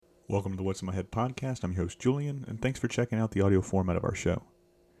Welcome to What's in My Head podcast. I'm your host, Julian, and thanks for checking out the audio format of our show.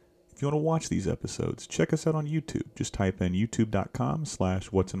 If you want to watch these episodes, check us out on YouTube. Just type in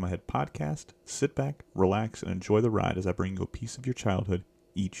youtube.com/What's in My Head podcast. Sit back, relax, and enjoy the ride as I bring you a piece of your childhood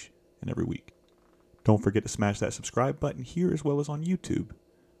each and every week. Don't forget to smash that subscribe button here as well as on YouTube.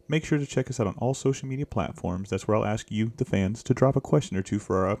 Make sure to check us out on all social media platforms. That's where I'll ask you, the fans, to drop a question or two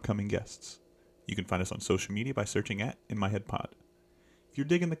for our upcoming guests. You can find us on social media by searching at In My Head Pod. If you're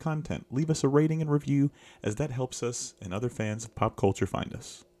digging the content, leave us a rating and review, as that helps us and other fans of pop culture find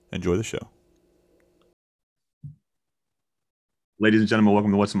us. Enjoy the show. Ladies and gentlemen,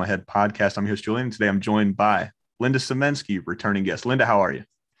 welcome to What's in My Head podcast. I'm your host, Julian. Today I'm joined by Linda Simensky, returning guest. Linda, how are you?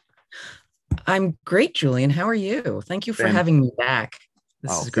 I'm great, Julian. How are you? Thank you for having me back.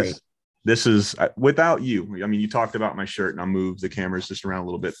 This is great. This is, without you, I mean, you talked about my shirt, and I'll move the cameras just around a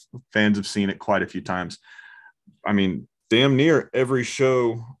little bit. Fans have seen it quite a few times. I mean, damn near every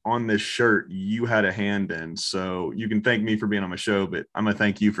show on this shirt you had a hand in. So you can thank me for being on my show, but I'm going to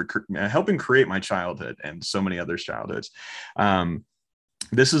thank you for helping create my childhood and so many others' childhoods.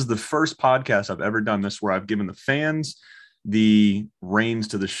 This is the first podcast I've ever done this where I've given the fans the reins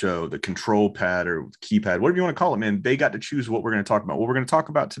to the show, the control pad or keypad, whatever you want to call it, man. They got to choose what we're going to talk about. What we're going to talk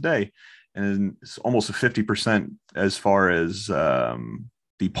about today, and it's almost a 50% as far as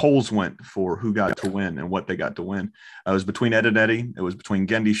the polls went for who got to win and what they got to win. It was between Ed and Eddie. It was between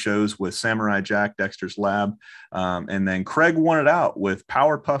Gendy shows with Samurai Jack, Dexter's Lab. And then Craig won it out with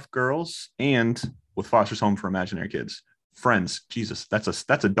Powerpuff Girls and with Foster's Home for Imaginary Kids. Friends, Jesus,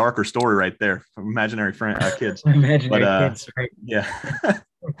 that's a darker story right there. Imaginary kids. Imaginary kids, right? Yeah.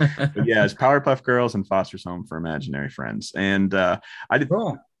 But yeah, it's Powerpuff Girls and Foster's Home for Imaginary Friends. And I did.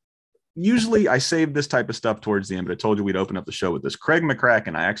 Cool. Usually I save this type of stuff towards the end, but I told you we'd open up the show with this. Craig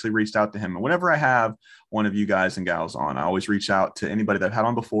McCracken, I actually reached out to him. And whenever I have one of you guys and gals on, I always reach out to anybody that I've had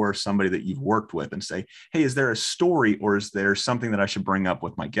on before, somebody that you've worked with, and say, hey, is there a story or is there something that I should bring up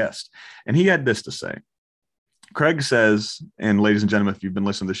with my guest? And he had this to say. Craig says, and ladies and gentlemen, if you've been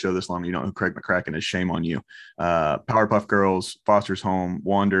listening to the show this long, you know who Craig McCracken is. Shame on you. Powerpuff Girls, Foster's Home,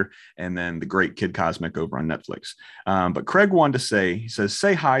 Wander, and then The Great Kid Cosmic over on Netflix. But Craig wanted to say, he says,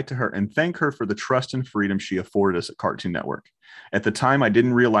 say hi to her and thank her for the trust and freedom she afforded us at Cartoon Network. At the time, I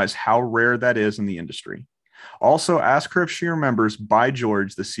didn't realize how rare that is in the industry. Also, ask her if she remembers By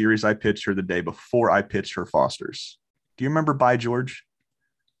George, the series I pitched her the day before I pitched her Fosters. Do you remember By George?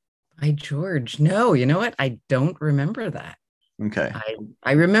 By George. No, you know what? I don't remember that. Okay.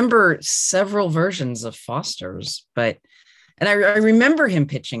 I remember several versions of Foster's, and I remember him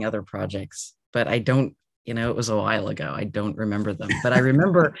pitching other projects, but I don't, it was a while ago. I don't remember them, but I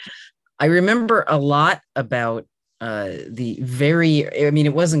remember a lot about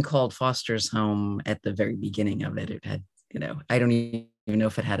it wasn't called Foster's Home at the very beginning of it. It had, I don't even know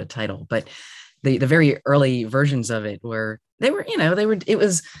if it had a title, but the very early versions of it it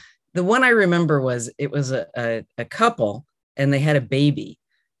was, the one I remember was it was a couple and they had a baby,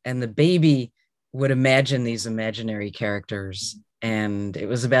 and the baby would imagine these imaginary characters. And it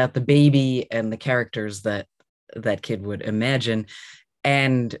was about the baby and the characters that kid would imagine.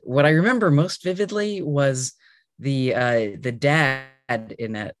 And what I remember most vividly was the dad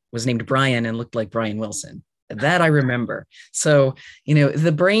in that was named Brian and looked like Brian Wilson. That I remember. So,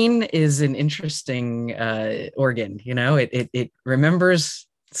 the brain is an interesting organ. It remembers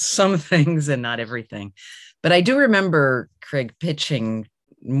some things and not everything. But I do remember Craig pitching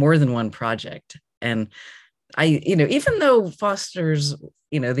more than one project. And even though Foster's,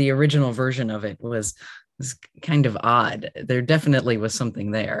 the original version of it was kind of odd, there definitely was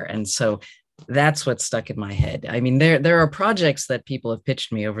something there. And so that's what stuck in my head. I mean, there are projects that people have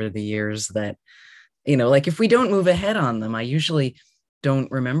pitched me over the years that, like if we don't move ahead on them, I usually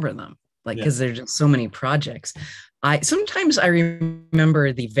don't remember them, because there's just so many projects. Sometimes I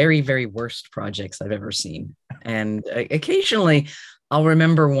remember the very, very worst projects I've ever seen. And occasionally I'll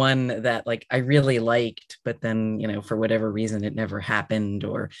remember one that I really liked, but then, for whatever reason, it never happened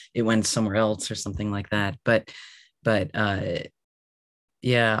or it went somewhere else or something like that. But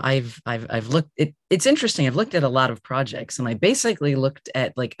yeah, I've looked, it's interesting. I've looked at a lot of projects, and I basically looked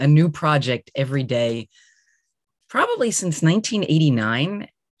at a new project every day, probably since 1989.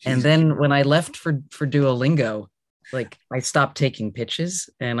 And then when I left for Duolingo, I stopped taking pitches,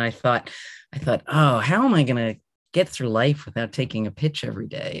 and I thought, oh, how am I going to get through life without taking a pitch every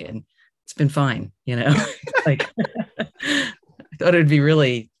day? And it's been fine, I thought it'd be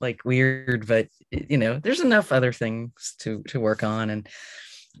really weird, but there's enough other things to work on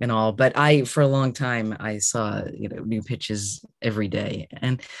and all. But for a long time, I saw, new pitches every day.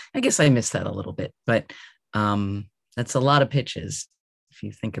 And I guess I missed that a little bit, but that's a lot of pitches. if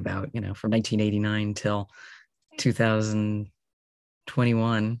you think about, from 1989 till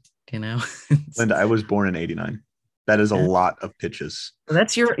 2021, Linda, I was born in 89. That is a lot of pitches.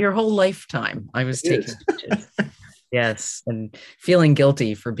 That's your whole lifetime. I was It taking is. pitches. Yes, and feeling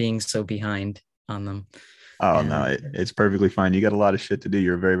guilty for being so behind on them. Oh And no, it's perfectly fine. You got a lot of shit to do.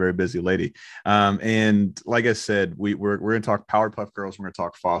 You're a very, very busy lady. And like I said, we're gonna talk Powerpuff Girls. We're gonna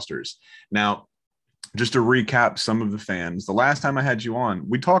talk Fosters. Now, just to recap some of the fans, the last time I had you on,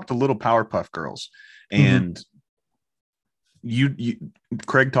 we talked a little Powerpuff Girls, and you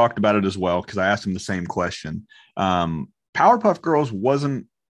Craig talked about it as well because I asked him the same question. Powerpuff Girls wasn't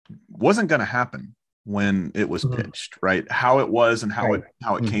going to happen when it was pitched, right? How it was and how it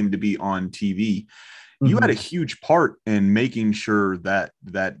came to be on TV. You had a huge part in making sure that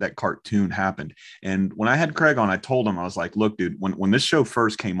cartoon happened. And when I had Craig on, I told him, I was like, look, dude, when this show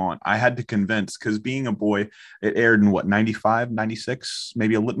first came on, I had to convince, because being a boy, it aired in what, 95, 96,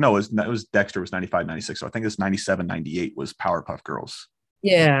 maybe no, it was Dexter was 95, 96. So I think it's 97, 98 was Powerpuff Girls.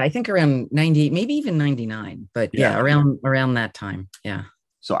 Yeah, I think around 98, maybe even 99, but yeah, around that time. Yeah.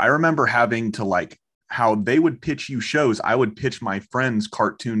 So I remember having to, like, how they would pitch you shows. I would pitch my friends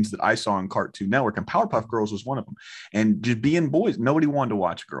cartoons that I saw on Cartoon Network, and Powerpuff Girls was one of them. And just being boys, nobody wanted to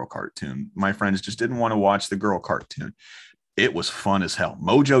watch a girl cartoon. My friends just didn't want to watch the girl cartoon. It was fun as hell.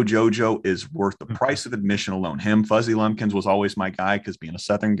 Mojo Jojo is worth the price of admission alone. Him, Fuzzy Lumpkins was always my guy, because being a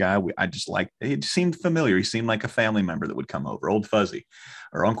Southern guy, I just liked, it seemed familiar. He seemed like a family member that would come over, old Fuzzy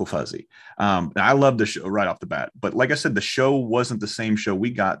or Uncle Fuzzy. I loved the show right off the bat. But like I said, the show wasn't the same show we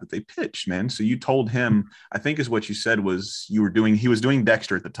got that they pitched, man. So you told him, I think is what you said, was he was doing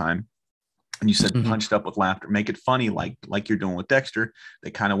Dexter at the time. And you said punched up with laughter, make it funny, like you're doing with Dexter. They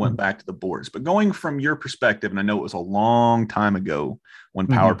kind of went back to the boards. But going from your perspective, and I know it was a long time ago when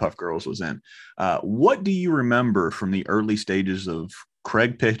Powerpuff Girls was in, what do you remember from the early stages of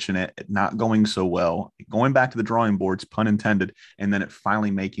Craig pitching it not going so well, going back to the drawing boards, pun intended, and then it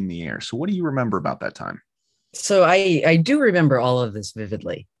finally making the air? So what do you remember about that time? So I do remember all of this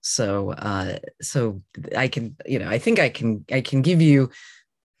vividly. So I can, I think I can give you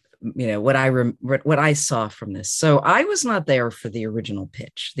what I saw from this. So I was not there for the original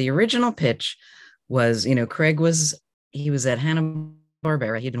pitch. The original pitch was, Craig he was at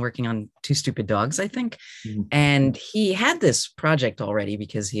Hanna-Barbera. He'd been working on Two Stupid Dogs, I think. And he had this project already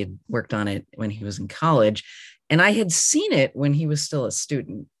because he had worked on it when he was in college. And I had seen it when he was still a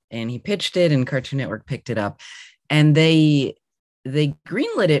student, and he pitched it and Cartoon Network picked it up, and they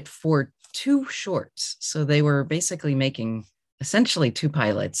greenlit it for 2 shorts. So they were basically making essentially 2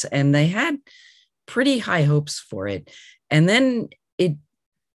 pilots, and they had pretty high hopes for it. And then it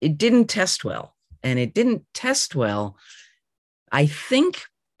didn't test well. And it didn't test well, I think,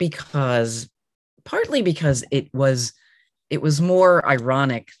 partly because it was more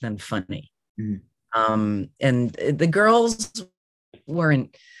ironic than funny. And the girls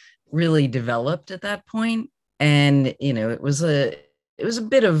weren't really developed at that point. And, it was a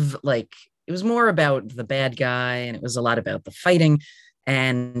bit of like, it was more about the bad guy, and it was a lot about the fighting.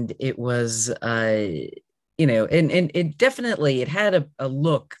 And it was, and it definitely, it had a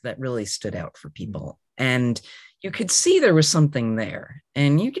look that really stood out for people. And you could see there was something there,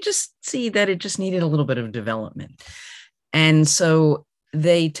 and you could just see that it just needed a little bit of development. And so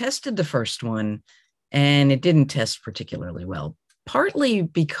they tested the first one, and it didn't test particularly well, partly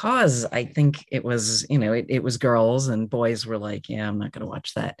because I think it was, it was girls, and boys were like, yeah, I'm not going to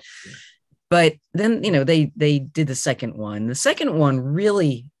watch that. Yeah. But then, they did the second one. The second one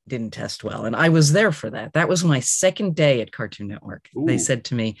really didn't test well. And I was there for that. That was my second day at Cartoon Network. Ooh. They said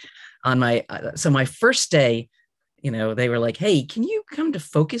to me on my first day, they were like, hey, can you come to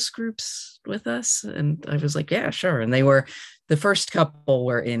focus groups with us? And I was like, yeah, sure. And the first couple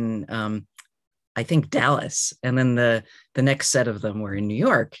were in, I think, Dallas. And then the next set of them were in New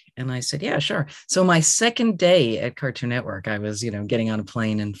York. And I said, yeah, sure. So my second day at Cartoon Network, I was, getting on a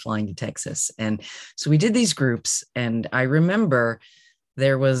plane and flying to Texas. And so we did these groups. And I remember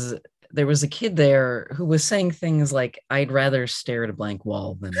there was a kid there who was saying things like, I'd rather stare at a blank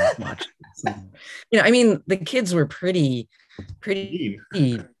wall than watch this. And, the kids were pretty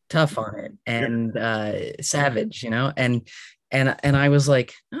tough on it, and savage, and I was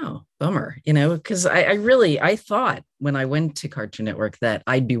like, oh, bummer, because I thought when I went to Cartoon Network that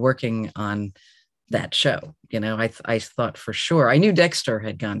I'd be working on that show. I thought for sure. I knew Dexter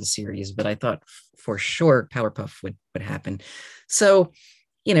had gone to series, but I thought for sure Powerpuff would happen. So,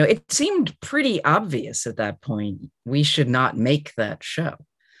 it seemed pretty obvious at that point we should not make that show.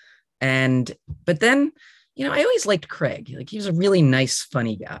 But then, I always liked Craig. Like he was a really nice,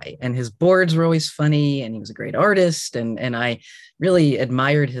 funny guy, and his boards were always funny, and he was a great artist, and I really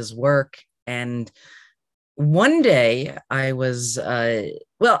admired his work. And one day I was,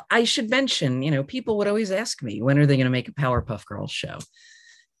 well, I should mention, people would always ask me, when are they going to make a Powerpuff Girls show?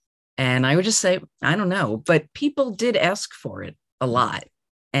 And I would just say, I don't know. But people did ask for it a lot.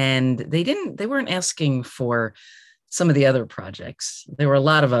 And they weren't asking for some of the other projects. There were a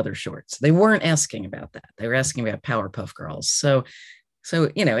lot of other shorts. They weren't asking about that. They were asking about Powerpuff Girls. So,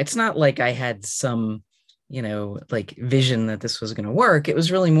 it's not like I had some, like vision that this was going to work. It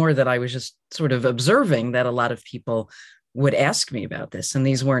was really more that I was just sort of observing that a lot of people would ask me about this. And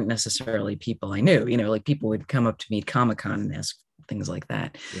these weren't necessarily people I knew, like people would come up to me at Comic-Con and ask things like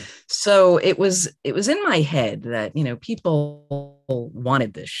that. Yeah. So it was in my head that, people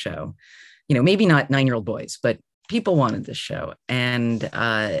wanted this show, maybe not 9-year-old boys, but people wanted this show. And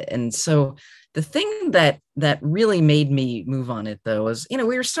so the thing that really made me move on it though, was, we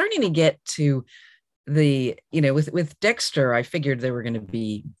were starting to get to the, with Dexter, I figured there were going to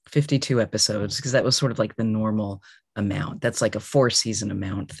be 52 episodes because that was sort of like the normal amount. That's like a 4-season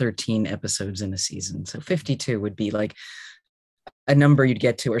amount, 13 episodes in a season. So 52 would be like a number you'd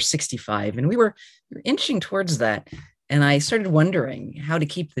get to, or 65. And we were inching towards that. And I started wondering how to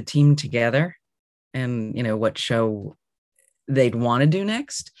keep the team together and, what show they'd want to do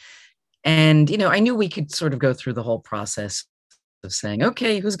next. And, I knew we could sort of go through the whole process of saying,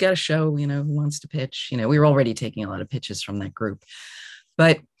 okay, who's got a show, who wants to pitch? We were already taking a lot of pitches from that group.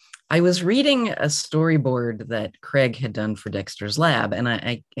 But I was reading a storyboard that Craig had done for Dexter's Lab. And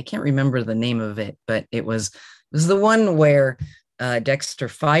I can't remember the name of it, but it was the one where Dexter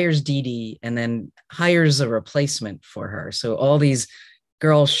fires Dee Dee and then hires a replacement for her. So all these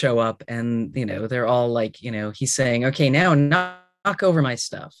girls show up and, they're all like, he's saying, okay, now knock over my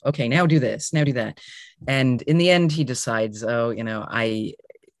stuff. Okay, now do this, now do that. And in the end, he decides, oh, I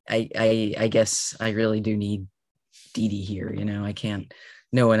guess I really do need Dee Dee here. I can't,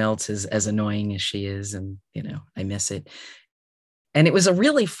 no one else is as annoying as she is. And, I miss it. And it was a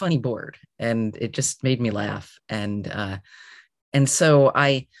really funny board and it just made me laugh. And so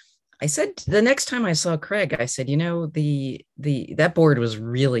I said, the next time I saw Craig, I said, that board was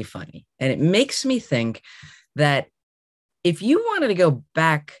really funny. And it makes me think that if you wanted to go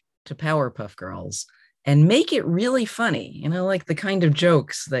back to Powerpuff Girls and make it really funny, like the kind of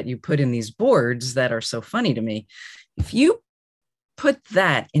jokes that you put in these boards that are so funny to me, if you put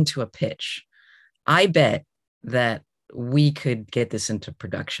that into a pitch, I bet that we could get this into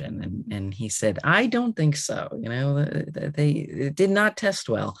production. And he said, I don't think so. It did not test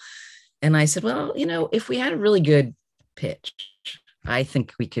well. And I said, well, if we had a really good pitch, I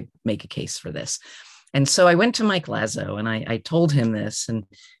think we could make a case for this. And so I went to Mike Lazo and I told him this, and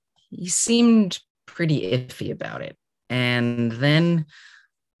he seemed pretty iffy about it. And then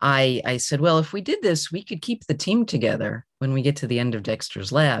I said, well, if we did this, we could keep the team together when we get to the end of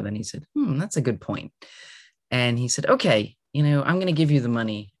Dexter's Lab. And he said, that's a good point. And he said, okay, I'm going to give you the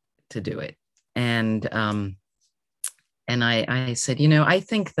money to do it. And I said, I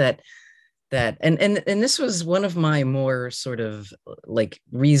think that and this was one of my more sort of like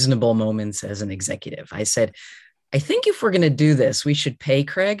reasonable moments as an executive. I said, I think if we're going to do this, we should pay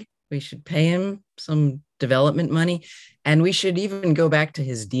Craig. We should pay him some development money, and we should even go back to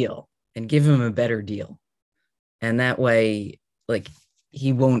his deal and give him a better deal. And that way, like,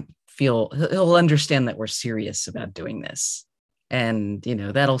 he'll understand that we're serious about doing this. And,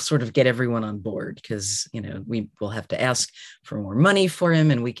 that'll sort of get everyone on board because, we will have to ask for more money for him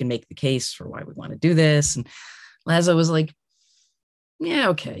and we can make the case for why we want to do this. And Lazo was like, yeah,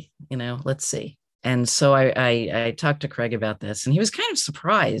 okay, let's see. And so I talked to Craig about this and he was kind of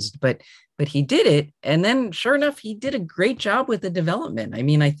surprised, but he did it. And then sure enough, he did a great job with the development. I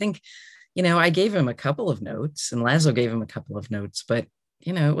mean, I think, I gave him a couple of notes and Lazo gave him a couple of notes, but,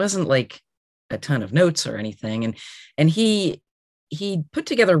 it wasn't like a ton of notes or anything. And he put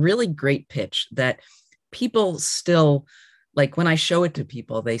together a really great pitch that people still, like when I show it to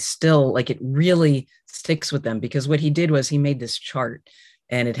people, they still like, it really sticks with them, because what he did was he made this chart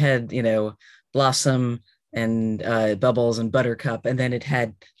and it had, Blossom and Bubbles and Buttercup. And then it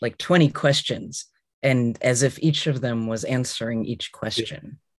had like 20 questions. And as if each of them was answering each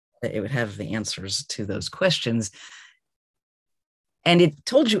question, it would have the answers to those questions. And it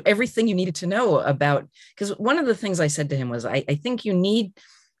told you everything you needed to know about, because one of the things I said to him was, I think you need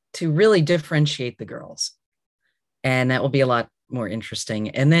to really differentiate the girls. And that will be a lot more interesting.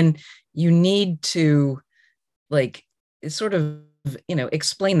 And then you need to like sort of,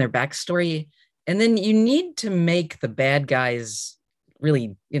 explain their backstory. And then you need to make the bad guys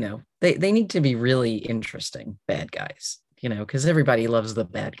really, they need to be really interesting bad guys, because everybody loves the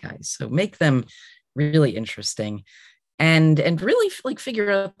bad guys. So make them really interesting and really like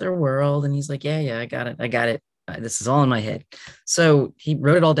figure out their world. And he's like, yeah, I got it. This is all in my head. So he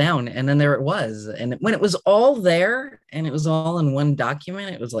wrote it all down, and then there it was. And when it was all there and it was all in one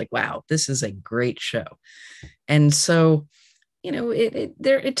document, it was like, wow, this is a great show. And so,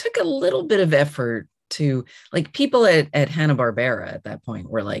 it took a little bit of effort to, like, people at Hanna-Barbera at that point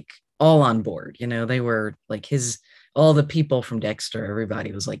were like all on board. They were like all the people from Dexter,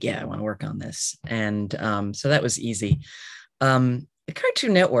 everybody was like, yeah, I want to work on this. And so that was easy. The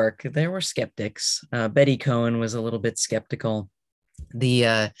Cartoon Network, there were skeptics. Betty Cohen was a little bit skeptical.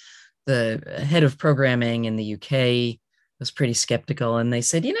 The head of programming in the UK was pretty skeptical, and they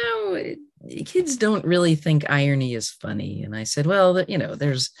said, kids don't really think irony is funny. And I said, well,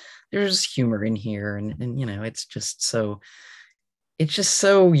 there's humor in here, and it's just so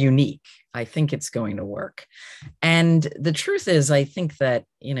unique. I think it's going to work. And the truth is, I think that,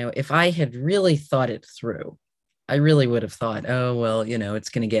 if I had really thought it through, I really would have thought, oh, well, it's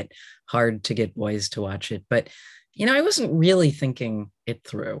going to get hard to get boys to watch it. But, I wasn't really thinking it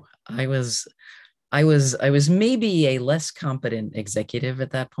through. I was maybe a less competent executive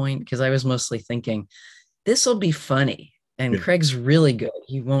at that point, because I was mostly thinking, this will be funny. And Craig's really good.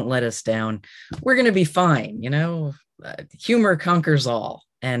 He won't let us down. We're going to be fine. Humor conquers all.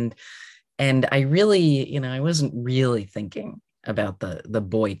 And I really, I wasn't really thinking about the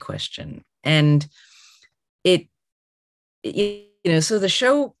boy question. And so the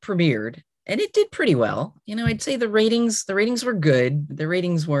show premiered and it did pretty well. I'd say the ratings were good. The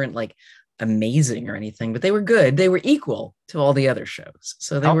ratings weren't like amazing or anything, but they were good. They were equal to all the other shows.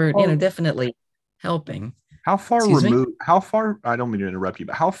 So they were, definitely helping. How far removed, I don't mean to interrupt you,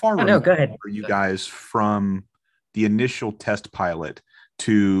 but how far removed go ahead. are you guys from the initial test pilot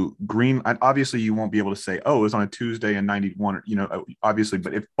to green? Obviously you won't be able to say, oh, it was on a Tuesday in 91, obviously,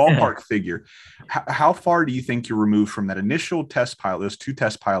 but if ballpark figure, how far do you think you're removed from that initial test pilot, those two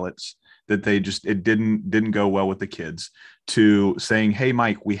test pilots that it didn't go well with the kids, to saying, hey,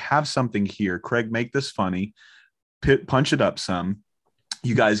 Mike, we have something here. Craig, make this funny, punch it up some.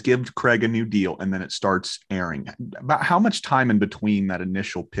 You guys give Craig a new deal, and then it starts airing. About how much time in between that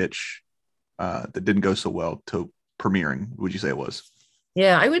initial pitch that didn't go so well to premiering would you say it was?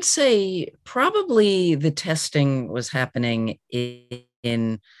 Yeah, I would say probably the testing was happening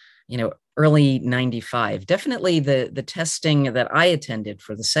in early 95. Definitely the testing that I attended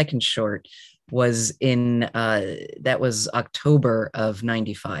for the second short was that was October of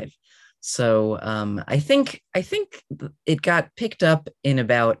 95. So I think it got picked up in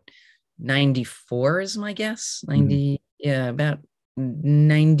about 94 is my guess. 90, about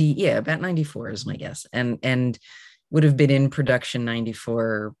 90, about 94 is my guess. And would have been in production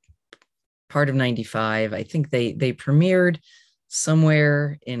 94, part of 95. I think they premiered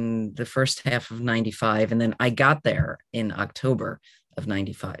somewhere in the first half of 95, and then I got there in October of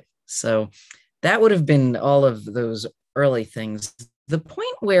 95. So that would have been all of those early things. The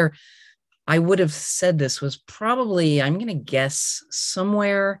point where I would have said this was probably, I'm going to guess,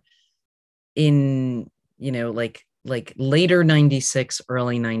 somewhere in, like later 96,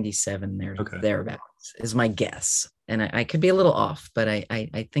 early 97, thereabouts is my guess. And I could be a little off, but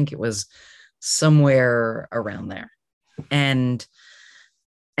I think it was somewhere around there. And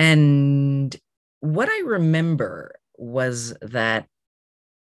what I remember was that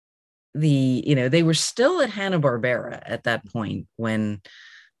they were still at Hanna-Barbera at that point when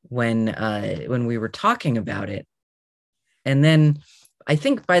we were talking about it. And then I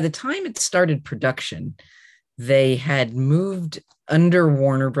think by the time it started production, they had moved under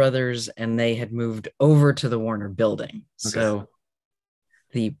Warner Brothers and they had moved over to the Warner building. Okay. So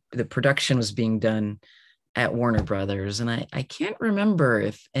the production was being done at Warner Brothers. And I can't remember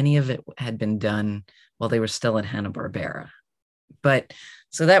if any of it had been done while they were still at Hanna-Barbera. But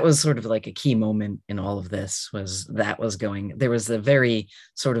so that was sort of like a key moment in all of this, there was a very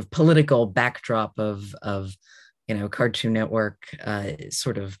sort of political backdrop of Cartoon Network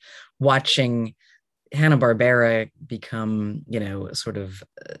sort of watching Hanna-Barbera become, sort of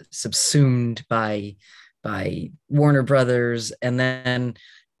subsumed by Warner Brothers. And then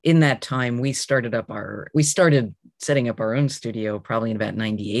in that time, we started setting up our own studio probably in about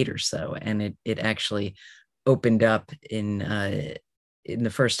 98 or so. And it actually opened up in the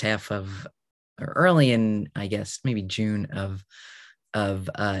first half of, or early in, I guess, maybe June of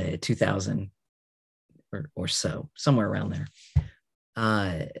 2000 or so, somewhere around there.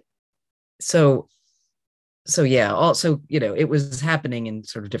 So so yeah, also, it was happening in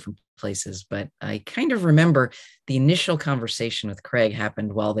sort of different places, but I kind of remember the initial conversation with Craig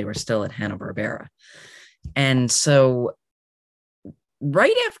happened while they were still at Hanna-Barbera. And so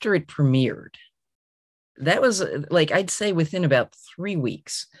right after it premiered, that was like, I'd say within about 3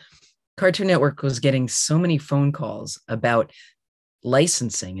 weeks, Cartoon Network was getting so many phone calls about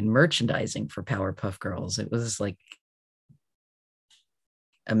licensing and merchandising for Powerpuff Girls. It was like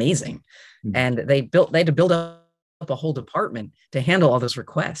amazing. And they had to build up a whole department to handle all those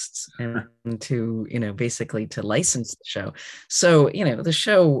requests and to, basically to license the show. So, the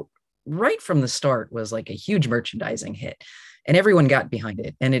show right from the start was like a huge merchandising hit, and everyone got behind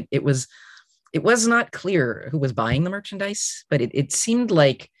it. And it was not clear who was buying the merchandise, but it seemed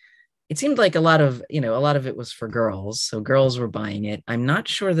like a lot of it was for girls. So girls were buying it. I'm not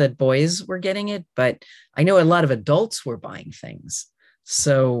sure that boys were getting it, but I know a lot of adults were buying things.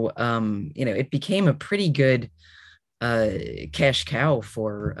 So, it became a pretty good cash cow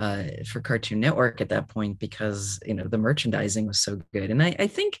for Cartoon Network at that point, because, the merchandising was so good. And I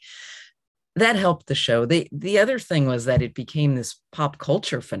think that helped the show. The other thing was that it became this pop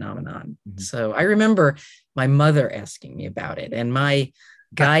culture phenomenon. Mm-hmm. So I remember my mother asking me about it, and my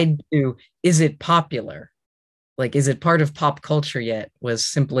guide to, is it popular? Like, is it part of pop culture yet? Was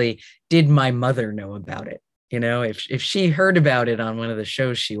simply, did my mother know about it? If she heard about it on one of the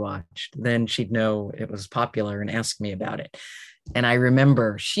shows she watched, then she'd know it was popular and ask me about it. And I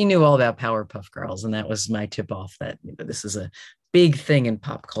remember she knew all about Powerpuff Girls, and that was my tip off that this is a big thing in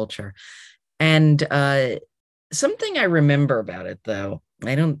pop culture. And something I remember about it, though,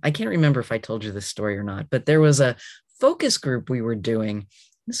 I can't remember if I told you this story or not, but there was a focus group we were doing.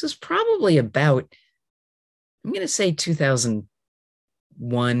 This was probably about, I'm going to say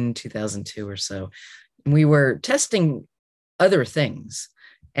 2001, 2002 or so. We were testing other things.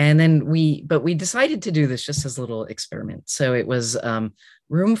 And then we decided to do this just as a little experiment. So it was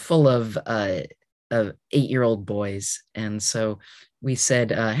room full of 8-year-old boys. And so we said,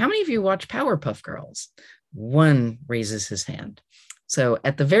 how many of you watch Powerpuff Girls? One raises his hand. So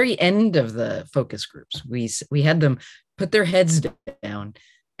at the very end of the focus groups, we had them put their heads down,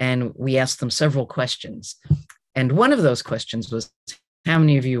 and we asked them several questions. And one of those questions was, how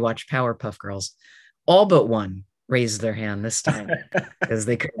many of you watch Powerpuff Girls? All but one raised their hand this time because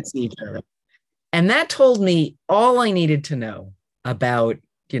they couldn't see each other. And that told me all I needed to know about,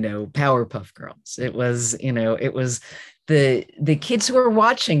 Powerpuff Girls. It was the kids who were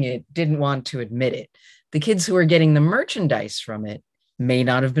watching it didn't want to admit it. The kids who were getting the merchandise from it may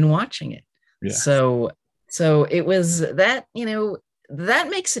not have been watching it. Yeah. So it was that, that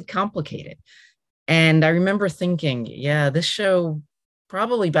makes it complicated. And I remember thinking, yeah, this show,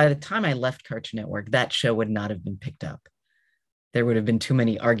 probably by the time I left Cartoon Network, that show would not have been picked up. There would have been too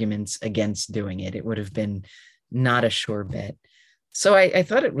many arguments against doing it. It would have been not a sure bet. So I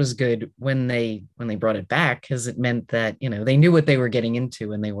thought it was good when they brought it back, because it meant that, they knew what they were getting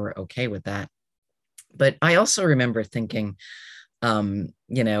into and they were okay with that. But I also remember thinking,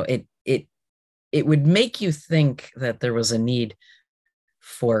 it would make you think that there was a need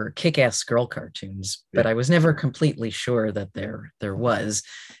for kick-ass girl cartoons, but I was never completely sure that there was.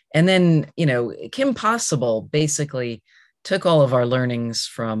 And then, Kim Possible basically took all of our learnings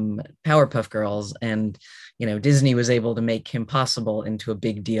from Powerpuff Girls, and, Disney was able to make Kim Possible into a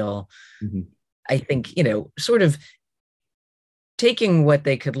big deal. Mm-hmm. I think, sort of taking what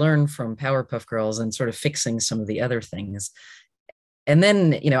they could learn from Powerpuff Girls and sort of fixing some of the other things. And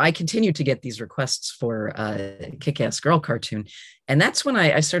then, I continued to get these requests for a kick-ass girl cartoon. And that's when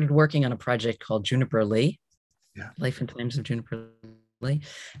I started working on a project called Juniper Lee, Life and Times of Juniper Lee.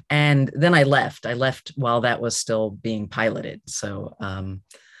 And then I left while that was still being piloted. So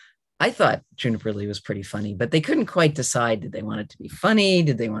I thought Juniper Lee was pretty funny, but they couldn't quite decide. Did they want it to be funny?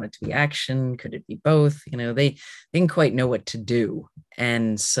 Did they want it to be action? Could it be both? They didn't quite know what to do.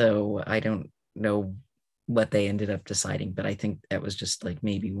 And so I don't know what they ended up deciding, but I think that was just like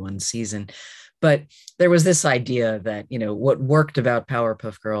maybe one season. But there was this idea that, what worked about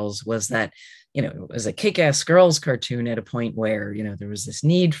Powerpuff Girls was that, it was a kick-ass girls cartoon at a point where, there was this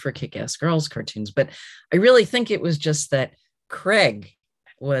need for kick-ass girls cartoons. But I really think it was just that Craig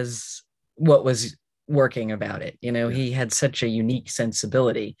was what was working about it. He had such a unique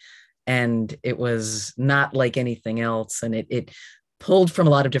sensibility, and it was not like anything else. And it pulled from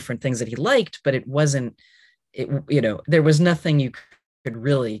a lot of different things that he liked, but it wasn't, there was nothing you could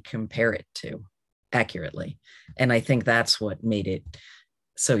really compare it to accurately. And I think that's what made it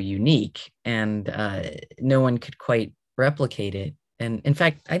so unique, and no one could quite replicate it. And in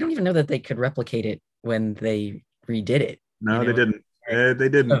fact, I don't even know that they could replicate it when they redid it. No, they didn't. They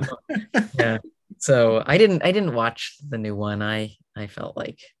didn't. Yeah. So I didn't watch the new one. I felt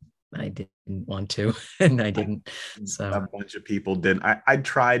like I didn't want to, and I didn't. A So bunch of people did. I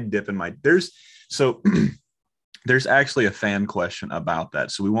tried dipping my so there's actually a fan question about that,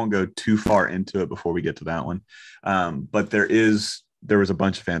 so we won't go too far into it before we get to that one. But there was a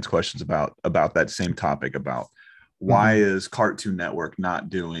bunch of fans questions about that same topic, about why is Cartoon Network not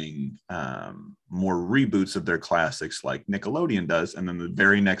doing more reboots of their classics like Nickelodeon does? And then the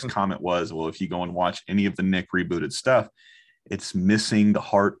very next comment was, well, if you go and watch any of the Nick rebooted stuff, it's missing the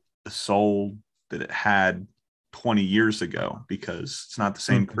heart, the soul that it had 20 years ago, because it's not the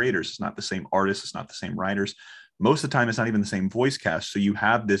same creators, it's not the same artists, it's not the same writers. Most of the time, it's not even the same voice cast. So you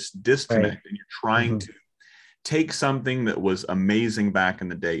have this disconnect, and you're trying to take something that was amazing back in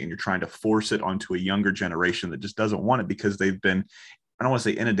the day, and you're trying to force it onto a younger generation that just doesn't want it, because they've been, I don't want to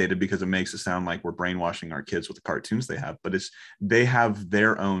say inundated, because it makes it sound like we're brainwashing our kids with the cartoons they have, but they have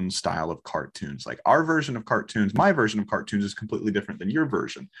their own style of cartoons. Like our version of cartoons, my version of cartoons is completely different than your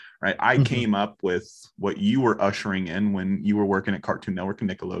version, right? I came up with what you were ushering in when you were working at Cartoon Network and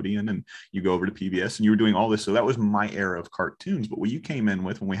Nickelodeon, and you go over to PBS and you were doing all this. So that was my era of cartoons. But what you came in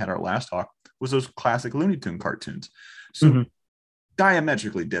with when we had our last talk was those classic Looney Tune cartoons. So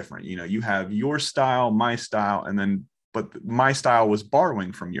diametrically different. You have your style, my style, and then but my style was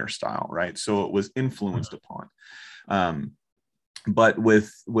borrowing from your style, right? So it was influenced upon. But with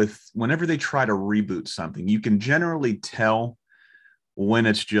whenever they try to reboot something, you can generally tell when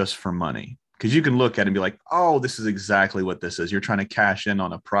it's just for money, because you can look at it and be like, oh, this is exactly what this is. You're trying to cash in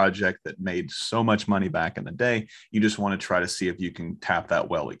on a project that made so much money back in the day. You just want to try to see if you can tap that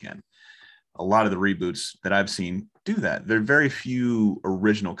well again. A lot of the reboots that I've seen do that. There are very few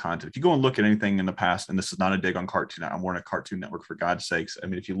original content. If you go and look at anything in the past, and this is not a dig on Cartoon, I'm wearing a Cartoon Network, for God's sakes. I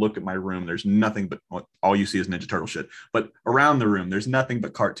mean, if you look at my room, there's nothing but all you see is Ninja Turtle shit. But around the room, there's nothing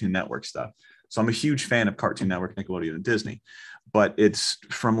but Cartoon Network stuff. So I'm a huge fan of Cartoon Network, Nickelodeon, and Disney. But it's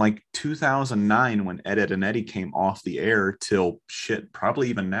from like 2009 when Ed, Edd and Eddy came off the air till shit, probably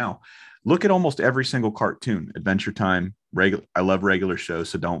even now. Look at almost every single cartoon, Adventure Time, I love regular shows,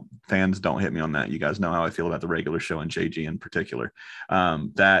 so fans don't hit me on that. You guys know how I feel about the regular show and JG in particular.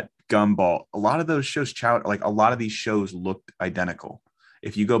 That Gumball, a lot of those shows, like a lot of these shows looked identical.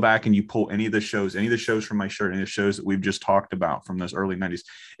 If you go back and you pull any of the shows from my shirt, any of the shows that we've just talked about from those early 90s,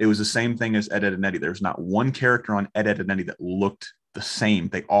 it was the same thing as Ed, Edd and Eddy. There's not one character on Ed, Edd and Eddy that looked the same.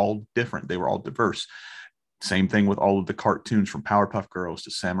 They all different. They were all diverse. Same thing with all of the cartoons, from Powerpuff Girls to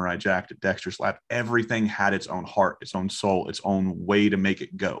Samurai Jack to Dexter's Lab. Everything had its own heart, its own soul, its own way to make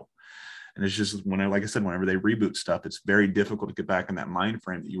it go. And it's just, like I said, whenever they reboot stuff, it's very difficult to get back in that mind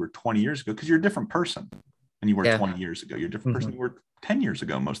frame that you were 20 years ago, because you're a different person than you were 20 years ago. You're a different person than you were 10 years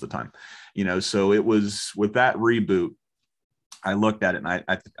ago most of the time. So it was with that reboot, I looked at it, and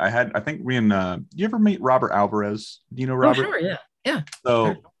I think we you ever meet Robert Alvarez? Do you know Robert? Oh, sure, yeah.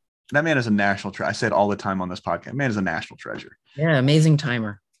 So that man is a national treasure. I say it all the time on this podcast. Man is a national treasure. Yeah, amazing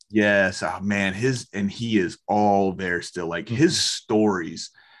timer. Yes. Oh man, he is all there still. Like his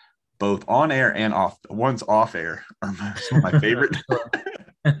stories, both on air and off, the ones off air, are some of my favorite.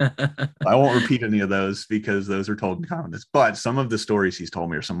 I won't repeat any of those because those are told in confidence. But some of the stories he's told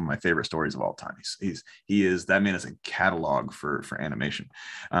me are some of my favorite stories of all time. That man is a catalog for animation.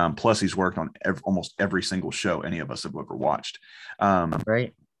 Plus, he's worked on almost every single show any of us have ever watched.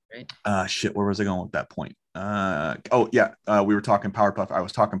 Right. Shit, where was I going with that point? We were talking Powerpuff. I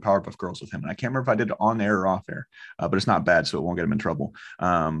was talking Powerpuff Girls with him, and I can't remember if I did it on air or off air, but it's not bad, so it won't get him in trouble.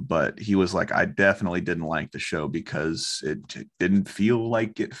 But he was like, I definitely didn't like the show because it didn't feel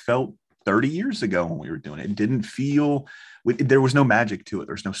like it felt 30 years ago when we were doing it. It didn't feel, there was no magic to it.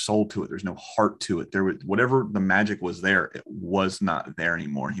 There's no soul to it. There's no heart to it. There was, whatever the magic was there, it was not there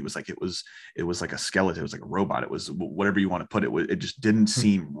anymore. He was like, it was like a skeleton. It was like a robot. It was whatever you want to put it. It just didn't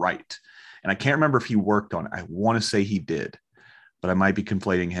seem right. And I can't remember if he worked on it. I want to say he did, but I might be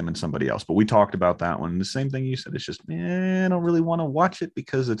conflating him and somebody else. But we talked about that one. The same thing you said. It's just, I don't really want to watch it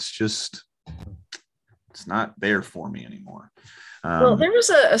because it's not there for me anymore. Well, there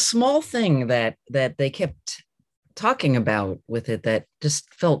was a small thing that they kept talking about with it that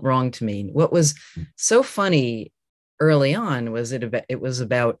just felt wrong to me. What was so funny early on was it was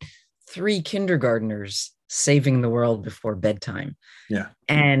about 3 kindergartners saving the world before bedtime. Yeah.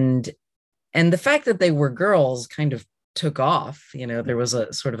 And the fact that they were girls kind of took off. There was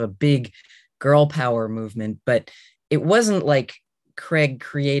a sort of a big girl power movement, but it wasn't like Craig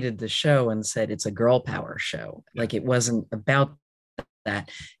created the show and said it's a girl power show. Like, it wasn't about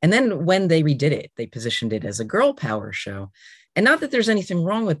that. And then when they redid it, they positioned it as a girl power show. And not that there's anything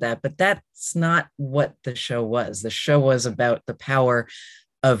wrong with that, but that's not what the show was. The show was about the power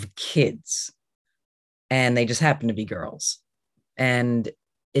of kids. and they just happened to be girls. And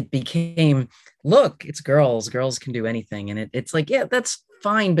it became, look, it's girls. Girls can do anything. And it's like, yeah, that's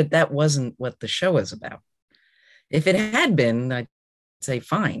fine, but that wasn't what the show is about. If it had been, I'd say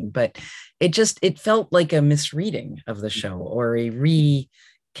fine, but it felt like a misreading of the show or a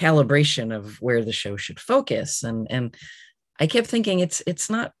recalibration of where the show should focus. And I kept thinking it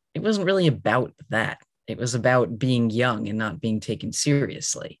wasn't really about that. It was about being young and not being taken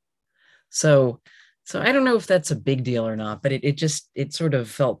seriously. So I don't know if that's a big deal or not, but it sort of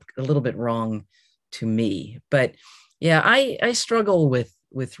felt a little bit wrong to me. But yeah, I struggle with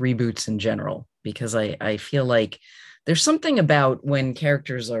reboots in general because I feel like there's something about when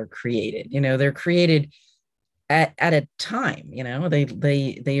characters are created. They're created at a time.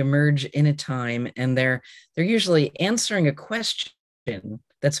 They emerge in a time, and they're usually answering a question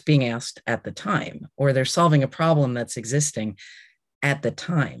that's being asked at the time, or they're solving a problem that's existing at the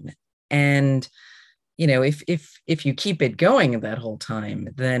time. And if you keep it going that whole time,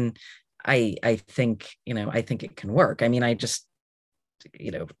 then I think it can work. I mean, I just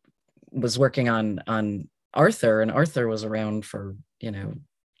was working on Arthur, and Arthur was around for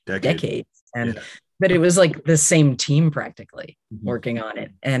decades, and Yeah. but it was like the same team practically working on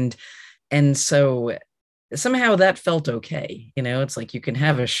it, and so somehow that felt okay. It's like you can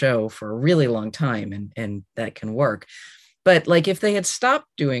have a show for a really long time, and that can work. But like if they had stopped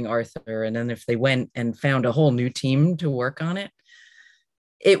doing Arthur, and then if they went and found a whole new team to work on it,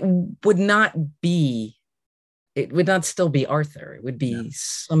 it would not still be Arthur. It would be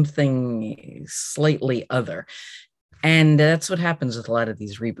something slightly other. And that's what happens with a lot of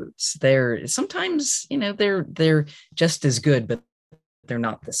these reboots. They're sometimes, they're just as good, but they're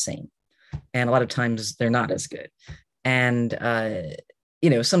not the same. And a lot of times they're not as good. And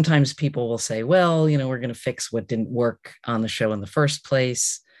sometimes people will say, well, we're going to fix what didn't work on the show in the first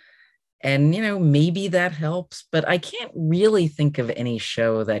place. And, maybe that helps, but I can't really think of any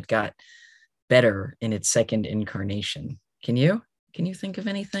show that got better in its second incarnation. Can you? Can you think of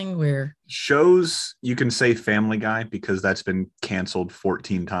anything where shows? You can say Family Guy because that's been canceled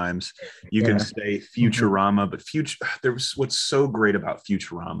 14 times. You can say Futurama, but there's what's so great about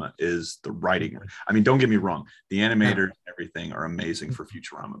Futurama is the writing. I mean, don't get me wrong, the animators and everything are amazing for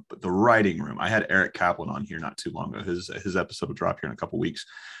Futurama, but the writing room. I had Eric Kaplan on here not too long ago. His episode will drop here in a couple weeks.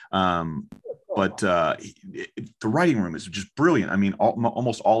 But the writing room is just brilliant. I mean,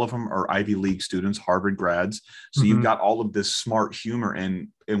 almost all of them are Ivy League students, Harvard grads. So you've got all of this smart humor. And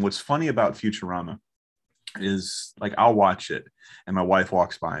what's funny about Futurama is, like, I'll watch it and my wife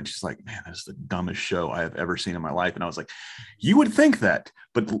walks by and she's like, man, that's the dumbest show I have ever seen in my life. And I was like, you would think that,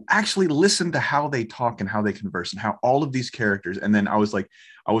 but actually listen to how they talk and how they converse and how all of these characters. And then I was like,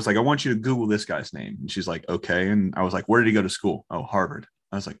 I want you to Google this guy's name. And she's like, okay. And I was like, where did he go to school? Oh, Harvard.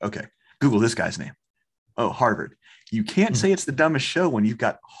 I was like, okay. Google this guy's name. Oh, Harvard. You can't say it's the dumbest show when you've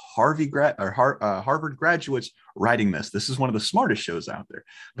got Harvard graduates writing this. This is one of the smartest shows out there.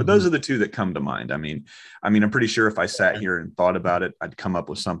 But those are the two that come to mind. I mean, I'm pretty sure if I sat here and thought about it, I'd come up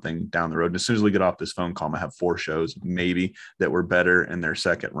with something down the road. And as soon as we get off this phone call, I have 4 shows maybe that were better in their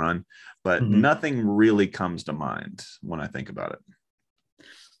second run, but nothing really comes to mind when I think about it.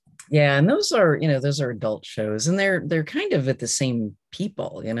 Yeah, and those are adult shows, and they're kind of at the same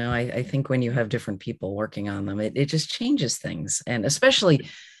people. I think when you have different people working on them, it just changes things. And especially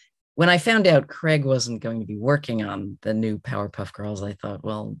when I found out Craig wasn't going to be working on the new Powerpuff Girls, I thought,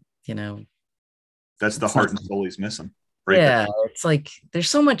 well, that's the heart and soul he's missing. Right there. It's like there's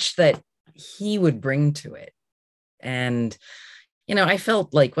so much that he would bring to it. And I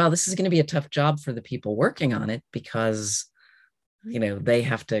felt like, wow, this is going to be a tough job for the people working on it, because they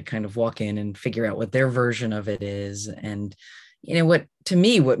have to kind of walk in and figure out what their version of it is. And, what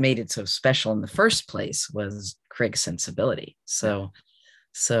made it so special in the first place was Craig's sensibility. I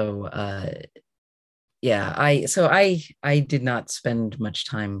did not spend much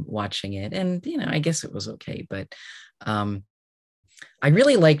time watching it, and, I guess it was okay. But I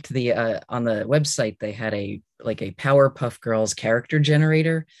really liked the on the website, they had a Powerpuff Girls character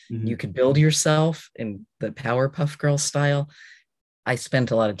generator. You could build yourself in the Powerpuff Girls style. I spent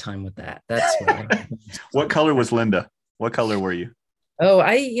a lot of time with that. That's what What color was Linda? What color were you? Oh,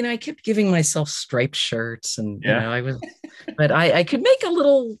 I kept giving myself striped shirts, and but I could make a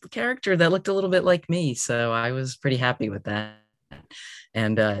little character that looked a little bit like me, so I was pretty happy with that,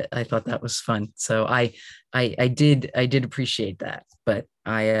 and I thought that was fun. So I did appreciate that, but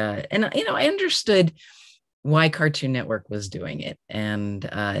I understood why Cartoon Network was doing it, and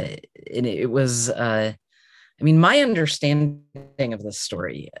it was I mean, my understanding of the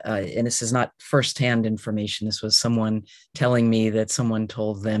story, and this is not firsthand information. This was someone telling me that someone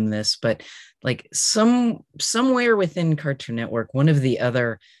told them this, but like somewhere within Cartoon Network, one of the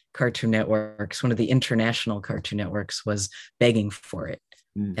other Cartoon Networks, one of the international Cartoon Networks, was begging for it,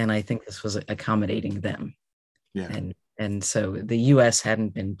 and I think this was accommodating them. Yeah. And so the U.S.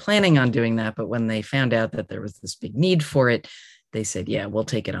 hadn't been planning on doing that, but when they found out that there was this big need for it, they said, "Yeah, we'll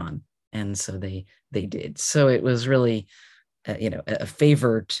take it on." And so they did. So it was really, a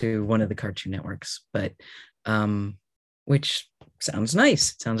favor to one of the Cartoon Networks, but which sounds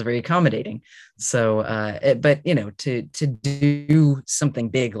nice. It sounds very accommodating. So, but to do something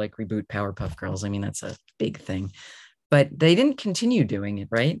big like reboot Powerpuff Girls, I mean, that's a big thing. But they didn't continue doing it,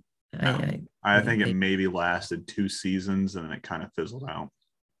 right? No. I think it maybe lasted 2 seasons and then it kind of fizzled out.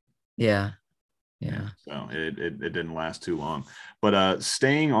 Yeah. So it didn't last too long. But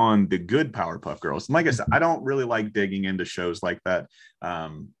staying on the good Powerpuff Girls, like I said, I don't really like digging into shows like that.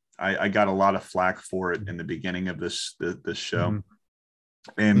 I got a lot of flack for it in the beginning of this show.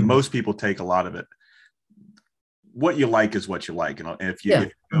 And most people take a lot of it. What you like is what you like. And if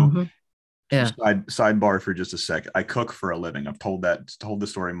you go, sidebar for just a second. I cook for a living. I've told the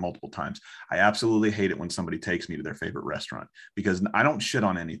story multiple times. I absolutely hate it when somebody takes me to their favorite restaurant, because I don't shit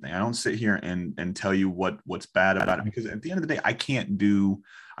on anything. I don't sit here and tell you what's bad about it, because at the end of the day, I can't do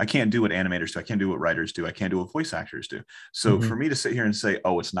what animators do. I can't do what writers do. I can't do what voice actors do. So for me to sit here and say,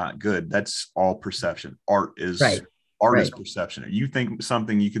 oh, it's not good, that's all perception. Art is perception. You think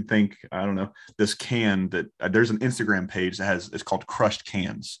something, you could think, I don't know, this can that there's an Instagram page that it's called Crushed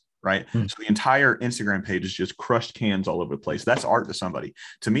Cans. Right. So the entire Instagram page is just crushed cans all over the place. That's art to somebody.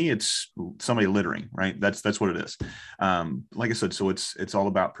 To me, it's somebody littering. Right. That's what it is. Like I said, so it's all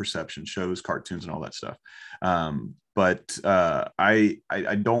about perception, shows, cartoons, and all that stuff. But I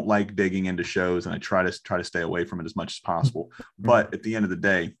don't like digging into shows, and I try to stay away from it as much as possible. But at the end of the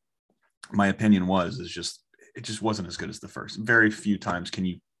day, my opinion it just wasn't as good as the first. Very few times can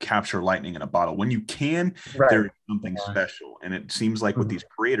you capture lightning in a bottle. When you can, there is something special. And it seems like with these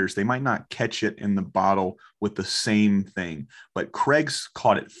creators, they might not catch it in the bottle with the same thing, but Craig's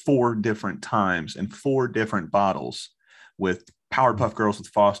caught it 4 different times in 4 different bottles, with Powerpuff Girls, with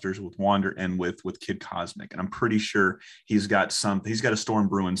Foster's, with Wander, and with Kid Cosmic. And I'm pretty sure he's got a storm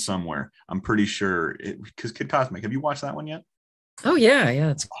brewing somewhere. I'm pretty sure because Kid Cosmic, have you watched that one yet? Oh yeah.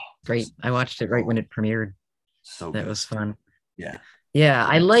 It's great. I watched it right when it premiered. So that was fun. Yeah,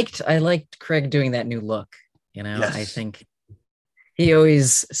 I liked Craig doing that new look. Yes. I think he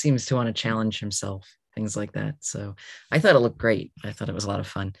always seems to want to challenge himself, things like that. So I thought it looked great. I thought it was a lot of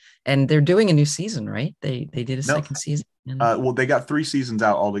fun. And they're doing a new season, right? They did a second season. Well, they got 3 seasons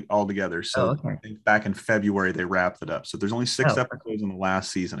out all together. So okay. I think back in February they wrapped it up. So there's only 6 episodes in the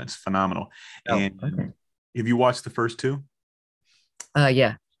last season. It's phenomenal. And have you watched the first 2?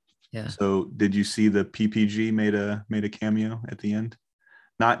 Yeah. So did you see the PPG made a cameo at the end?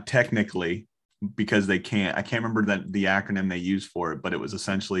 Not technically, because I can't remember the acronym they used for it, but it was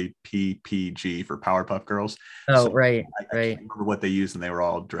essentially PPG for Powerpuff Girls. Oh, so right. I can't remember what they used, and they were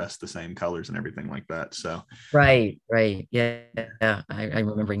all dressed the same colors and everything like that. So right. Yeah. I'm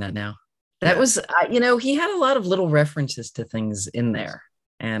remembering that now. That was, he had a lot of little references to things in there,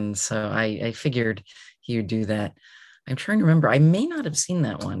 and so I figured he would do that. I'm trying to remember. I may not have seen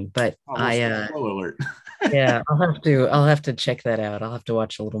that one, but spoiler alert. Yeah, I'll have to check that out. I'll have to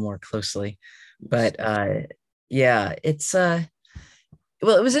watch a little more closely. But yeah, it's well,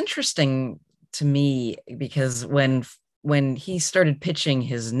 it was interesting to me because when he started pitching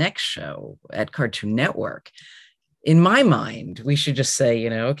his next show at Cartoon Network, in my mind, we should just say,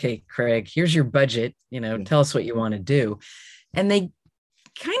 okay, Craig, here's your budget, tell us what you want to do. And they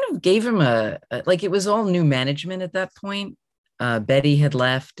kind of gave him like, it was all new management at that point. Betty had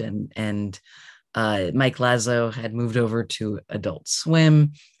left, and Mike Lazo had moved over to Adult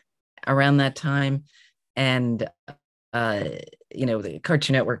Swim around that time. And, the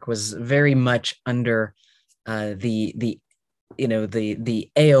Cartoon Network was very much under the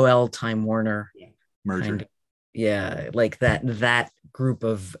AOL Time Warner merger. Like that group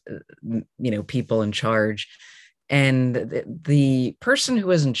of, people in charge. And the person who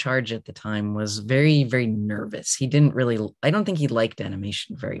was in charge at the time was very, very nervous. I don't think he liked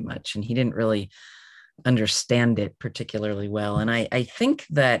animation very much, and he didn't really understand it particularly well. And I think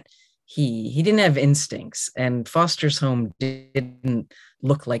that he didn't have instincts, and Foster's Home didn't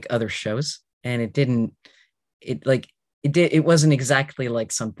look like other shows, and it wasn't exactly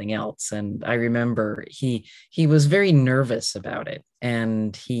like something else. And I remember he was very nervous about it,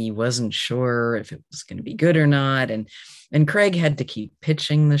 and he wasn't sure if it was going to be good or not. And Craig had to keep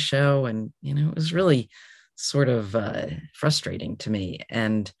pitching the show, and it was really sort of frustrating to me.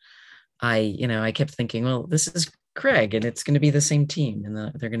 And I kept thinking, well, this is Craig and it's going to be the same team and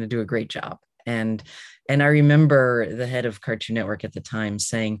they're going to do a great job. And I remember the head of Cartoon Network at the time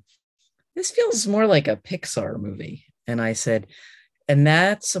saying, this feels more like a Pixar movie. And I said, and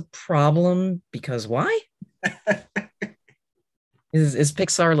that's a problem because why? Is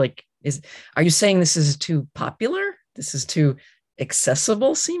Pixar like, are you saying this is too popular? This is too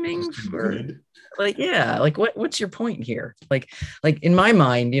accessible seeming for like, yeah, like what's your point here? Like in my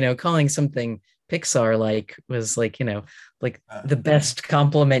mind, calling something Pixar like was like, like the best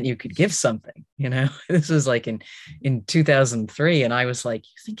compliment you could give something, this was like in 2003. And I was like,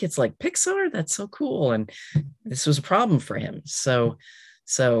 you think it's like Pixar? That's so cool. And this was a problem for him. So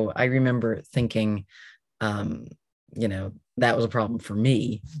I remember thinking, that was a problem for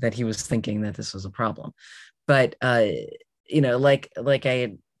me, that he was thinking that this was a problem. But like I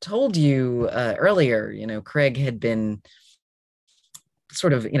had told you earlier, Craig had been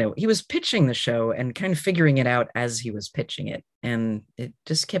sort of, he was pitching the show and kind of figuring it out as he was pitching it. And it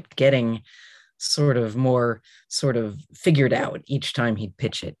just kept getting sort of more sort of figured out each time he'd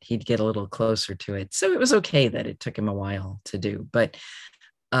pitch it. He'd get a little closer to it. So it was okay that it took him a while to do. But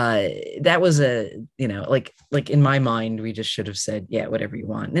that was like in my mind, we just should have said, yeah, whatever you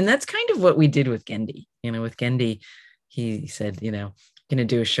want. And that's kind of what we did with Gendy. With Gendy, he said, gonna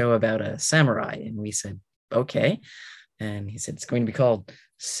do a show about a samurai. And we said, okay. And he said, it's going to be called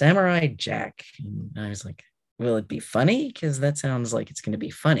Samurai Jack. And I was like, will it be funny? Because that sounds like it's going to be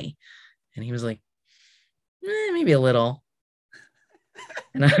funny. And he was like, maybe a little.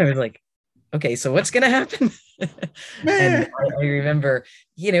 And I was like, okay, so what's going to happen? And I remember,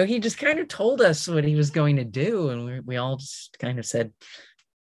 he just kind of told us what he was going to do. And we all just kind of said,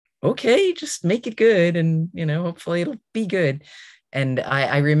 okay, just make it good. And, hopefully it'll be good. And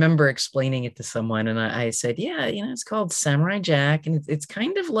I remember explaining it to someone and I said, yeah, it's called Samurai Jack. And it's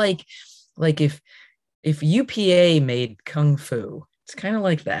kind of like if UPA made Kung Fu, it's kind of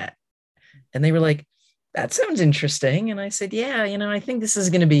like that. And they were like, that sounds interesting. And I said, yeah, I think this is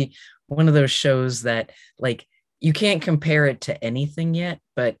going to be one of those shows that like, you can't compare it to anything yet,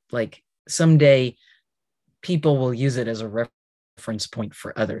 but like someday people will use it as a reference point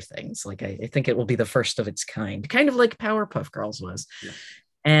for other things. Like I think it will be the first of its kind of like Powerpuff Girls was. Yeah.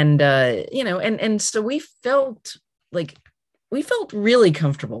 And and so we felt really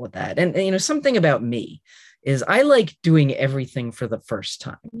comfortable with that. And something about me is I like doing everything for the first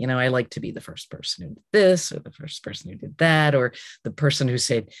time. I like to be the first person who did this or the first person who did that, or the person who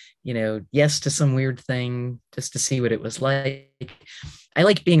said, yes to some weird thing just to see what it was like. I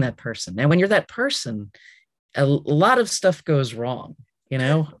like being that person. Now, when you're that person, a lot of stuff goes wrong, you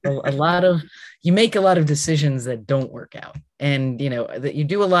make a lot of decisions that don't work out. And, that you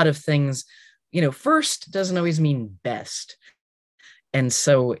do a lot of things, first doesn't always mean best. And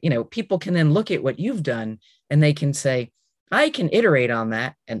so, people can then look at what you've done and they can say, I can iterate on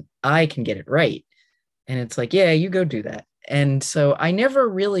that and I can get it right. And it's like, yeah, you go do that. And so I never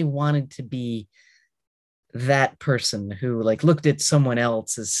really wanted to be that person who like looked at someone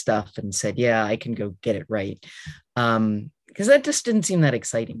else's stuff and said, yeah, I can go get it right. Because that just didn't seem that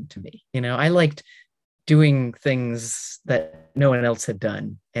exciting to me. I liked doing things that no one else had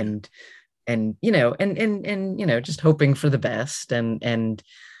done and just hoping for the best and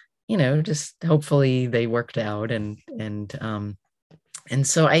just hopefully they worked out. And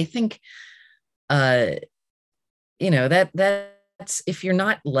so I think, that's if you're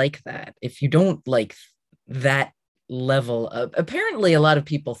not like that, if you don't like that level of, apparently a lot of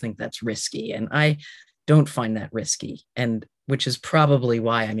people think that's risky and I don't find that risky, and which is probably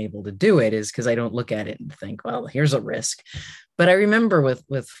why I'm able to do it, is because I don't look at it and think, well, here's a risk. But I remember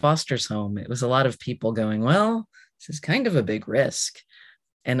with Foster's Home, it was a lot of people going, well, this is kind of a big risk.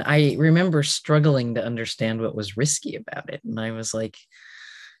 And I remember struggling to understand what was risky about it. And I was like,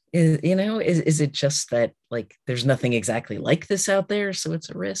 is it just that like there's nothing exactly like this out there, so it's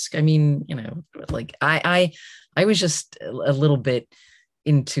a risk? I mean, like I was just a little bit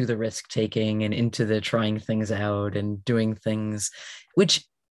into the risk taking and into the trying things out and doing things, which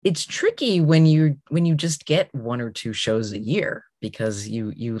it's tricky when you just get one or two shows a year because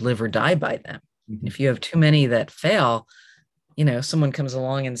you live or die by them. Mm-hmm. If you have too many that fail, someone comes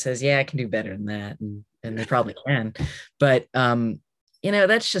along and says, yeah, I can do better than that, and they probably can, but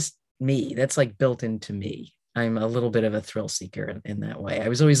that's just me. That's like built into me. I'm a little bit of a thrill seeker in that way. I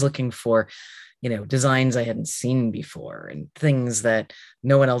was always looking for, designs I hadn't seen before and things that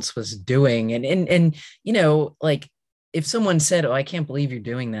no one else was doing. And like if someone said, oh, I can't believe you're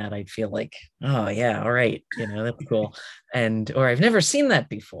doing that, I'd feel like, oh yeah, all right. That's cool. Or I've never seen that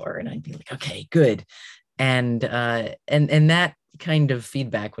before. And I'd be like, okay, good. And that kind of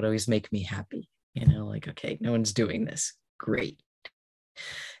feedback would always make me happy, like, okay, no one's doing this, great.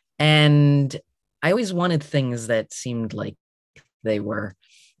 And I always wanted things that seemed like they were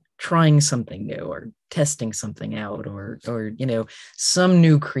trying something new or testing something out, or some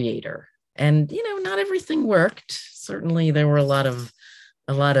new creator. And not everything worked. Certainly there were a lot of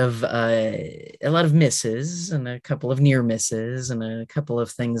misses and a couple of near misses and a couple of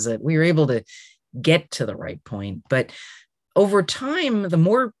things that we were able to get to the right point. But over time, the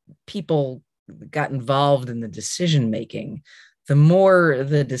more people got involved in the decision making, the more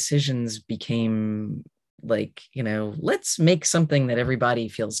the decisions became like, let's make something that everybody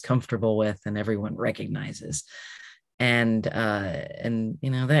feels comfortable with and everyone recognizes. And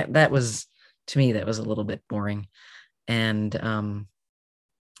that was, to me, that was a little bit boring. And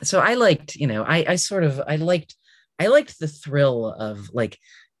so I liked, I liked the thrill of like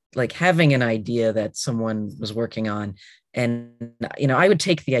having an idea that someone was working on. And I would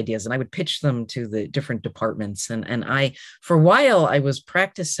take the ideas and I would pitch them to the different departments. And I, for a while, I was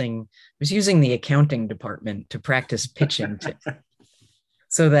using the accounting department to practice pitching to,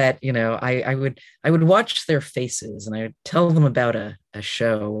 so that I would watch their faces and I would tell them about a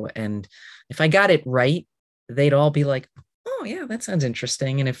show. And if I got it right, they'd all be like, oh yeah, that sounds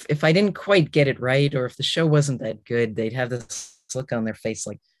interesting. And if I didn't quite get it right, or if the show wasn't that good, they'd have this look on their face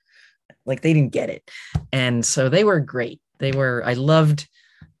like they didn't get it. And so they were great. I loved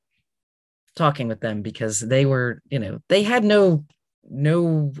talking with them because they were, they had no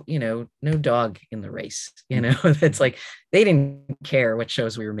dog in the race. It's like they didn't care what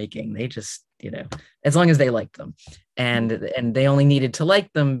shows we were making. They just, as long as they liked them, and they only needed to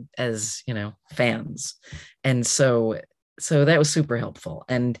like them as, fans. And so that was super helpful.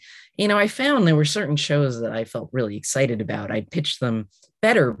 And I found there were certain shows that I felt really excited about. I pitched them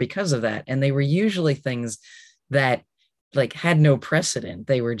better because of that, and they were usually things that like had no precedent.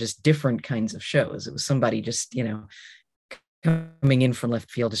 They were just different kinds of shows. It was somebody just coming in from left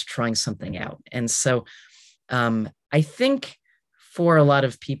field, just trying something out. And so I think for a lot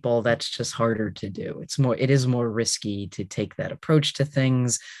of people, that's just harder to do. It is more risky to take that approach to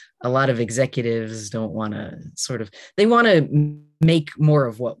things. A lot of executives don't want to they want to make more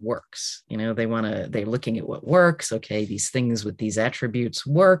of what works. They're looking at what works. Okay, these things with these attributes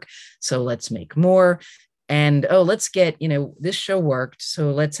work, so let's make more. And let's get, this show worked,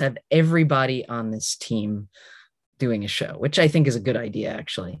 so let's have everybody on this team doing a show, which I think is a good idea,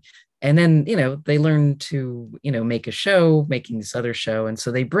 actually. And then, they learn to, make a show, making this other show. And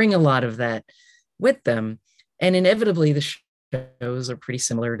so they bring a lot of that with them. And inevitably, the shows are pretty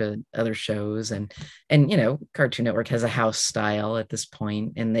similar to other shows. And Cartoon Network has a house style at this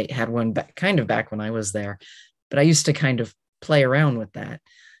point, and they had one back when I was there. But I used to kind of play around with that.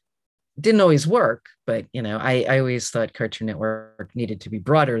 Didn't always work, but I always thought Cartoon Network needed to be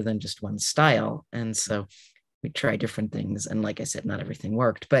broader than just one style. And so we try different things. And like I said, not everything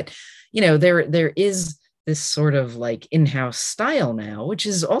worked, but there is this sort of like in-house style now, which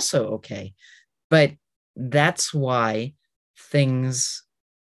is also okay. But that's why things,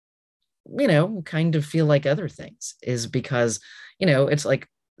 kind of feel like other things, is because, it's like,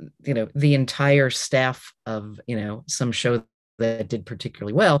 the entire staff of, some show that did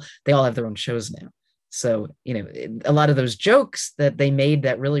particularly well, they all have their own shows now. So, a lot of those jokes that they made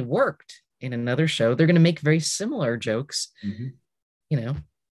that really worked in another show, they're going to make very similar jokes,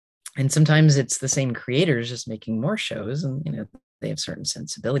 and sometimes it's the same creators just making more shows, and, they have certain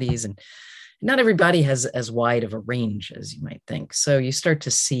sensibilities, and not everybody has as wide of a range as you might think. So you start to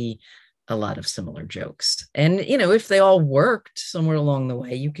see a lot of similar jokes. And, if they all worked somewhere along the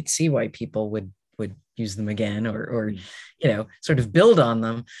way, you could see why people would use them again, or sort of build on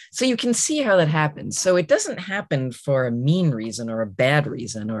them. So you can see how that happens. So it doesn't happen for a mean reason or a bad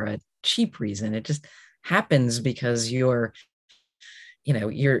reason or a cheap reason. It just happens because you're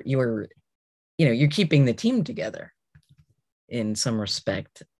keeping the team together in some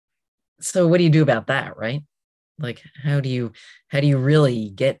respect. So what do you do about that, right? Like, how do you really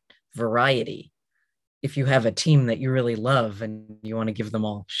get variety if you have a team that you really love and you want to give them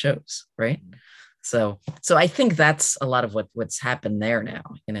all shows, right? So I think that's a lot of what's happened there now.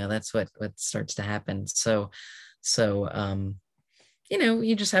 That's what starts to happen. So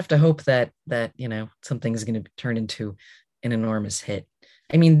you just have to hope that something's going to turn into an enormous hit.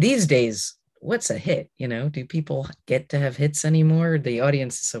 I mean, these days, what's a hit? Do people get to have hits anymore? The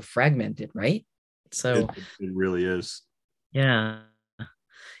audience is so fragmented, right? So it really is. Yeah.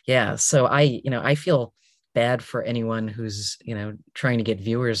 So I feel bad for anyone who's, trying to get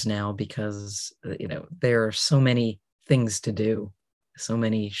viewers now, because, there are so many things to do. so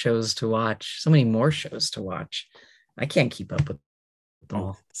many shows to watch, so many more shows to watch. I can't keep up with them Oh,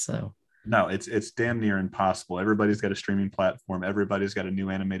 all. So no, it's damn near impossible. Everybody's got a streaming platform. Everybody's got a new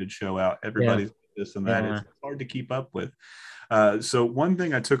animated show out. yeah, Everybody's this and that. yeah. It's hard to keep up with. So one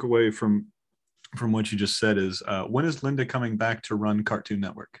thing I took away from what you just said is when is Linda coming back to run Cartoon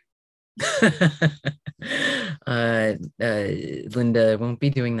Network? Linda won't be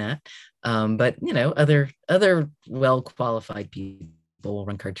doing that. But other well qualified people will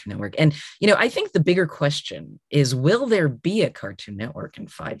run Cartoon Network. And I think the bigger question is, will there be a Cartoon Network in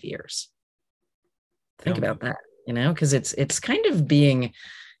 5 years? Think about that, because it's kind of being,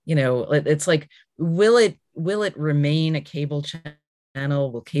 it's like, will it remain a cable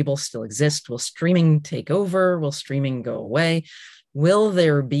channel? Will cable still exist? Will streaming take over? Will streaming go away? Will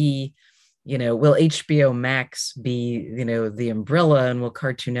there be, will HBO Max be, the umbrella, and will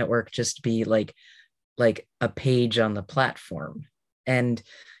Cartoon Network just be like a page on the platform? And,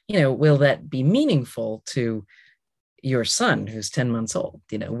 will that be meaningful to your son who's 10 months old?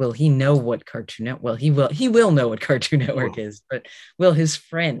 Will he know what Cartoon Network? Well, he will know what Cartoon Network is, but will his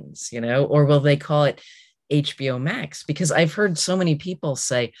friends, or will they call it HBO Max? Because I've heard so many people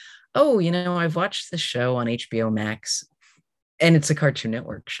say, oh, I've watched the show on HBO Max and it's a Cartoon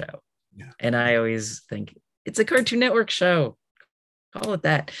Network show. Yeah. And I always think it's a Cartoon Network show, call it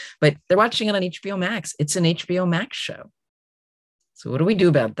that. But they're watching it on HBO Max. It's an HBO Max show. So what do we do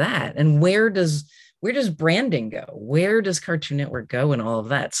about that? And where does branding go? Where does Cartoon Network go and all of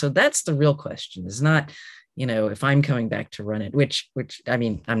that? So that's the real question, is not, if I'm coming back to run it, which I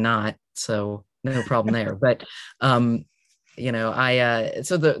mean, I'm not, so no problem there. But but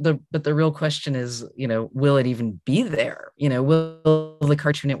the real question is, will it even be there? Will the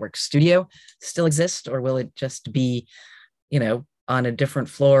Cartoon Network studio still exist, or will it just be, on a different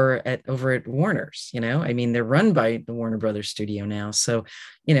floor over at Warner's? I mean, they're run by the Warner Brothers studio now. So,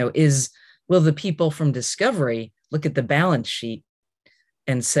 will the people from Discovery look at the balance sheet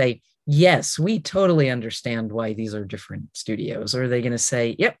and say, yes, we totally understand why these are different studios? Or are they going to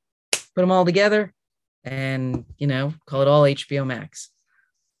say, yep, put them all together and, call it all HBO Max?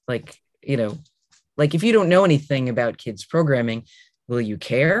 Like if you don't know anything about kids programming, will you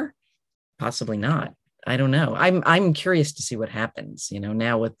care? Possibly not. I don't know. I'm curious to see what happens,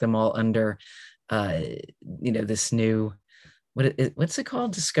 now with them all under, this new, what's it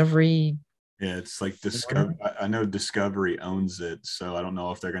called? Discovery. Yeah, it's like Discovery. I know Discovery owns it, so I don't know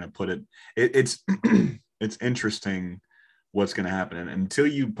if they're going to put it. It's it's interesting what's going to happen. And until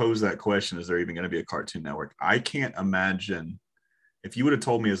you pose that question, is there even going to be a Cartoon Network? I can't imagine. If you would have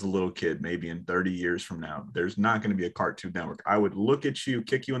told me as a little kid, maybe in 30 years from now, there's not going to be a Cartoon Network, I would look at you,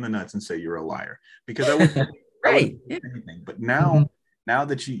 kick you in the nuts, and say you're a liar, because I would right. anything. But now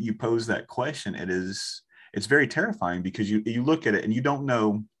that you pose that question, it's very terrifying, because you look at it and you don't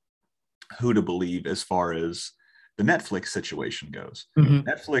know who to believe as far as the Netflix situation goes.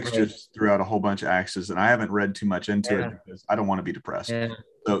 Netflix just threw out a whole bunch of axes, and I haven't read too much into it because I don't want to be depressed.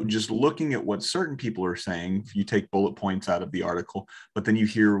 So just looking at what certain people are saying, you take bullet points out of the article, but then you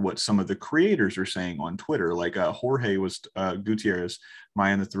hear what some of the creators are saying on Twitter, like Jorge Gutierrez,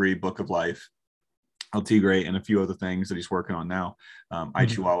 Maya and the Three, Book of Life, El Tigre, and a few other things that he's working on now.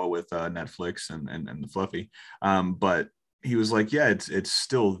 iChihuahua with Netflix and the Fluffy. But he was like, yeah, it's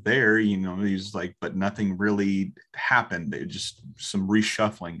still there, he's like, but nothing really happened. It just some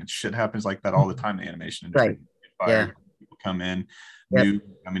reshuffling, and shit happens like that all the time in the animation industry. Right. People come in new.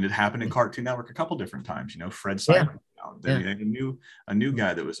 I mean, it happened in Cartoon Network a couple different times. Fred Cyber. Then a new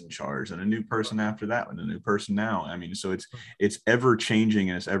guy that was in charge, and a new person after that, and a new person now. I mean, so it's ever changing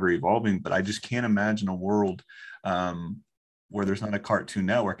and it's ever evolving. But I just can't imagine a world where there's not a Cartoon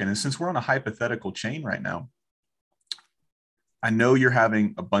Network. And since we're on a hypothetical chain right now, I know you're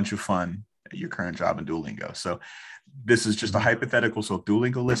having a bunch of fun at your current job in Duolingo. So this is just a hypothetical. So if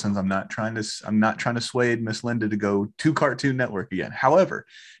Duolingo listens, I'm not trying to sway Miss Linda to go to Cartoon Network again. However,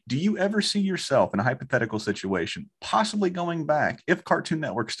 do you ever see yourself in a hypothetical situation, possibly going back, if Cartoon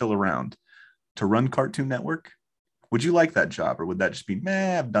Network's still around, to run Cartoon Network? Would you like that job, or would that just be,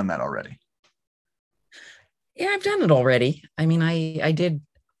 I've done that already? Yeah, I've done it already. I mean, I did.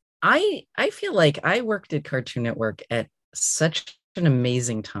 I feel like I worked at Cartoon Network at such an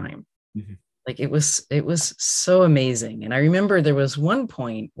amazing time. Like it was so amazing. And I remember there was one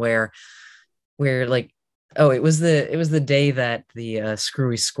point where like, it was the day that the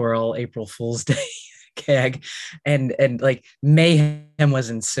Screwy Squirrel April Fool's Day gag and like mayhem was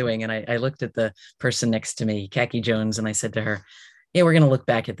ensuing. And I looked at the person next to me, Khaki Jones, and I said to her, yeah, we're going to look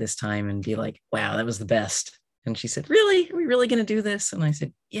back at this time and be like, wow, that was the best. And she said, really? Are we really going to do this? And I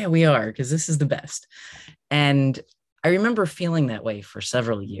said, yeah, we are, because this is the best. And I remember feeling that way for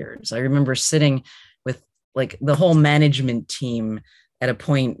several years. I remember sitting with like the whole management team at a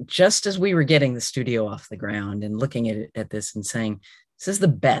point just as we were getting the studio off the ground and looking at this and saying, this is the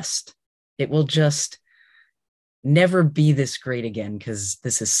best. It will just never be this great again because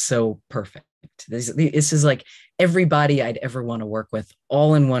this is so perfect. This is like everybody I'd ever want to work with,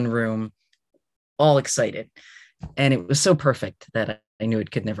 all in one room, all excited. And it was so perfect that I knew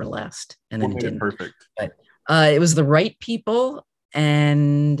it could never last. And then What it made it didn't. perfect? But it was the right people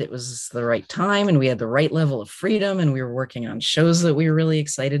and it was the right time and we had the right level of freedom and we were working on shows that we were really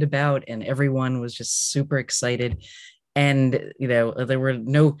excited about and everyone was just super excited. And, you know, there were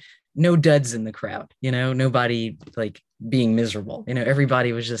no duds in the crowd, you know, nobody like being miserable, you know,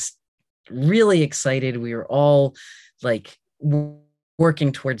 everybody was just really excited. We were all like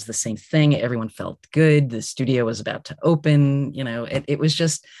working towards the same thing. Everyone felt good. The studio was about to open, you know, it was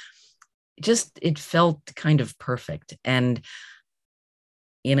just it felt kind of perfect. And,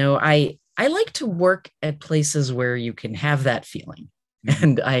 you know, I like to work at places where you can have that feeling. Mm-hmm.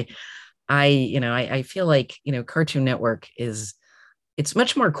 And I feel like, you know, Cartoon Network it's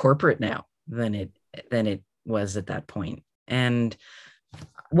much more corporate now than it was at that point. And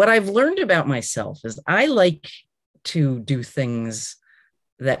what I've learned about myself is I like to do things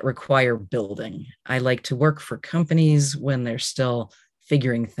that require building. I like to work for companies when they're still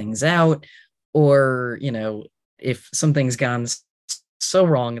figuring things out, or, you know, if something's gone so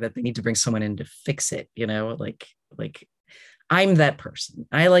wrong that they need to bring someone in to fix it, you know, like I'm that person.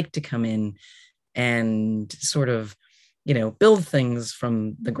 I like to come in and sort of, you know, build things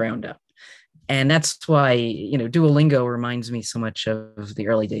from the ground up. And that's why, you know, Duolingo reminds me so much of the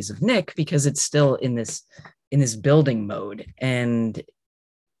early days of Nick, because it's still in this building mode. And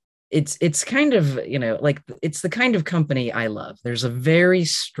it's kind of, you know, like it's the kind of company I love. There's a very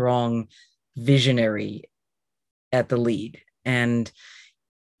strong visionary at the lead, and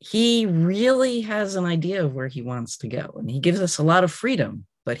he really has an idea of where he wants to go, and he gives us a lot of freedom,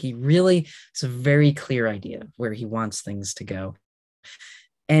 but he really has a very clear idea of where he wants things to go.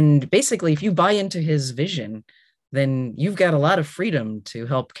 And basically, if you buy into his vision, then you've got a lot of freedom to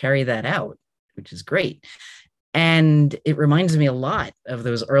help carry that out, which is great. And it reminds me a lot of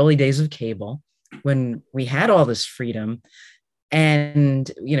those early days of cable when we had all this freedom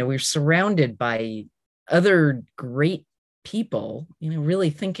and, you know, we were surrounded by other great people, you know, really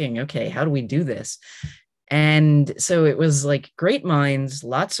thinking, okay, how do we do this? And so it was like great minds,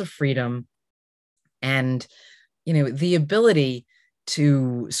 lots of freedom, and, you know, the ability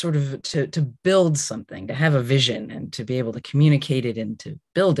to sort of to build something, to have a vision and to be able to communicate it and to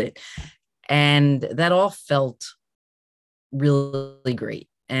build it. And that all felt really great.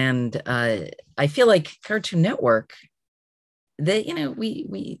 And I feel like Cartoon Network, they, you know,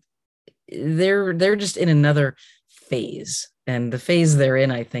 they're just in another phase. And the phase they're in,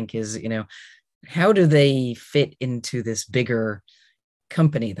 I think, is, you know, how do they fit into this bigger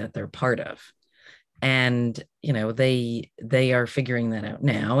company that they're part of? And, you know, they are figuring that out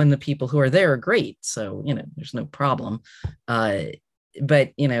now, and the people who are there are great, so, you know, there's no problem.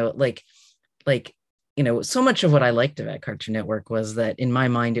 But, you know, like you know, so much of what I liked about Cartoon Network was that in my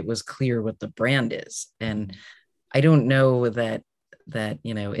mind it was clear what the brand is, and I don't know that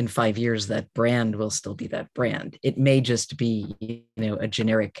you know, in 5 years that brand will still be that brand. It may just be, you know, a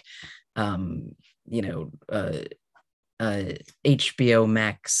generic you know, HBO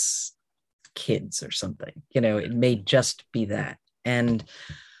Max Kids or something, you know, it may just be that. And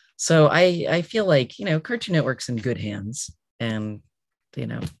so I feel like, you know, Cartoon Network's in good hands, and, you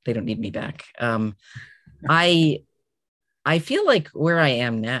know, they don't need me back. I feel like where I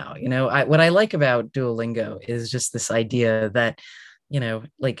am now, you know, what I like about Duolingo is just this idea that, you know,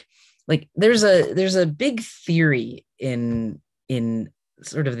 like there's a big theory in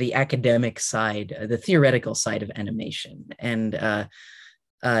sort of the academic side, the theoretical side of animation, and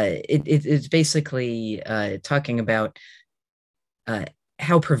it's basically talking about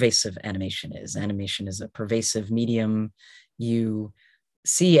how pervasive animation is. Animation is a pervasive medium. You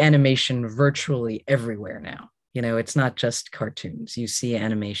see animation virtually everywhere now. You know, it's not just cartoons. You see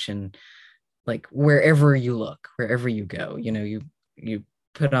animation like wherever you look, wherever you go. You know, you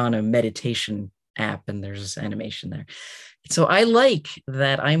put on a meditation app and there's animation there. So I like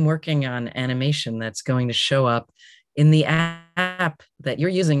that I'm working on animation that's going to show up in the app that you're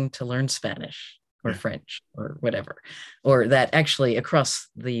using to learn Spanish or French or whatever, or that actually across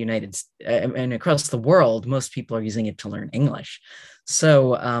the and across the world, most people are using it to learn English.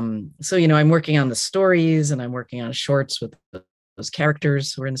 So, you know, I'm working on the stories, and I'm working on shorts with those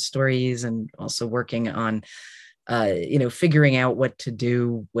characters who are in the stories, and also working on figuring out what to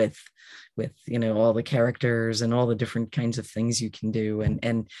do with all the characters and all the different kinds of things you can do.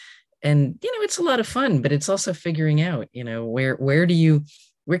 And it's a lot of fun, but it's also figuring out, where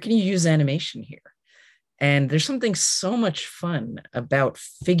can you use animation here? And there's something so much fun about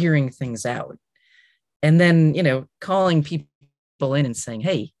figuring things out. And then, calling people in and saying,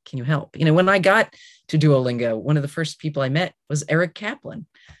 hey, can you help? When I got to Duolingo, one of the first people I met was Eric Kaplan.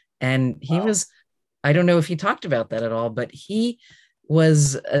 And he was, I don't know if he talked about that at all, but he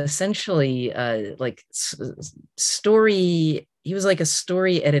was essentially he was like a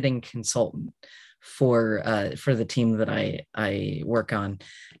story editing consultant for the team that I work on.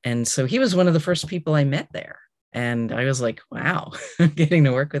 And so he was one of the first people I met there. And I was like, wow, getting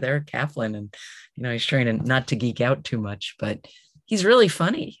to work with Eric Kaplan. And, he's trying to not to geek out too much, but he's really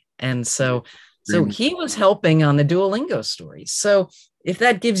funny. And so he was helping on the Duolingo stories. So if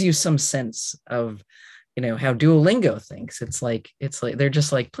that gives you some sense of, how Duolingo thinks, it's like they're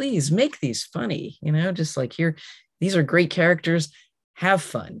just like, please make these funny, just like here, these are great characters, have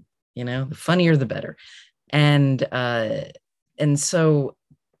fun, the funnier the better. And so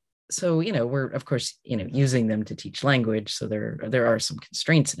we're of course using them to teach language, so there are some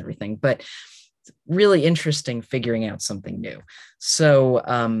constraints and everything, but it's really interesting figuring out something new. So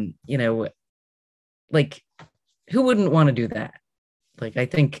like, who wouldn't want to do that? Like, I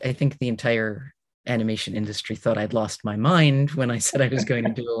think the entire animation industry thought I'd lost my mind when I said I was going to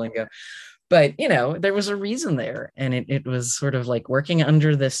Duolingo. But, there was a reason there. And it was sort of like working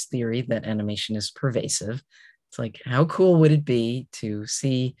under this theory that animation is pervasive. It's like, how cool would it be to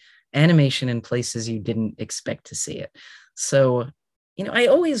see animation in places you didn't expect to see it? So, I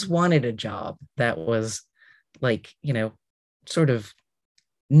always wanted a job that was like, sort of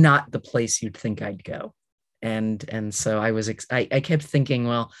not the place you'd think I'd go. And so I kept thinking,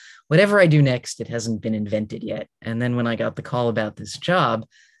 well, whatever I do next, it hasn't been invented yet. And then when I got the call about this job,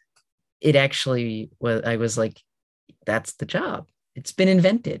 it actually was, I was like, that's the job. It's been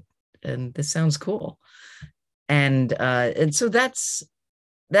invented. And this sounds cool. And so that's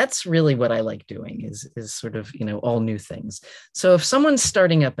really what I like doing is sort of, all new things. So if someone's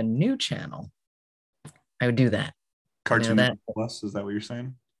starting up a new channel, I would do that. Cartoon Plus, is that what you're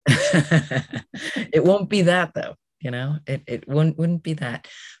saying? It won't be that though, it wouldn't be that.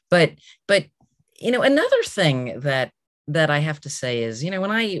 But another thing that I have to say is,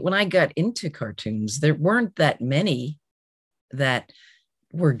 when I got into cartoons, there weren't that many that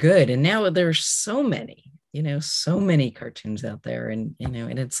were good. And now there's so many, so many cartoons out there. And,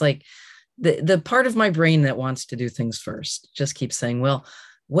 and it's like the part of my brain that wants to do things first just keeps saying, well,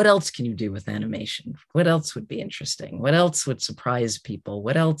 what else can you do with animation? What else would be interesting? What else would surprise people?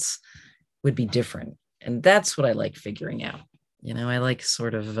 What else would be different? And that's what I like figuring out. I like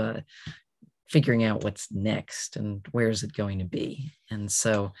sort of figuring out what's next and where is it going to be. And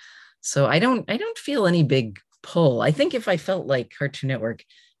so I don't feel any big pull. I think if I felt like Cartoon Network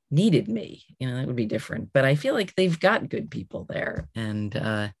needed me, that would be different. But I feel like they've got good people there. And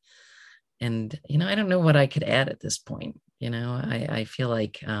I don't know what I could add at this point. I feel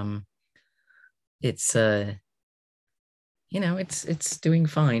like it's it's doing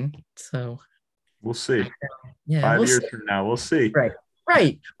fine. So we'll see. Yeah, 5 years from now, we'll see.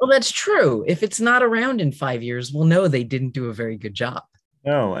 Right. Well, that's true. If it's not around in 5 years, we'll know they didn't do a very good job.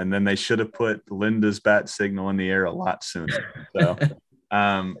 No, and then they should have put Linda's bat signal in the air a lot sooner. So,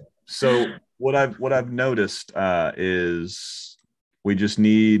 so what I've noticed is we just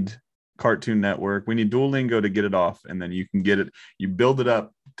need Cartoon Network. We need Duolingo to get it off, and then you can get it. You build it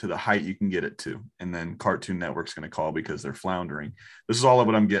up to the height you can get it to, and then Cartoon Network's going to call because they're floundering. This is all of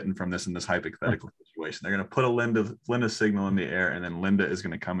what I'm getting from this in this hypothetical situation. They're going to put a Linda signal in the air, and then Linda is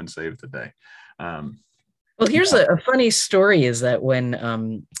going to come and save the day. Well, here's a funny story: is that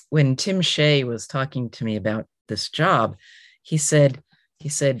when Tim Shea was talking to me about this job, he said,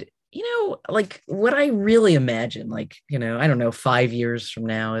 like what I really imagine, like, I don't know, 5 years from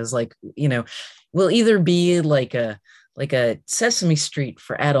now is like, we'll either be like a Sesame Street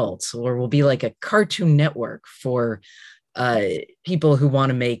for adults, or we'll be like a Cartoon Network for people who want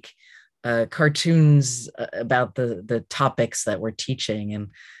to make cartoons about the topics that we're teaching.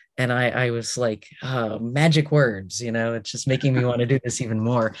 And I was like, oh, magic words, it's just making me want to do this even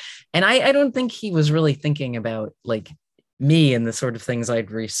more. And I don't think he was really thinking about like me and the sort of things I'd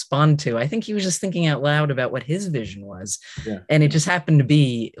respond to. I think he was just thinking out loud about what his vision was. Yeah. And it just happened to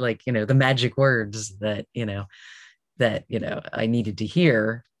be like, the magic words that I needed to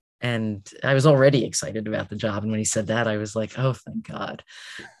hear. And I was already excited about the job. And when he said that, I was like, oh, thank God.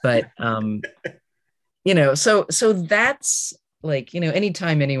 But, so that's like,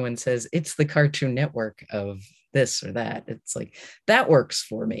 anytime anyone says it's the Cartoon Network of this or that. It's like that works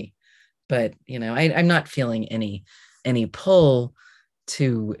for me. But I'm not feeling any pull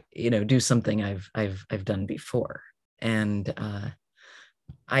to do something I've done before. And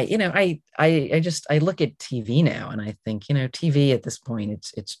I look at TV now and I think, TV at this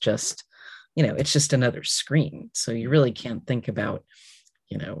point, it's just, it's just another screen. So you really can't think about,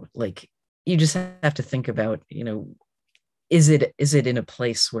 like, you just have to think about, is it in a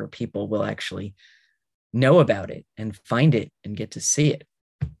place where people will actually know about it and find it and get to see it?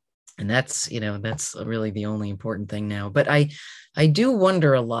 And that's really the only important thing now. But I do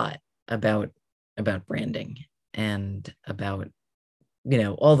wonder a lot about branding and about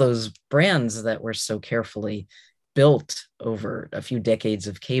all those brands that were so carefully built over a few decades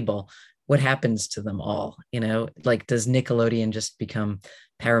of cable. What happens to them all? Like, does Nickelodeon just become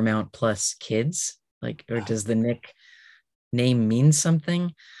Paramount Plus Kids? Like, or does the Nick name mean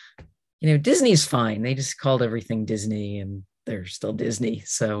something? Disney's fine. They just called everything Disney and they're still Disney.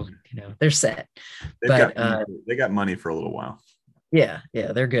 So, they're set. They got money for a little while. Yeah,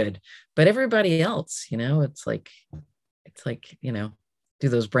 they're good. But everybody else, it's like, do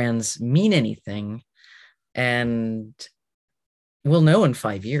those brands mean anything? And we'll know in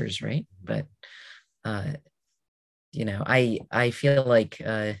 5 years, right? But I feel like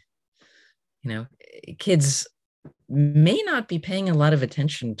kids may not be paying a lot of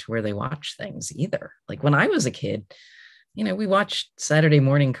attention to where they watch things either. Like when I was a kid, we watched Saturday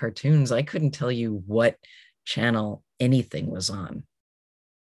morning cartoons. I couldn't tell you what channel anything was on.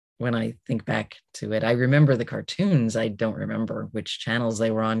 When I think back to it, I remember the cartoons. I don't remember which channels they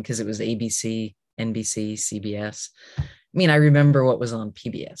were on because it was ABC, NBC, CBS. I mean, I remember what was on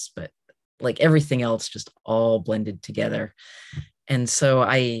PBS, but like everything else just all blended together. And so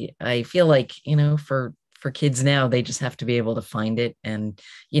I feel like, for kids now, they just have to be able to find it. And,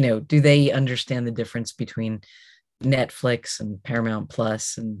 do they understand the difference between Netflix and Paramount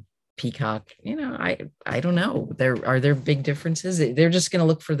Plus and Peacock? I don't know. Are there big differences? They're just going to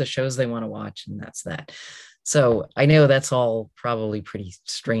look for the shows they want to watch, and that's that. So I know that's all probably pretty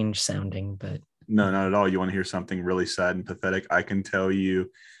strange sounding, but no, not at all. You want to hear something really sad and pathetic? I can tell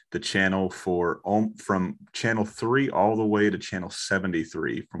you the channel from channel 3 all the way to channel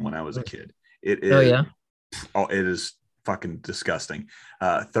 73 from when I was a kid. It is. It is fucking disgusting.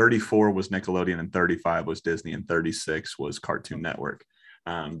 34 was Nickelodeon and 35 was Disney and 36 was Cartoon Network.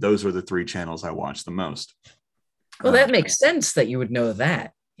 Those are the 3 channels I watched the most. Well, that makes sense that you would know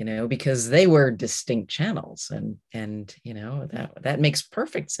that, because they were distinct channels, and that makes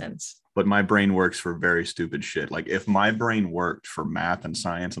perfect sense. But my brain works for very stupid shit. Like if my brain worked for math and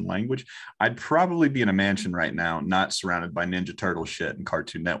science and language, I'd probably be in a mansion right now, not surrounded by Ninja Turtle shit and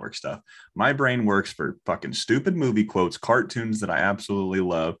Cartoon Network stuff. My brain works for fucking stupid movie quotes, cartoons that I absolutely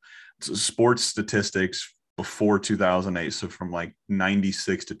love, sports statistics before 2008. So from like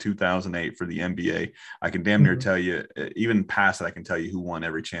 96 to 2008 for the NBA, I can damn near tell you, even past that, I can tell you who won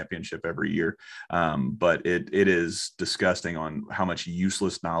every championship every year. But it is disgusting on how much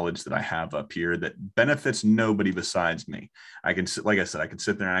useless knowledge that I have up here that benefits nobody besides me. I can, like I said, I can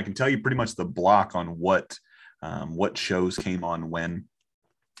sit there and I can tell you pretty much the block on what shows came on when.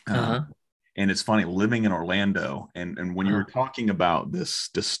 And it's funny living in Orlando. And when you were talking about this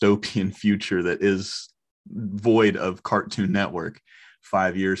dystopian future that is void of Cartoon Network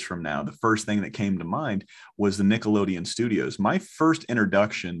 5 years from now, the first thing that came to mind was the Nickelodeon studios. My first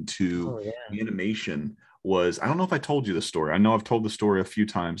introduction to animation was, I don't know if I told you the story. I know I've told the story a few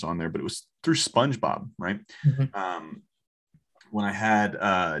times on there, but it was through SpongeBob, right? When I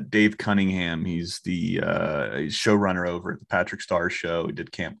had Dave Cunningham, he's the showrunner over at the Patrick Star Show. He did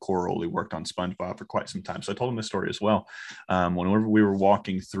Camp Coral. He worked on SpongeBob for quite some time. So I told him this story as well. Whenever we were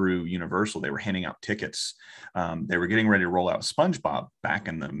walking through Universal, they were handing out tickets. They were getting ready to roll out SpongeBob back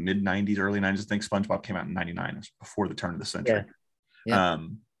in the mid 90s, early 90s. I think SpongeBob came out in 99. It was before the turn of the century.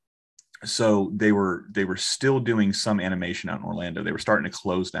 So they were still doing some animation out in Orlando. They were starting to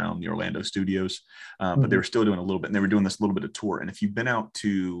close down the Orlando studios, but they were still doing a little bit, and they were doing this little bit of tour. And if you've been out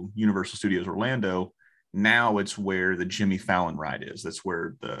to Universal Studios Orlando, now it's where the Jimmy Fallon ride is. That's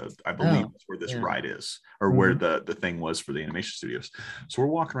where I believe that's where this ride is, or where the thing was for the animation studios. So we're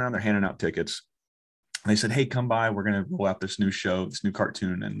walking around, they're handing out tickets. They said, hey, come by. We're going to roll out this new show, this new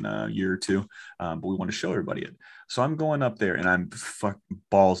cartoon in a year or two. But we want to show everybody it. So I'm going up there and I'm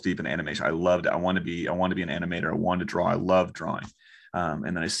balls deep in animation. I loved it. I want to be an animator. I wanted to draw. I love drawing. And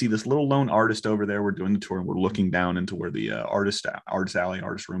then I see this little lone artist over there. We're doing the tour and we're looking down into where the artist alley,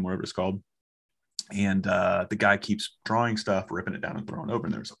 artist room, whatever it's called. And the guy keeps drawing stuff, ripping it down and throwing it over.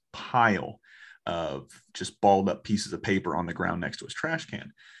 And there's a pile of just balled up pieces of paper on the ground next to his trash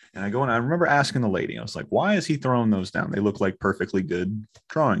can. And I go and I remember asking the lady, I was like, why is he throwing those down? They look like perfectly good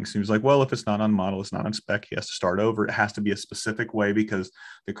drawings. He was like, well, if it's not on model, it's not on spec, he has to start over. It has to be a specific way because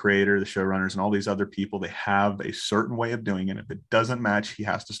the creator, the showrunners, and all these other people, they have a certain way of doing it. If it doesn't match, he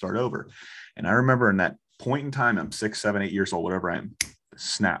has to start over. And I remember in that point in time, I'm 6, 7, 8 years old, whatever I am,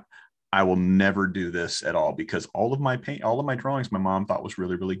 snap. I will never do this at all because all of my drawings, my mom thought was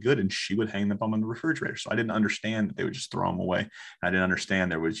really, really good, and she would hang them on the refrigerator. So I didn't understand that they would just throw them away. I didn't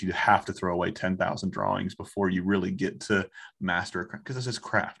understand you have to throw away 10,000 drawings before you really get to master it, because this is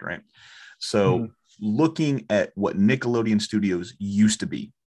craft, right? So looking at what Nickelodeon Studios used to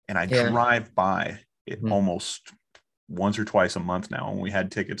be, and I drive by it almost once or twice a month now. When we had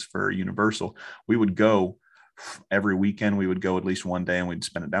tickets for Universal, we would go every weekend. We would go at least one day and we'd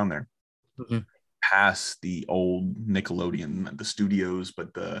spend it down there. Past the old Nickelodeon, the studios,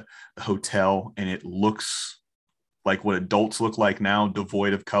 but the hotel, and it looks like what adults look like now,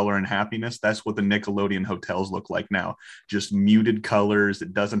 devoid of color and happiness. That's what the Nickelodeon hotels look like now, just muted colors.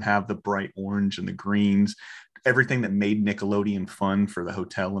 It doesn't have the bright orange and the greens. Everything that made Nickelodeon fun for the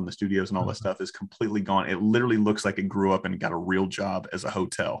hotel and the studios and all that stuff is completely gone. It literally looks like it grew up and got a real job as a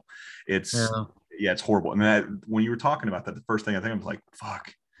hotel. It's horrible. And when you were talking about that, the first thing I think I was like,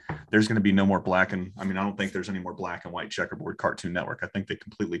 fuck, there's going to be no more I don't think there's any more black and white checkerboard Cartoon Network. I think they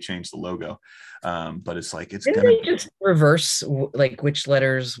completely changed the logo. But it's like, it's going to just reverse, like which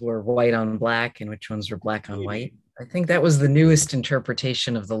letters were white on black and which ones were black on white. I think that was the newest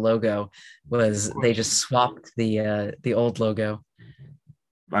interpretation of the logo, was they just swapped the old logo.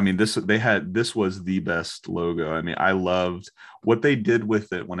 I mean, this was the best logo. I mean, I loved what they did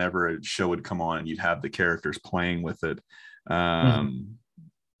with it. Whenever a show would come on and you'd have the characters playing with it.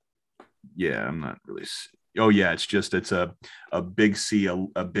 Yeah, I'm not really. Oh yeah, it's a big C,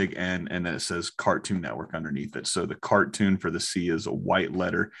 a big N, and then it says Cartoon Network underneath it. So the cartoon for the C is a white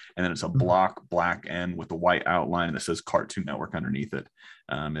letter, and then it's a block black N with a white outline that says Cartoon Network underneath it.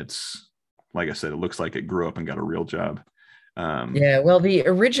 It's, like I said, it looks like it grew up and got a real job. Well, the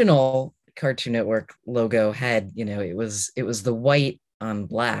original Cartoon Network logo had, it was the white on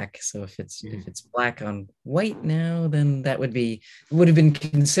black. So if it's black on white now, then that would have been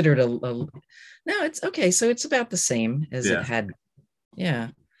considered a no, it's okay. So it's about the same as it had. Yeah.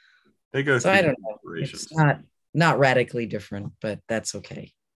 They go. So I don't know. It's not radically different, but that's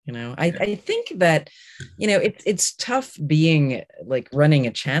okay. I think that, it's tough being like running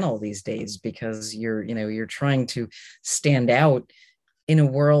a channel these days, because you're trying to stand out in a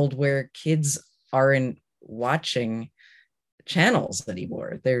world where kids aren't watching channels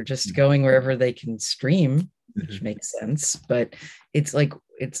anymore. They're just going wherever they can stream, which makes sense. But it's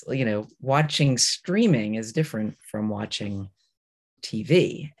watching streaming is different from watching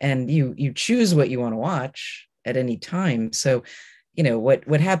TV, and you choose what you want to watch at any time. So,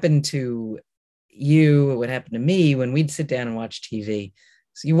 what happened to you, what happened to me when we'd sit down and watch TV.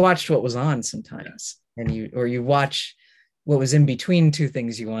 So you watched what was on sometimes, and you watch what was in between two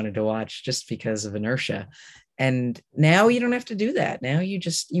things you wanted to watch just because of inertia. And now you don't have to do that. Now you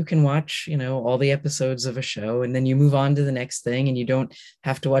can watch, all the episodes of a show, and then you move on to the next thing, and you don't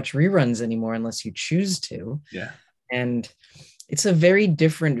have to watch reruns anymore unless you choose to. Yeah. And it's a very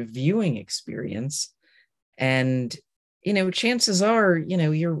different viewing experience. And, chances are,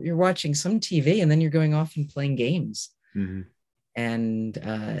 you're watching some TV, and then you're going off and playing games. And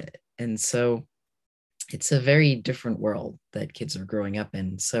so it's a very different world that kids are growing up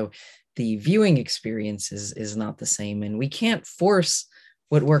in. So the viewing experience is not the same, and we can't force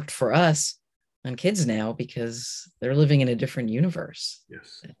what worked for us on kids now, because they're living in a different universe.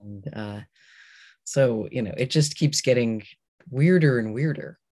 Yes. And so it just keeps getting weirder and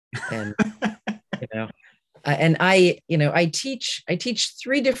weirder. And and I teach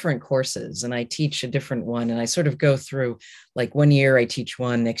 3 different courses, and I teach a different one, and I sort of go through, like, one year I teach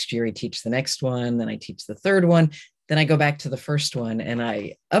one, next year I teach the next one, then I teach the third one, then I go back to the first one, and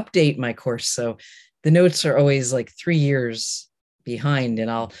I update my course. So the notes are always like 3 years behind,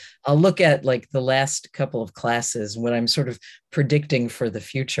 and I'll look at like the last couple of classes when I'm sort of predicting for the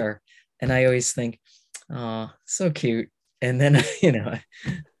future, and I always think, oh, so cute. And then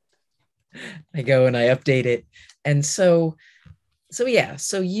I go and I update it. And so yeah,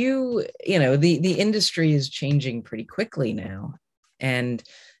 so the industry is changing pretty quickly now. And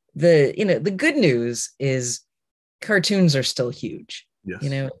the good news is cartoons are still huge.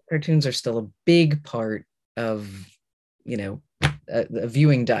 Yes. Cartoons are still a big part of, a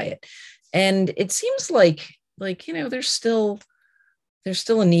viewing diet. And it seems like there's still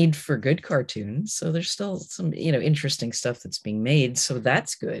a need for good cartoons. So there's still some, interesting stuff that's being made. So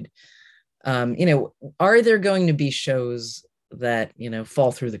that's good. You know, are there going to be shows that, you know,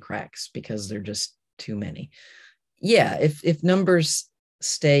 fall through the cracks because they're just too many? Yeah, if numbers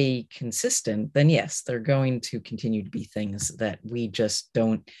stay consistent, then yes, they're going to continue to be things that we just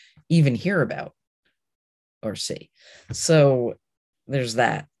don't even hear about or see. So there's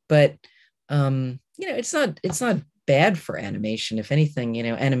that. But you know, it's not bad for animation. If anything, you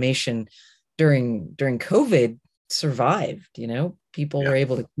know, animation during COVID survived, you know, people were Yeah.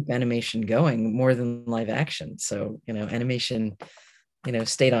 able to keep animation going more than live action. So, you know, animation, you know,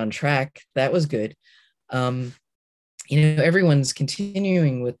 stayed on track. That was good. Um, you know, everyone's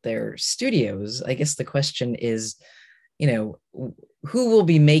continuing with their studios. I guess the question is, you know, who will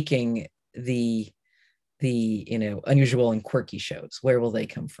be making the you know, unusual and quirky shows? Where will they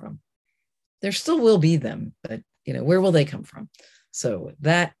come from? There still will be them, but you know, where will they come from? So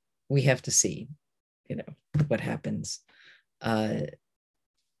that we have to see, you know, what happens. uh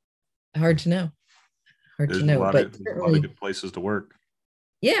Hard to know, hard to There's a know, lot but of certainly, good places to work.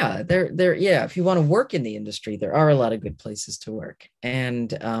 yeah, there yeah, if you want to work in the industry, there are a lot of good places to work.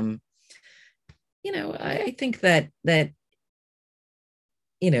 And you know, I think that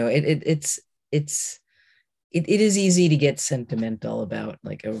you know, it's it is easy to get sentimental about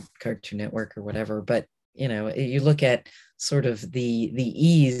like a Cartoon Network or whatever, but you know, you look at sort of the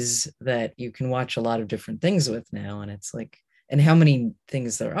ease that you can watch a lot of different things with now, and it's like, and how many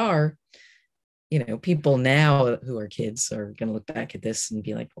things there are. You know, people now who are kids are going to look back at this and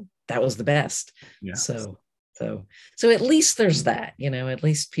be like, well, that was the best. Yeah. So so so at least there's that, you know, at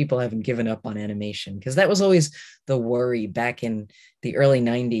least people haven't given up on animation, because that was always the worry back in the early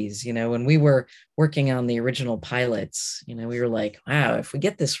 90s, you know, when we were working on the original pilots. You know, we were like, wow, if we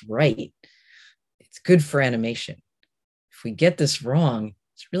get this right, it's good for animation. If we get this wrong,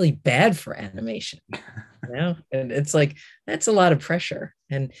 it's really bad for animation. You know, and it's like, that's a lot of pressure.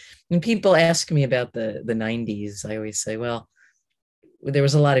 And when people ask me about the 90s, I always say, well, there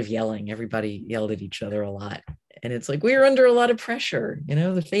was a lot of yelling. Everybody yelled at each other a lot. And it's like, we were under a lot of pressure. You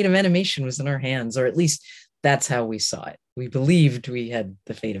know, the fate of animation was in our hands, or at least that's how we saw it. We believed we had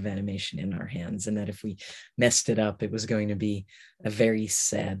the fate of animation in our hands, and that if we messed it up, it was going to be a very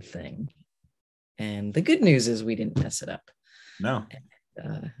sad thing. And the good news is we didn't mess it up. No.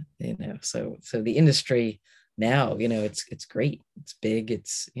 You know, so the industry now, you know, it's great. It's big.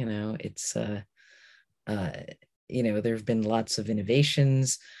 It's, you know, it's uh, you know, there have been lots of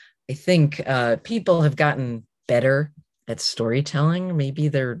innovations. I think people have gotten better at storytelling. Maybe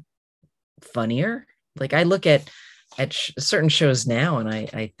they're funnier. Like I look at certain shows now, and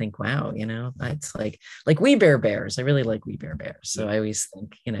I think, wow, you know, it's like We Bare Bears. I really like We Bare Bears. So Yeah. I always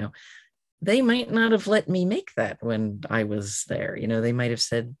think, you know, they might not have let me make that when I was there. You know, they might have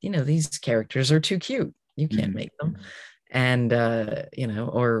said, you know, these characters are too cute. You can't Mhm. make them. And you know,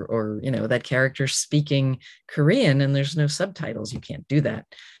 or you know, that character speaking Korean and there's no subtitles. You can't do that.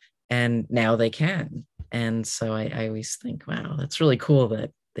 And now they can. And so I always think, wow, that's really cool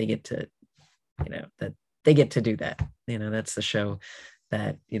that they get to, you know, that they get to do that. You know, that's the show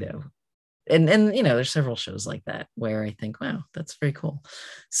that, you know, and you know, there's several shows like that where I think, wow, that's very cool.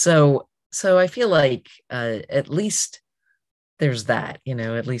 So I feel like at least there's that, you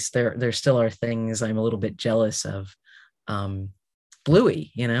know, at least there still are things I'm a little bit jealous of. um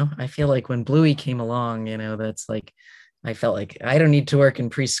Bluey, you know, I feel like when Bluey came along, you know, that's like, I felt like I don't need to work in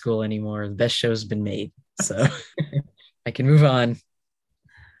preschool anymore. The best show's been made, so I can move on.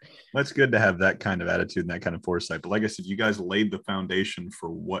 That's good to have that kind of attitude and that kind of foresight. But like I said, you guys laid the foundation for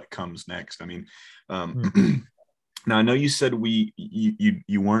what comes next. I mean, Mm. now I know you said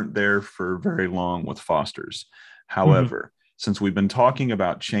you weren't there for very long with Foster's. Mhm. However, since we've been talking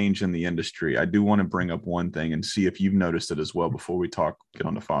about change in the industry, I do want to bring up one thing and see if you've noticed it as well before we get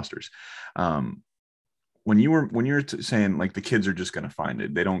on to Foster's. Um, when you were saying like the kids are just going to find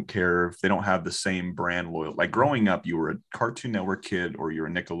it, they don't care if they don't have the same brand loyal. Like growing up, you were a Cartoon Network kid or you're a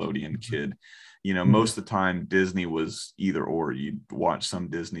Nickelodeon kid. You know, Mhm. most of the time Disney was either or. You'd watch some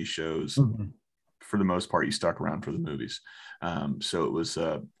Disney shows. Mhm. For the most part, you stuck around for the movies. So it was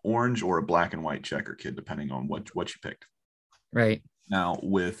orange or a black and white checker kid, depending on what you picked. Right. Now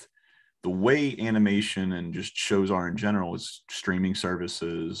with the way animation and just shows are in general, is streaming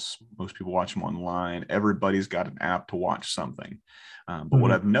services. Most people watch them online. Everybody's got an app to watch something. But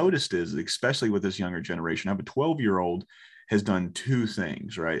what Mhm. I've noticed is, especially with this younger generation, I have a 12-year-old has done two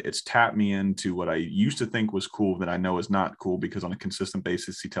things, right? It's tapped me into what I used to think was cool that I know is not cool, because on a consistent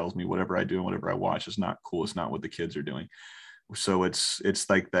basis, he tells me whatever I do and whatever I watch is not cool. It's not what the kids are doing. So it's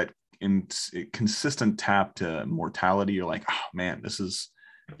like that in consistent tap to mortality. You're like, oh man, this is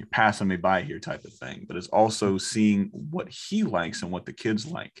you're passing me by here type of thing, but it's also seeing what he likes and what the kids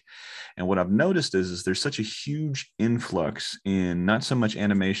like. And what I've noticed is there's such a huge influx in not so much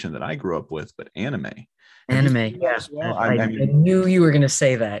animation that I grew up with, but anime. Have you Anime, seen that yeah. as well? I knew you were going to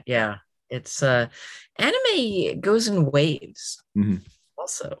say that. Yeah. It's anime goes in waves. Mhm.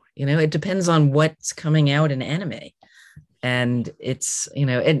 Also, it depends on what's coming out in anime, and it's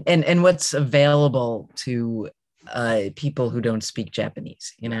and what's available to people who don't speak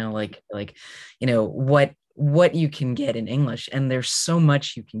Japanese, like what you can get in English, and there's so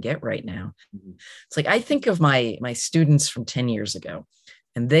much you can get right now. Mhm. It's like I think of my students from 10 years ago,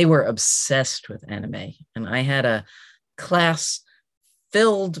 and they were obsessed with anime, and I had a class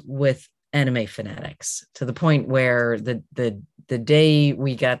filled with anime fanatics, to the point where the day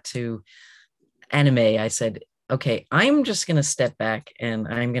we got to anime, I said, okay, I'm just going to step back and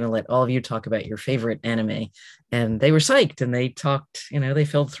I'm going to let all of you talk about your favorite anime. And they were psyched, and they talked, they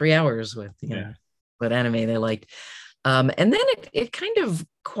filled 3 hours with, what anime they liked. And then it kind of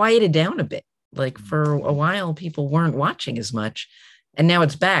quieted down a bit. Like for a while, people weren't watching as much. And now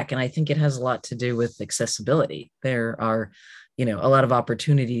it's back. And I think it has a lot to do with accessibility. There are, a lot of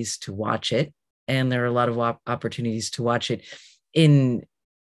opportunities to watch it. And there are a lot of opportunities to watch it in,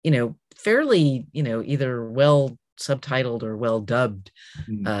 fairly, either well subtitled or well dubbed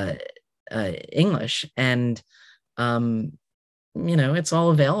English. And, it's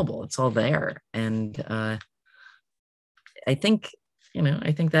all available. It's all there. And I think,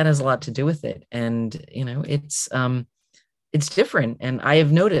 I think that has a lot to do with it. And, it's different. And I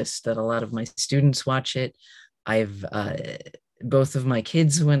have noticed that a lot of my students watch it. I've, both of my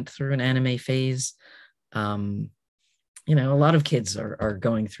kids went through an anime phase. A lot of kids are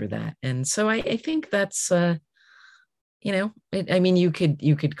going through that. And so I think that's, I mean, you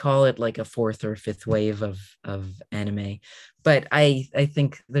could call it like a fourth or fifth wave of anime, but I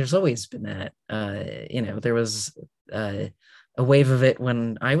think there's always been that, there was a wave of it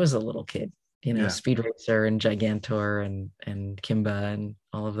when I was a little kid, Speed Racer and Gigantor and Kimba and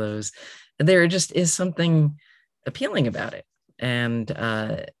all of those. There just is something appealing about it. And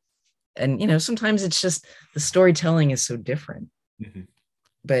sometimes it's just the storytelling is so different,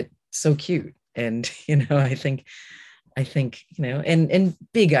 but so cute. And I think and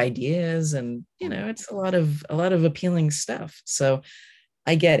big ideas, and it's a lot of appealing stuff. So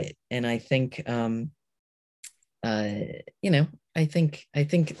I get it. And I think I think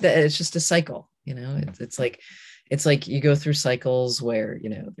that it's just a cycle. It's like you go through cycles where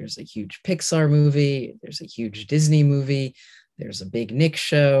there's a huge Pixar movie, there's a huge Disney movie, there's a big Nick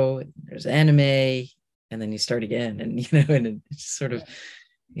show, there's anime, and then you start again, and and it's sort of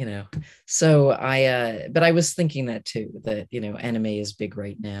so but I was thinking that too, that anime is big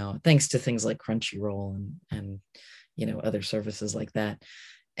right now, thanks to things like Crunchyroll and other services like that.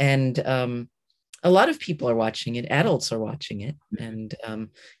 And a lot of people are watching it, adults are watching it, and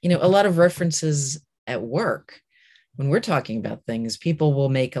a lot of references at work. When we're talking about things, people will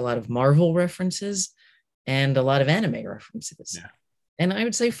make a lot of Marvel references and a lot of anime references. Yeah. And I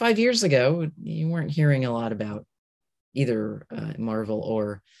would say 5 years ago, you weren't hearing a lot about either Marvel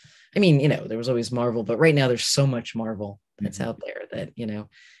or, I mean, there was always Marvel, but right now there's so much Marvel that's out there that,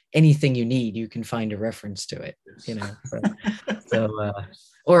 anything you need, you can find a reference to it,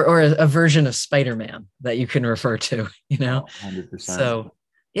 or a version of Spider-Man that you can refer to, 100%. So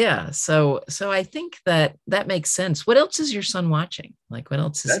yeah, so I think that makes sense. What else is your son watching? Like, what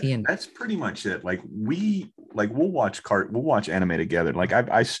else is he in? That's pretty much it. We'll watch anime together. Like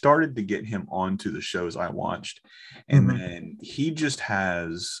I started to get him onto the shows I watched, and then he just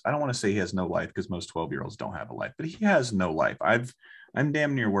has, I don't want to say he has no life, because most 12-year-olds don't have a life, but he has no life. I'm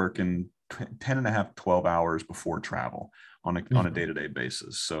damn near working 10 and a half, 12 hours before travel on a day-to-day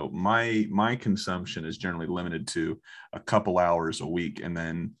basis. So my consumption is generally limited to a couple hours a week. And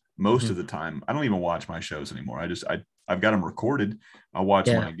then most of the time, I don't even watch my shows anymore. I've got them recorded. I'll watch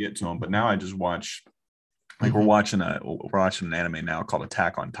when I get to them, but now I just watch, like we're watching an anime now called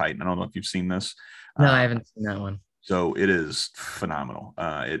Attack on Titan. I don't know if you've seen this. No, I haven't seen that one. So it is phenomenal.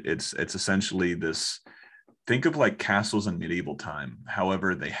 It's essentially this, think of like castles in medieval time.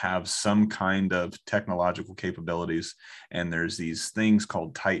 However, they have some kind of technological capabilities, and there's these things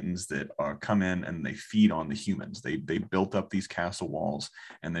called titans that come in and they feed on the humans. They built up these castle walls,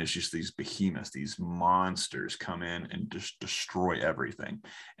 and there's just these behemoths, these monsters come in and just destroy everything.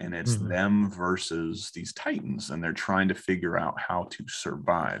 And it's them versus these titans, and they're trying to figure out how to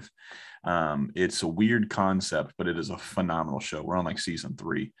survive. It's a weird concept, but it is a phenomenal show. We're on like season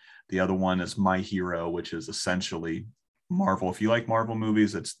 3. The other one is My Hero, which is essentially Marvel. If you like Marvel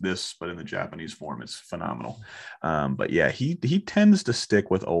movies, it's this, but in the Japanese form. It's phenomenal. But yeah, he tends to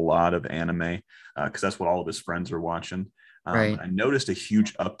stick with a lot of anime because that's what all of his friends are watching. Right. I noticed a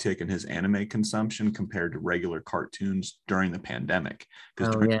huge uptick in his anime consumption compared to regular cartoons during the pandemic. Because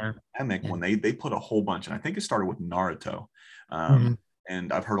Oh during yeah. the pandemic, Yeah. when they put a whole bunch, and I think it started with Naruto. Mhm.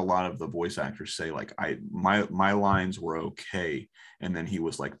 And I've heard a lot of the voice actors say like my lines were okay, and then he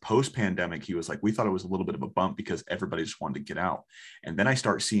was like post pandemic he was like we thought it was a little bit of a bump because everybody just wanted to get out, and then I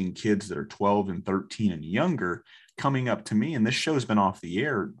start seeing kids that are 12 and 13 and younger coming up to me, and this show's been off the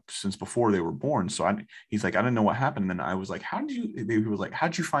air since before they were born. So he's like, I didn't know what happened. And then I was like, he was like,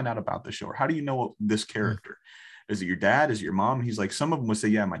 how'd you find out about the show, or how do you know this character? Is it your dad? Is it your mom? He's like, some of them would say,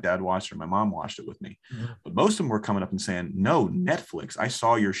 yeah, my dad watched it, or my mom watched it with me. Mhm. But most of them were coming up and saying, no, Netflix. I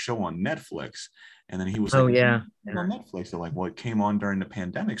saw your show on Netflix. And then he was Oh like, yeah. on Yeah. Netflix. They're like, well, it came on during the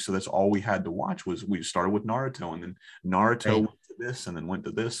pandemic. So that's all we had to watch was we started with Naruto, and then Naruto Right. went to this, and then went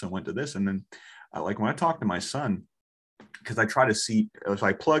to this, and went to this. And then like when I talk to my son, because I try to see if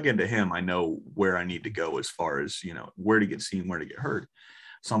I plug into him, I know where I need to go as far as, where to get seen, where to get heard.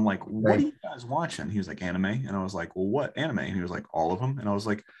 So I'm like, what are Right. you guys watching? He was like, anime. And I was like, well, what anime? And he was like, all of them. And I was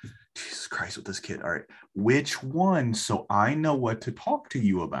like, Jesus Christ with this kid. All right, which one? So I know what to talk to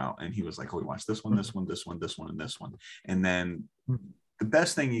you about. And he was like, oh, we watch this one, this one, this one, this one, and this one. And then the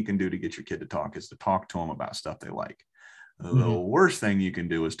best thing you can do to get your kid to talk is to talk to them about stuff they like. The Mhm. worst thing you can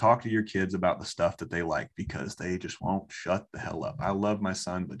do is talk to your kids about the stuff that they like, because they just won't shut the hell up. I love my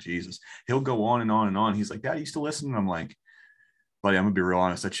son, but Jesus, he'll go on and on and on. He's like, Dad, you still listening? I'm like, buddy, I'm gonna be real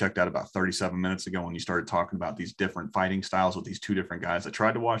honest. I checked out about 37 minutes ago when you started talking about these different fighting styles with these two different guys. I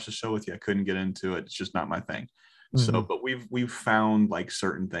tried to watch the show with you. I couldn't get into it. It's just not my thing. So, Mhm. but we've found like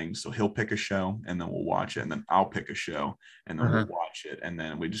certain things. So he'll pick a show and then we'll watch it, and then I'll pick a show and then we'll Uh-huh. watch it, and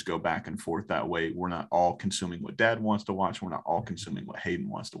then we just go back and forth that way. We're not all consuming what Dad wants to watch. We're not all consuming what Hayden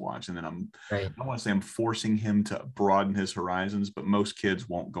wants to watch. And then I Right. don't want to say I'm forcing him to broaden his horizons, but most kids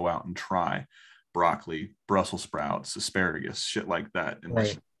won't go out and try broccoli, Brussels sprouts, asparagus, shit like that, unless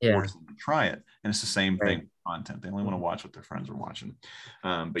Right. you Yeah. force them to try it. And it's the same thing Right. with content. They only want to watch what their friends are watching.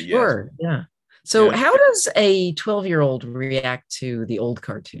 But yes, Sure. Yeah. So yeah, how does a 12-year-old react to the old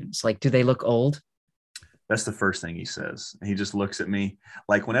cartoons? Like, do they look old? that's the first thing he says. He just looks at me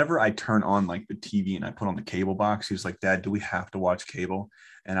like whenever I turn on like the TV and I put on the cable box, he was like, Dad, do we have to watch cable?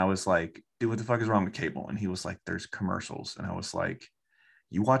 And I was like, dude, what the fuck is wrong with cable? And he was like, there's commercials. And I was like,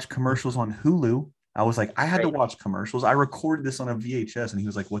 you watch commercials on Hulu? I was like, I had to Right. watch commercials. I recorded this on a VHS. And he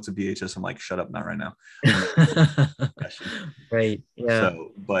was like, what's a VHS? I'm like, shut up, not right now. Right. Yeah.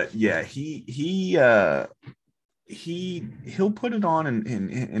 So, but yeah, he'll put it on,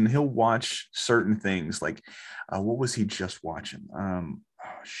 and he'll watch certain things like what was he just watching? Oh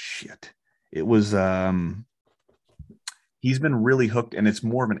shit. It was he's been really hooked, and it's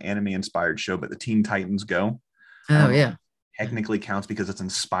more of an anime inspired show, but the Teen Titans Go. I Oh don't know if yeah. it technically counts because it's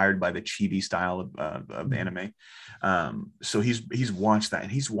inspired by the chibi style of Mhm. anime. So he's watched that,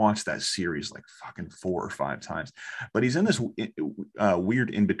 and he's watched that series like fucking 4 or 5 times. But he's in this weird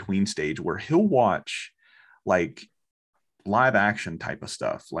in between stage where he'll watch like live action type of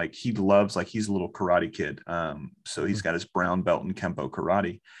stuff. Like he loves, like he's a little karate kid. So he's got his brown belt in Kempo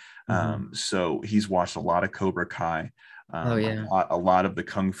karate. Mhm. So he's watched a lot of Cobra Kai, Oh yeah. a lot of the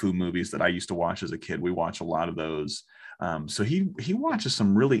kung fu movies that I used to watch as a kid. We watch a lot of those. So he watches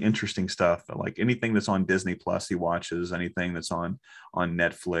some really interesting stuff, like anything that's on Disney Plus. He watches anything that's on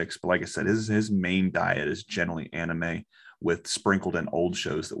Netflix. But like I said, his main diet is generally anime, with sprinkled in old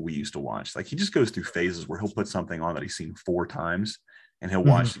shows that we used to watch. Like he just goes through phases where he'll put something on that he's seen 4 times and he'll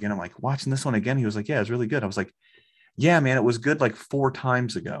watch Mhm. it again. I'm like, watching this one again. He was like, yeah, it's really good. I was like, yeah, man, it was good like 4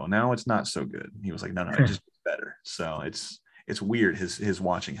 times ago. Now it's not so good. He was like, no, it just gets better. So it's weird, his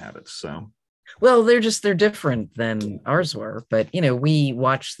watching habits. So Well, they're different than ours were, but we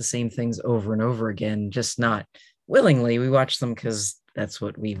watch the same things over and over again, just not willingly. We watch them because that's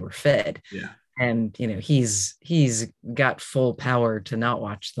what we were fed. yeah, And he's got full power to not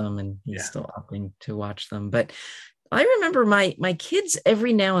watch them, and he's yeah, still opting to watch them. But I remember my kids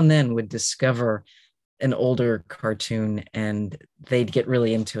every now and then would discover an older cartoon and they'd get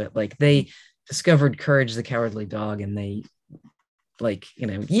really into it. Like they discovered Courage the Cowardly Dog, and they, like,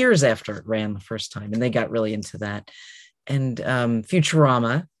 years after it ran the first time, and they got really into that. And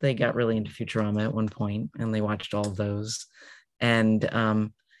Futurama, they got really into Futurama at one point, and they watched all of those. And a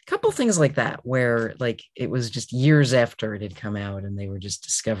couple things like that, where like it was just years after it had come out, and they were just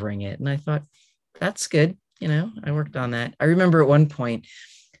discovering it. And I thought, that's good. I worked on that. I remember at one point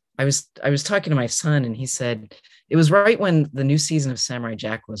I was talking to my son, and he said it was right when the new season of Samurai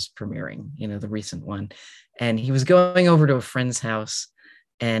Jack was premiering, the recent one, and he was going over to a friend's house,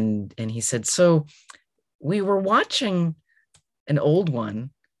 and he said, so we were watching an old one,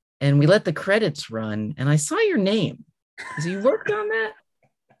 and we let the credits run, and I saw your name. He said, you worked on that?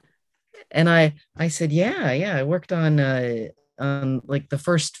 And I said, yeah, I worked on like the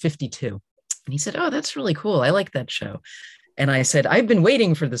first 52. And he said, oh, that's really cool. I like that show. And I said, I've been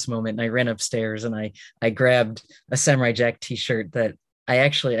waiting for this moment. And I ran upstairs and I grabbed a Samurai Jack t-shirt that I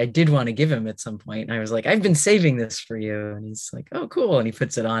did want to give him at some point. And I was like, I've been saving this for you. And he's like, oh, cool. And he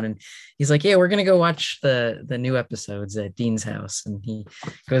puts it on and he's like, yeah, we're going to go watch the new episodes at Dean's house. And he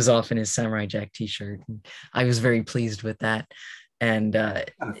goes off in his Samurai Jack t-shirt. And I was very pleased with that. And,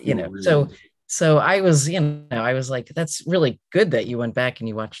 so I was, I was like, that's really good that you went back and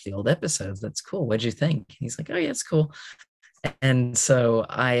you watched the old episodes. That's cool. What'd you think? And he's like, oh yeah, it's cool. And so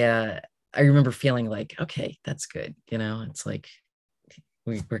I remember feeling like, okay, that's good. It's like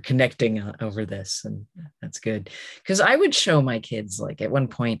we're connecting over this, and that's good. Because I would show my kids, like at one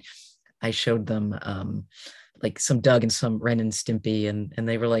point, I showed them like some Doug and some Ren and Stimpy, and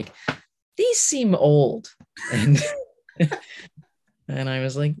they were like, these seem old, and and I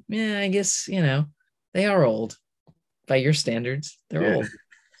was like, yeah, I guess they are old by your standards. They're old.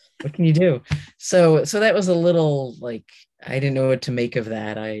 What can you do? So that was a little like, I didn't know what to make of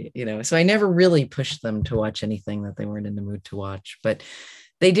that. So I never really pushed them to watch anything that they weren't in the mood to watch, but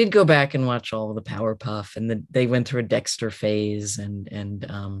they did go back and watch all of the Powerpuff, and then they went through a Dexter phase, and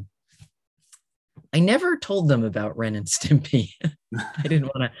I never told them about Ren and Stimpy. I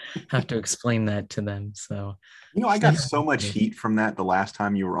didn't want to have to explain that to them. So, I got so much heat from that the last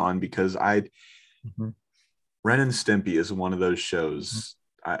time you were on, because Ren and Stimpy is one of those shows.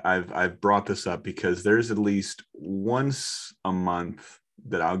 I've brought this up because there's at least once a month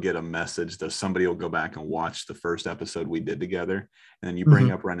that I'll get a message that somebody will go back and watch the first episode we did together. And then you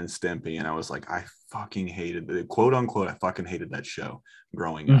bring up Ren and Stimpy. And I was like, I fucking hated it, quote unquote. I fucking hated that show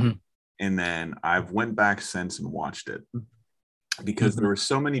growing up. And then I've went back since and watched it, because there were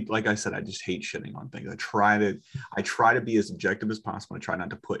so many, like I said, I just hate shitting on things. I try to be as objective as possible. I try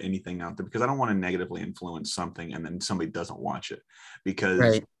not to put anything out there because I don't want to negatively influence something and then somebody doesn't watch it,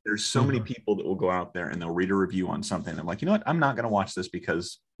 because there's so many people that will go out there and they'll read a review on something. And I'm like, you know what? I'm not going to watch this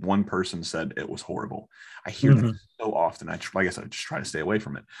because one person said it was horrible. I hear that so often. I just try to stay away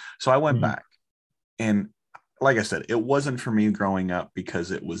from it. So I went back, and like I said, it wasn't for me growing up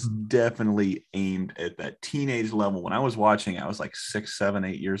because it was definitely aimed at that teenage level. When I was watching, I was like 6, 7,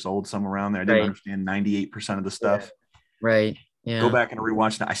 8 years old, somewhere around there. I didn't understand 98% of the stuff. Right. Yeah. Go back and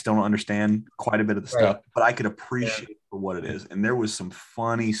rewatch it. I still don't understand quite a bit of the stuff, but I could appreciate it for what it is. And there was some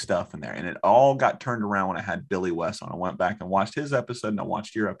funny stuff in there. And it all got turned around when I had Billy West on. I went back and watched his episode, and I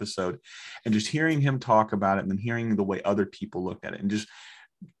watched your episode, and just hearing him talk about it, and then hearing the way other people looked at it, and just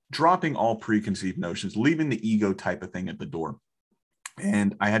dropping all preconceived notions, leaving the ego type of thing at the door.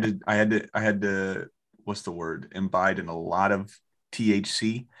 And I had to, what's the word? Imbibe in a lot of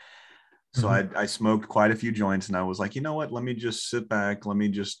THC. So I smoked quite a few joints, and I was like, you know what? Let me just sit back. Let me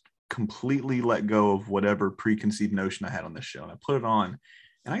just completely let go of whatever preconceived notion I had on this show. And I put it on,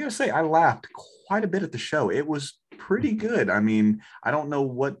 and I got to say, I laughed quite a bit at the show. It was pretty good. I mean, I don't know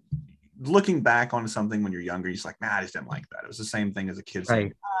what, looking back on something when you're younger, you're just like, nah, I just didn't like that. It was the same thing as a kid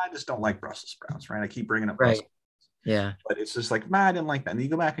saying, I just don't like Brussels sprouts, right? I keep bringing up Brussels. Yeah. But it's just like, I didn't like that. And you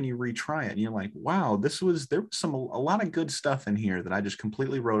go back and you retry it, and you're like, wow, there was a lot of good stuff in here that I just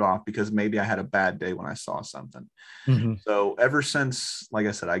completely wrote off because maybe I had a bad day when I saw something. So ever since, like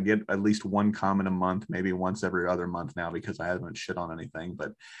I said, I get at least one comment a month, maybe once every other month now, because I haven't shit on anything.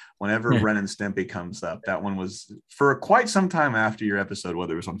 But whenever Ren and Stimpy comes up, that one was for quite some time after your episode,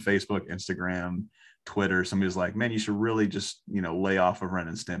 whether it was on Facebook, Instagram, Twitter, somebody was like, man, you should really just, lay off of Ren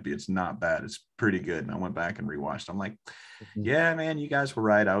and Stimpy. It's not bad. It's pretty good. And I went back and rewatched. I'm like, yeah, man, you guys were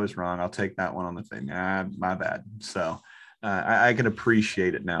right. I was wrong. I'll take that one on the thing. My bad. So I can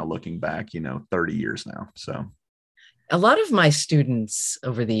appreciate it now looking back, 30 years now. So a lot of my students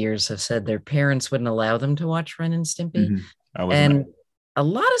over the years have said their parents wouldn't allow them to watch Ren and Stimpy. And a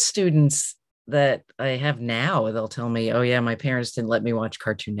lot of students that I have now, they'll tell me, oh yeah, my parents didn't let me watch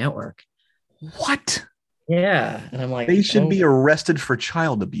Cartoon Network. What? Yeah. And I'm like, they should be arrested for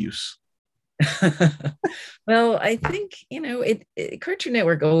child abuse. Well, I think, Cartoon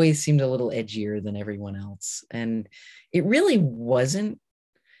Network always seemed a little edgier than everyone else. And it really wasn't.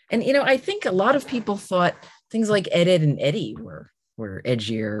 And, I think a lot of people thought things like Ed, Ed and Eddie were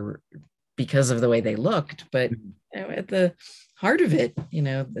edgier because of the way they looked. But at the heart of it,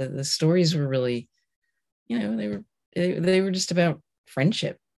 the stories were really, they were just about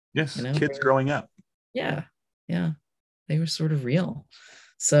friendship. Yes, You know, kids growing up. yeah, yeah, they were sort of real.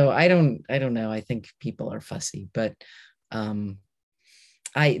 So I don't know. I think people are fussy, but um,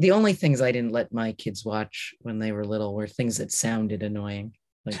 the only things I didn't let my kids watch when they were little were things that sounded annoying.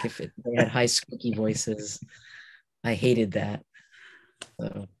 Like if they had high squeaky voices, I hated that.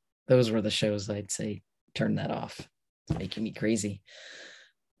 So those were the shows I'd say turn that off. It's making me crazy.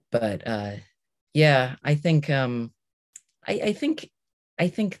 But yeah, I think I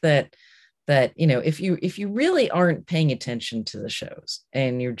think that if you really aren't paying attention to the shows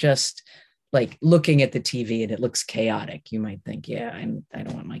and you're just like looking at the TV and it looks chaotic, you might think, yeah, I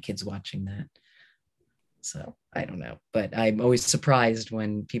don't want my kids watching that. So I don't know, but I'm always surprised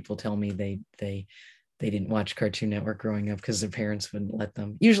when people tell me they didn't watch Cartoon Network growing up because their parents wouldn't let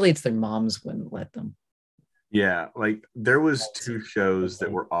them. Usually it's their moms wouldn't let them. Yeah, like there was two shows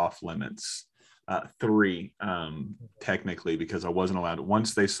that were off limits. Three, technically, because I wasn't allowed to.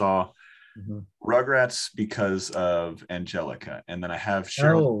 Once they saw Mhm. Rugrats because of Angelica, and then I have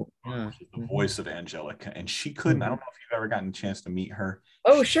Cheryl, Oh, yeah. which is the Mhm. voice of Angelica, and she couldn't. I don't Mhm. know if you've ever gotten a chance to meet her.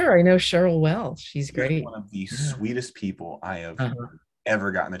 Oh, sure. I know Cheryl well. She's She's great. one of the Yeah. sweetest people I have Uh-huh.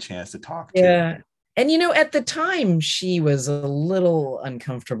 ever gotten a chance to talk to. Yeah. And at the time she was a little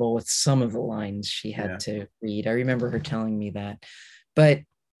uncomfortable with some of the lines she had Yeah. to read. I remember her telling me that. But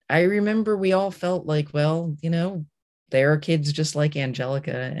I remember we all felt like, well, there are kids just like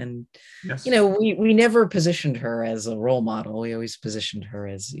Angelica. And, Yes. we never positioned her as a role model. We always positioned her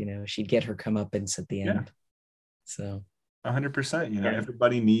as, she'd get her comeuppance at the Yeah. end. So 100%. yeah.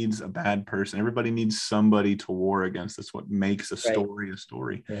 Everybody needs a bad person. Everybody needs somebody to war against. That's what makes a Right. story a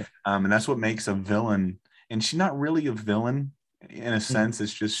story. Right. And that's what makes a villain. And she's not really a villain in a Mhm. sense.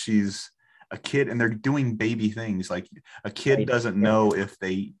 It's just she's a kid and they're doing baby things. Like a kid Right. doesn't Yeah. know if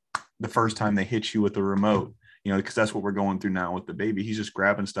the first time they hit you with the remote, because that's what we're going through now with the baby. He's just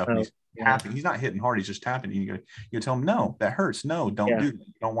grabbing stuff and Oh, he's yeah. tapping. He's not hitting hard. He's just tapping. You tell him, no, that hurts. No, don't Yeah. do that.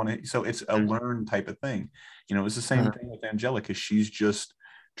 You don't want to. So it's a learned type of thing. It's the same Uh, thing with Angelica. She's just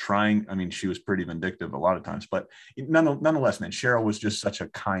trying. I mean, she was pretty vindictive a lot of times, but nonetheless, man, Cheryl was just such a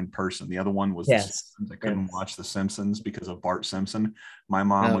kind person. The other one was The yes. Simpsons. I couldn't Yes. watch The Simpsons because of Bart Simpson. My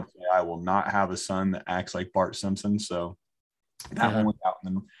mom Oh, would say, I will not have a son that acts like Bart Simpson. So that one uh-huh. was out.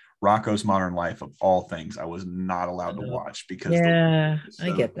 And then Rocco's Modern Life, of all things, I was not allowed to Uh, watch because the yeah, I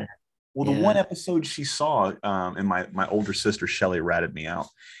episode get that. well, the one Yeah. episode she saw, and my older sister Shelly ratted me out.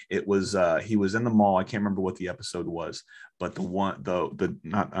 It was he was in the mall. I can't remember what the episode was, but the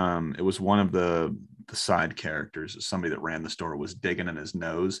not it was one of the side characters, somebody that ran the store, was digging in his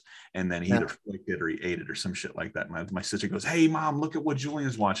nose, and then he No. either flicked it or he ate it or some shit like that. My sister goes, "Hey mom, look at what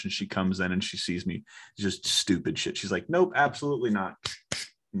Julian's watching." She comes in and she sees me, just stupid shit. She's like, "Nope, absolutely not,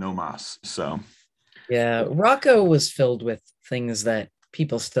 no mas." So Yeah, Rocco was filled with things that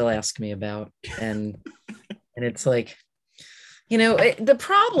people still ask me about, and it's like, the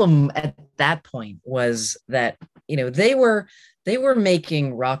problem at that point was that they were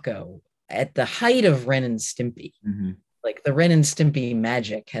making Rocco at the height of Ren and Stimpy. mhm. Like the Ren and Stimpy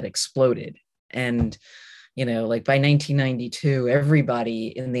magic had exploded, and like by 1992, everybody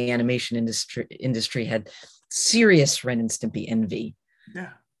in the animation industry had serious Ren and Stimpy envy.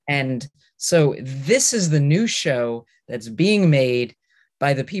 Yeah, And so this is the new show that's being made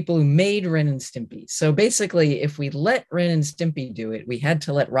by the people who made Ren and Stimpy. So basically, if we let Ren and Stimpy do it, we had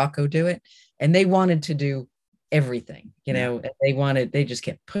to let Rocco do it. And they wanted to do everything, yeah. they just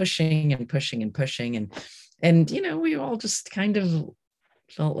kept pushing and pushing and pushing. And we all just kind of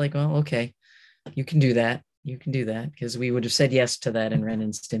felt like, well, okay, you can do that. You can do that because we would have said yes to that in Ren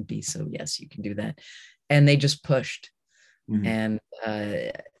and Stimpy. So yes, you can do that. And they just pushed. Mhm. And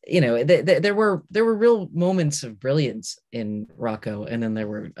there were real moments of brilliance in Rocco, and then there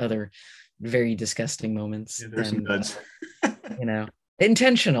were other very disgusting moments, Yeah, there's some and duds. you know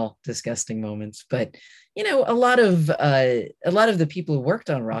intentional disgusting moments. But a lot of the people who worked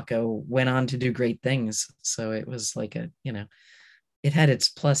on Rocco went on to do great things. So it was like it had its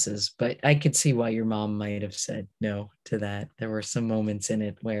pluses, but I could see why your mom might have said no to that. There were some moments in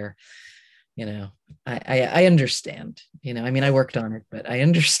it where you know I understand. I mean, I worked on it, but I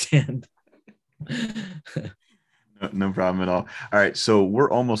understand. No problem at all. All right, so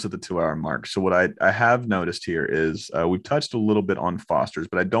we're almost at the 2 hour mark. So what I have noticed here is we've touched a little bit on Foster's,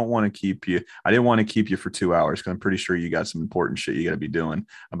 but I don't want to keep you. I didn't want to keep you for 2 hours because I'm pretty sure you got some important shit you got to be doing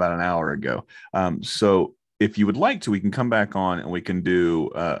about an hour ago. So if you would like to, we can come back on and we can do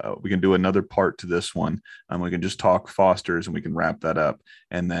another part to this one. We can just talk Foster's and we can wrap that up.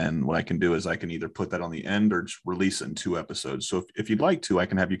 And then what I can do is I can either put that on the end or just release it in 2 episodes. So if you'd like to, I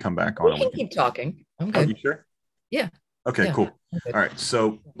can have you come back on We and we can can. keep talking. I'm Oh, you good. sure? Yeah. Okay, Yeah. cool. Okay. All right.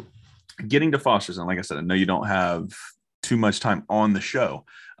 So getting to Foster's, and like I said, I know you don't have too much time on the show,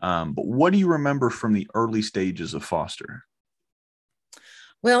 but what do you remember from the early stages of Foster?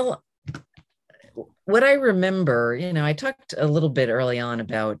 Well, what I remember, I talked a little bit early on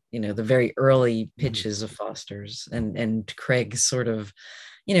about, the very early pitches of Foster's and Craig sort of,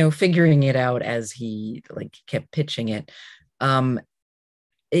 figuring it out as he like kept pitching it. Um,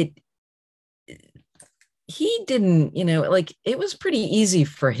 it he didn't, like it was pretty easy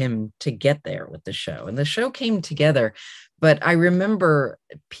for him to get there with the show, and the show came together. But I remember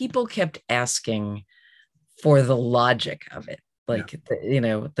people kept asking for the logic of it. Yeah. Like,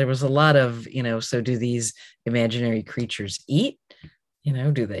 there was a lot of, so do these imaginary creatures eat?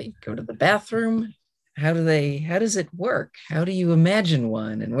 Do they go to the bathroom? How does it work? How do you imagine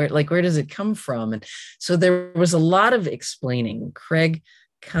one? And where does it come from? And so there was a lot of explaining. Craig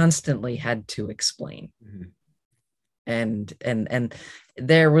constantly had to explain. Mm-hmm. And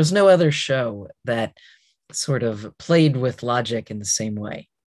there was no other show that sort of played with logic in the same way.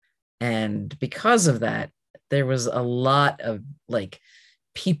 And because of that, there was a lot of like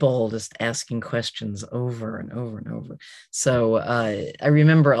people just asking questions over and over and over. So I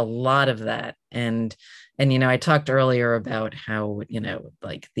remember a lot of that. And I talked earlier about how,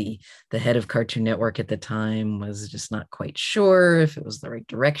 like the head of Cartoon Network at the time was just not quite sure if it was the right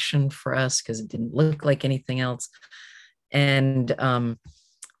direction for us because it didn't look like anything else. And but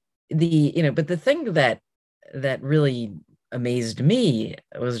the thing that really amazed me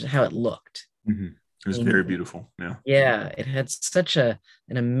was how it looked. Mm-hmm. It was very beautiful. Yeah. Yeah, it had such an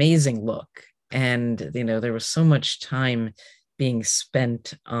amazing look. And, there was so much time being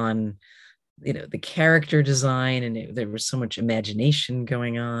spent on, the character design, and there was so much imagination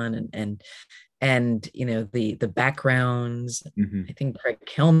going on, and the backgrounds. Mm-hmm. I think Craig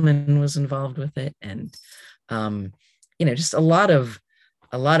Kelman was involved with it. And, just a lot of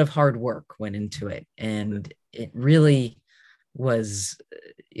hard work went into it. And it really was,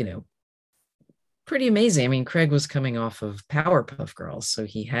 pretty amazing. I mean, Craig was coming off of Powerpuff Girls, so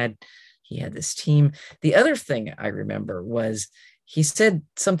he had this team. The other thing I remember was he said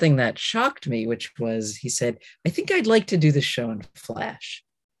something that shocked me, which was he said, "I think I'd like to do the show in Flash."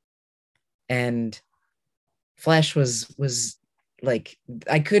 And Flash was like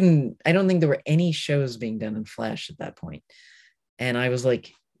I don't think there were any shows being done in Flash at that point. And I was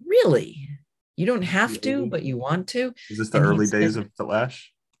like, "Really? You don't have to, but you want to?" Is this the And early days of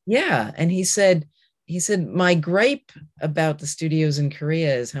Flash? yeah, and he said, my gripe about the studios in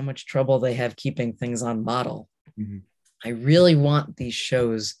Korea is how much trouble they have keeping things on model. Mm-hmm. I really want these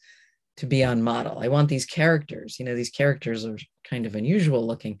shows to be on model. I want these characters. These characters are kind of unusual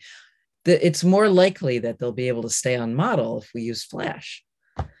looking. It's more likely that they'll be able to stay on model if we use Flash.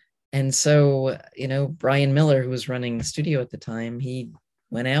 And so, Brian Miller, who was running the studio at the time, he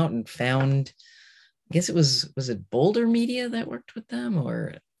went out and found, I guess it was it Boulder Media that worked with them,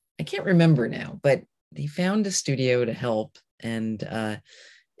 or I can't remember now, but he found a studio to help, and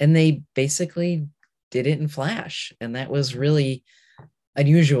they basically did it in Flash, and that was really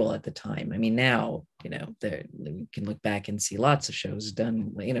unusual at the time. I mean, now we can look back and see lots of shows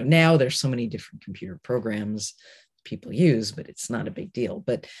done. Now there's so many different computer programs people use, but it's not a big deal.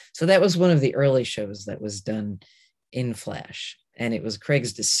 But so that was one of the early shows that was done in Flash, and it was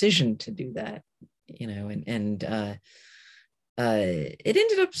Craig's decision to do that. It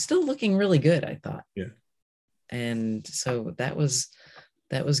ended up still looking really good, I thought. Yeah. And so that was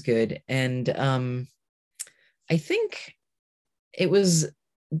good. And I think it was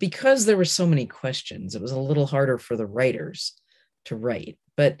because there were so many questions, it was a little harder for the writers to write.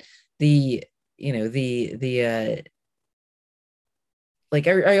 But I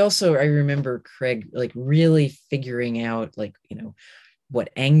remember Craig like really figuring out what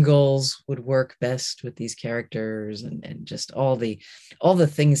angles would work best with these characters, and just all the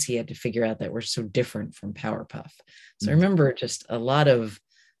things he had to figure out that were so different from Powerpuff. So I remember just a lot of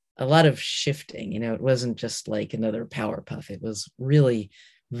shifting. It wasn't just like another Powerpuff. It was really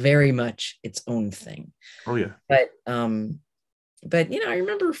very much its own thing. Oh yeah. But I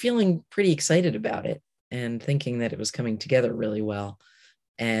remember feeling pretty excited about it and thinking that it was coming together really well.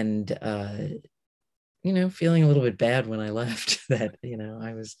 And feeling a little bit bad when I left that,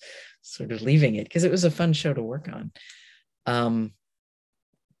 I was sort of leaving it because it was a fun show to work on.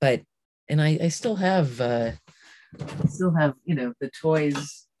 But I still have the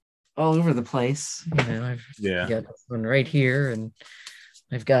toys all over the place. I've got one right here, and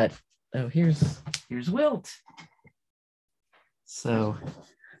I've got, here's Wilt. So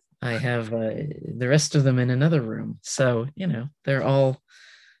I have the rest of them in another room. So, they're all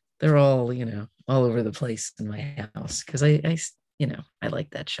they're all, all over the place in my house because I like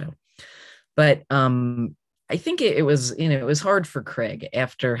that show. But I think it was, it was hard for Craig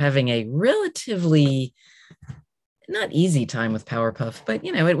after having a relatively not easy time with Powerpuff, but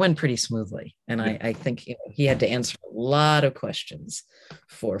it went pretty smoothly. And Yeah. I think he had to answer a lot of questions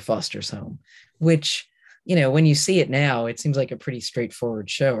for Foster's Home, which, when you see it now, it seems like a pretty straightforward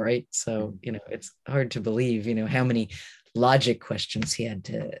show, right? So, it's hard to believe, how many logic questions he had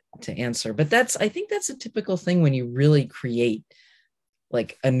to answer. But I think that's a typical thing when you really create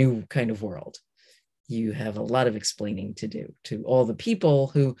like a new kind of world. You have a lot of explaining to do to all the people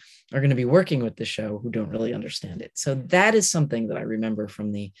who are going to be working with the show who don't really understand it. So that is something that I remember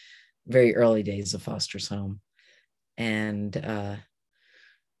from the very early days of Foster's Home. And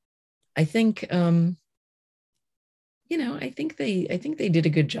I think, I think they did a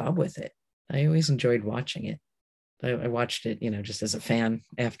good job with it. I always enjoyed watching it. I watched it, just as a fan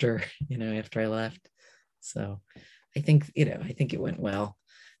after I left. So I think it went well.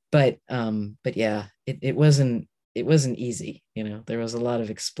 But yeah, it wasn't easy. There was a lot of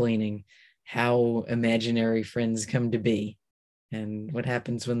explaining how imaginary friends come to be and what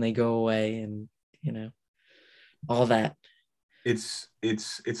happens when they go away, and all that. It's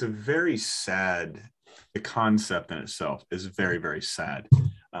a very sad, the concept in itself is very, very sad.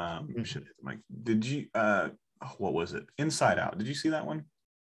 Mike, did you what was it? Inside Out. Did you see that one?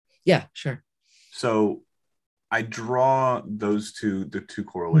 Yeah, sure. So I draw the two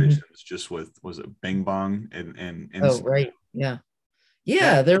correlations just with, was it Bing Bong and Oh, right. Yeah.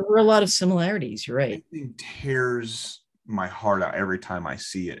 Yeah, that there were a lot of similarities. You're right. thing tears my heart out every time I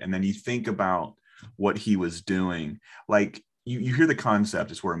see it. And then you think about what he was doing. Like you hear the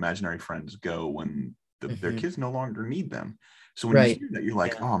concept is where imaginary friends go when their kids no longer need them. So when you hear that, you're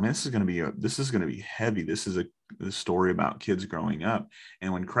like, oh man, this is going to be heavy. This is a story about kids growing up.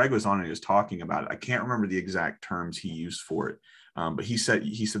 And when Craig was on and he was talking about it, I can't remember the exact terms he used for it. But he said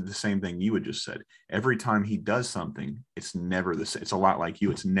the same thing you had just said. Every time he does something, it's never the same. It's a lot like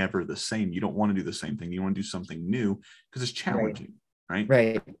you. It's never the same. You don't want to do the same thing. You want to do something new because it's challenging,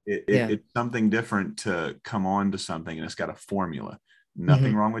 right? It's something different to come on to something, and it's got a formula.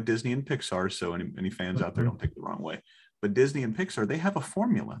 Nothing wrong with Disney and Pixar. So any fans out there, don't take it the wrong way. But Disney and Pixar, they have a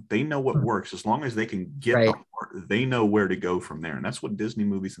formula. They know what works. As long as they can get the heart, they know where to go from there. And that's what Disney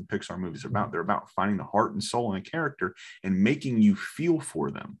movies and Pixar movies are about. They're about finding the heart and soul in a character and making you feel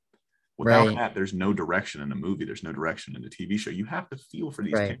for them. Without that, there's no direction in a movie. There's no direction in a TV show. You have to feel for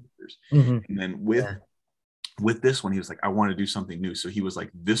these characters. And then with this one, he was like, I want to do something new. So he was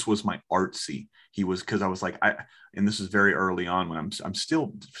like, this was my artsy. He was, because I was like, and this is very early on when I'm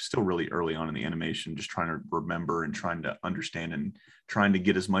still really early on in the animation, just trying to remember and trying to understand and trying to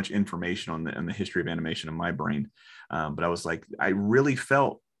get as much information on the history of animation in my brain. But I was like, I really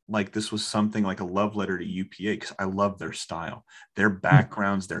felt like this was something like a love letter to UPA because I love their style, their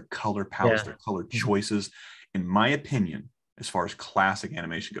backgrounds, their color palettes, their color choices. In my opinion, as far as classic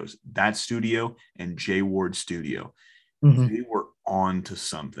animation goes, that studio and Jay Ward studio, they were on to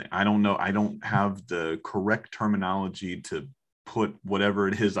something. I don't know. I don't have the correct terminology to put whatever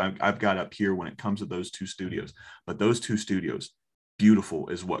it is I've got up here when it comes to those two studios. But those two studios, beautiful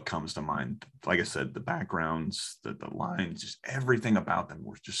is what comes to mind. Like I said, the backgrounds, the lines, just everything about them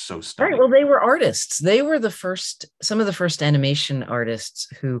were just so stunning. Right. Well, they were artists. They were some of the first animation artists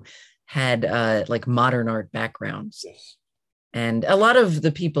who had like modern art backgrounds. Yes. And a lot of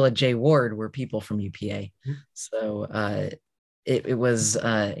the people at Jay Ward were people from UPA. So it was,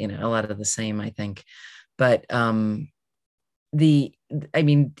 a lot of the same, I think. But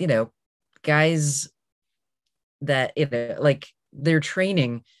guys that, like their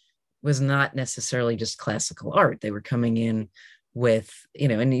training was not necessarily just classical art. They were coming in with,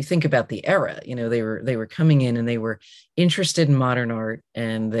 and you think about the era, they were coming in and they were interested in modern art,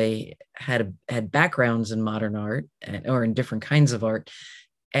 and they had backgrounds in modern art or in different kinds of art,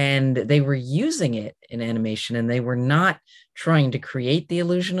 and they were using it in animation, and they were not trying to create the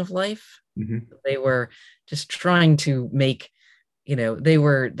illusion of life. They were just trying to make, they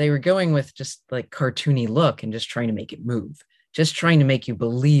were going with just like cartoony look and just trying to make it move. Just trying to make you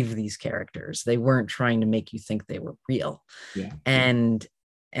believe these characters. They weren't trying to make you think they were real. Yeah. And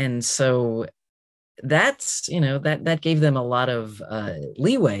so that's, that gave them a lot of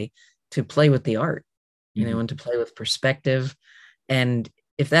leeway to play with the art, and to play with perspective. And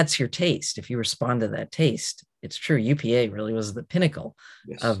if that's your taste, if you respond to that taste, it's true. UPA really was the pinnacle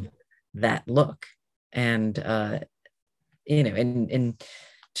of that look. And, and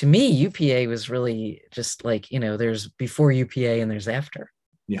to me, UPA was really just like, there's before UPA and there's after.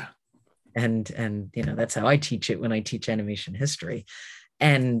 Yeah. And that's how I teach it when I teach animation history.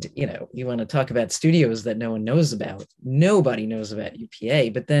 And, you want to talk about studios that no one knows about. Nobody knows about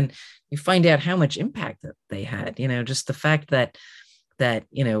UPA, but then you find out how much impact that they had, just the fact that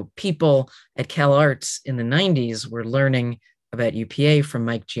people at Cal Arts in the 90s were learning about UPA from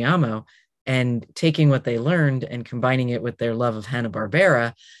Mike Giamo and taking what they learned and combining it with their love of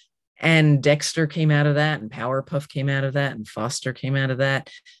Hanna-Barbera. And Dexter came out of that, and Powerpuff came out of that, and Foster came out of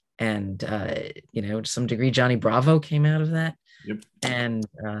that, and to some degree Johnny Bravo came out of that. Yep. And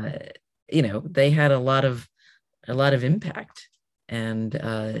they had a lot of impact.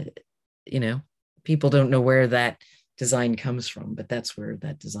 And people don't know where that design comes from, but that's where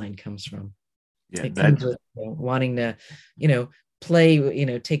that design comes from. Yeah, it comes with wanting to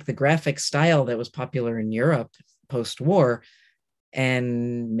play, take the graphic style that was popular in Europe post-war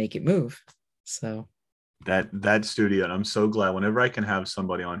and make it move. So that studio, and I'm so glad whenever I can have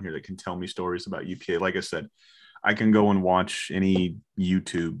somebody on here that can tell me stories about UPA. Like I said, I can go and watch any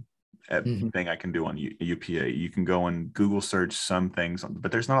YouTube thing I can do on UPA. You can go and Google search some things,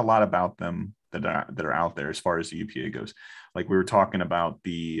 but there's not a lot about them that are out there as far as the UPA goes. Like we were talking about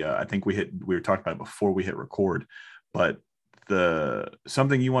I think we were talking about it before we hit record, but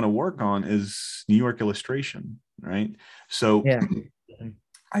something you want to work on is New York illustration, right? So yeah.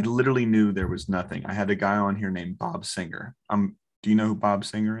 I literally knew there was nothing. I had a guy on here named Bob Singer. Do you know who Bob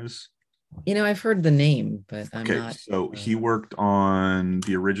Singer is? I've heard the name, but I'm okay, not. So he worked on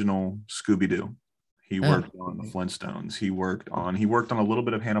the original Scooby-Doo. He worked on the Flintstones. He worked on a little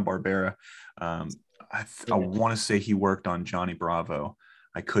bit of Hanna-Barbera. I want to say he worked on Johnny Bravo.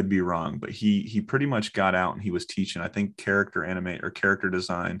 I could be wrong, but he pretty much got out and he was teaching, I think, character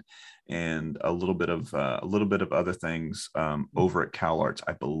design and a little bit of other things over at Cal Arts,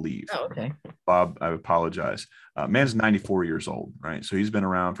 I believe. Oh, okay. Bob, I apologize. Man's 94 years old, right? So he's been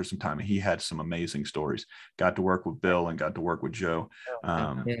around for some time, and he had some amazing stories. Got to work with Bill and got to work with Joe.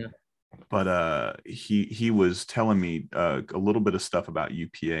 But he was telling me a little bit of stuff about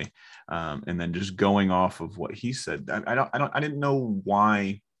UPA, and then just going off of what he said. I didn't know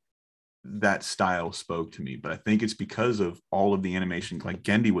why that style spoke to me, but I think it's because of all of the animation. Like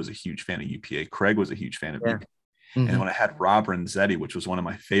Gendy was a huge fan of UPA. Craig was a huge fan of UPA. And when I had Rob Renzetti, which was one of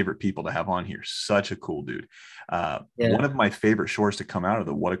my favorite people to have on here, such a cool dude. One of my favorite shorts to come out of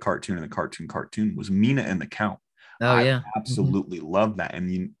the What a Cartoon and the Cartoon was Mina and the Count. I absolutely love that. And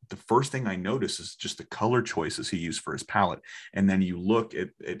the first thing I noticed is just the color choices he used for his palette. And then you look at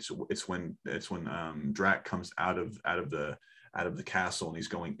it's when Drac comes out of the castle and he's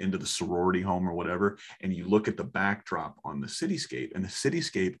going into the sorority home or whatever. And you look at the backdrop on the cityscape, and the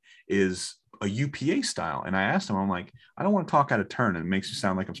cityscape is a UPA style. And I asked him, I'm like, I don't want to talk out of turn, and it makes you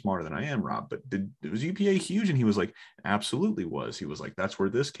sound like I'm smarter than I am, Rob, but was UPA huge? And he was like, absolutely was. He was like, that's where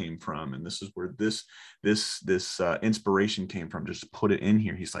this came from, and this is where this inspiration came from. Just put it in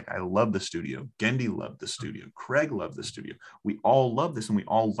here. He's like, I love the studio. Gendy loved the studio. Craig loved the studio. We all love this, and we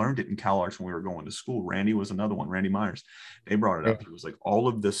all learned it in Cal Arts when we were going to school. Randy was another one. Randy Myers. They brought it up. He was like, all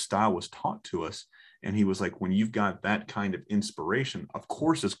of this style was taught to us. And he was like, when you've got that kind of inspiration, of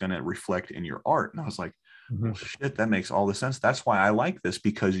course it's going to reflect in your art. And I was like, well, shit, that makes all the sense. That's why I like this,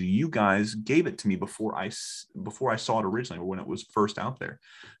 because you guys gave it to me before I saw it originally, or when it was first out there.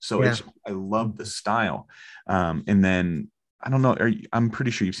 So I love the style. And then I don't know, I'm pretty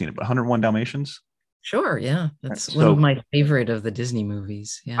sure you've seen it, but 101 Dalmatians. Sure, yeah, that's one of my favorite of the Disney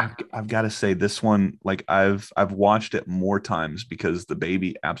movies. Yeah, I've got to say this one, like I've watched it more times because the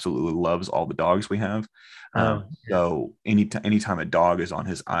baby absolutely loves all the dogs we have. So anytime a dog is on,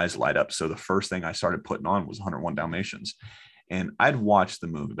 his eyes light up. So the first thing I started putting on was 101 Dalmatians, and I'd watched the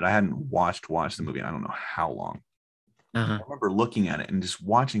movie, but I hadn't watched the movie in I don't know how long. I remember looking at it and just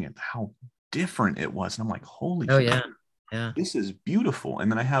watching it, how different it was, and I'm like, holy shit. Yeah. This is beautiful. And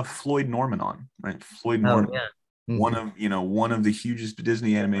then I have Floyd Norman on, right? Floyd Norman, one of the hugest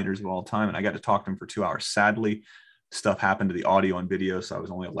Disney animators of all time. And I got to talk to him for 2 hours. Sadly, stuff happened to the audio and video. So I was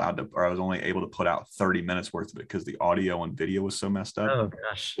only able to put out 30 minutes worth of it because the audio and video was so messed up. Oh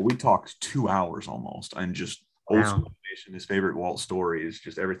gosh. But we talked 2 hours almost, and just old school animation, his favorite Walt stories,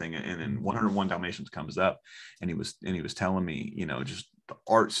 just everything. And then 101 Dalmatians comes up, and he was telling me, just the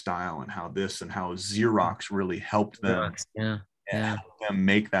art style and how Xerox really helped them. Helped them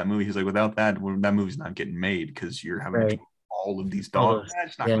make that movie. He's like, without that movie's not getting made, because you're having to all of these dogs.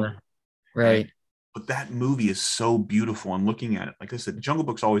 Right. But that movie is so beautiful, and looking at it, like I said, Jungle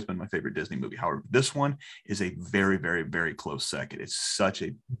Book's always been my favorite Disney movie. However, this one is a very, very, very close second. It's such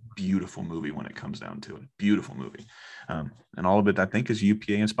a beautiful movie when it comes down to it. Beautiful movie. And all of it, I think, is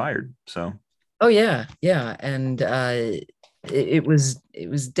UPA inspired. So. Oh, yeah. Yeah. And, it was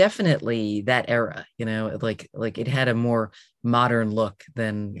definitely that era, like it had a more modern look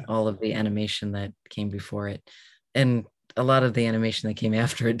than Yeah. all of the animation that came before it, and a lot of the animation that came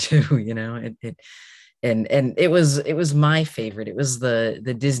after it too. And it was my favorite. It was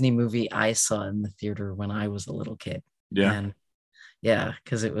the Disney movie I saw in the theater when I was a little kid. Yeah. And yeah,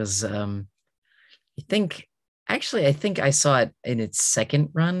 because it was I think I think I saw it in its second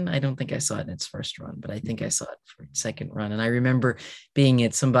run. I don't think I saw it in its first run, but I think I saw it for its second run. And I remember being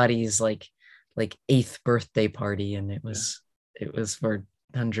at somebody's like eighth birthday party, and it Yeah. was for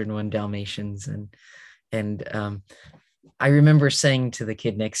 101 Dalmatians. And I remember saying to the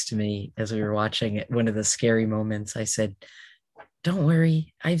kid next to me as we were watching it, one of the scary moments, I said, "Don't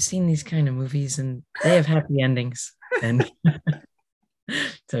worry, I've seen these kind of movies and they have happy endings." And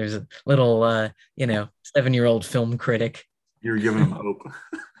there's a little 7-year-old film critic. You're giving them hope.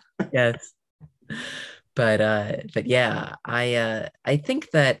 Yes. But yeah, I think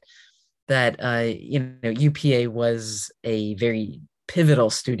that UPA was a very pivotal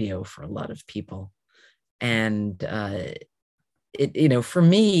studio for a lot of people. And for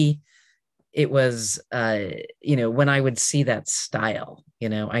me, it was when I would see that style,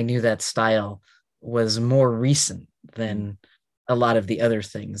 I knew that style was more recent than a lot of the other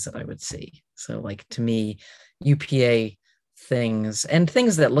things that I would see. So like to me, UPA things and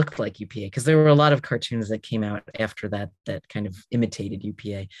things that looked like UPA, because there were a lot of cartoons that came out after that that kind of imitated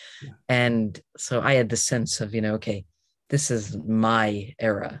UPA. Yeah. And so I had the sense of, okay, this is my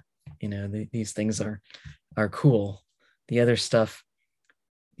era. These things are cool. The other stuff,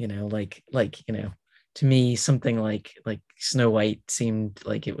 to me, something like Snow White seemed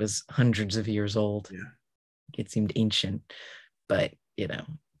like it was hundreds of years old. Yeah. It seemed ancient, but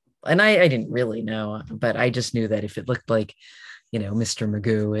and I didn't really know, but I just knew that if it looked like Mr.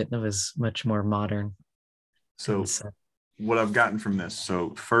 Magoo, it was much more modern. So what I've gotten from this,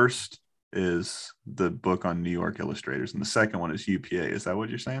 so first is the book on New York illustrators, and the second one is UPA. Is that what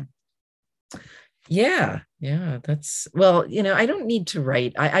you're saying? Yeah, that's well, I don't need to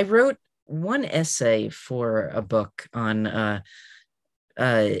write. I wrote one essay for a book on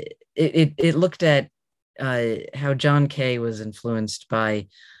it looked at how John Kay was influenced by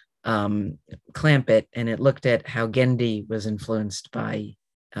Clampett, and it looked at how Gendy was influenced by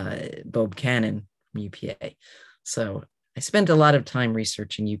Bob Cannon from UPA. So I spent a lot of time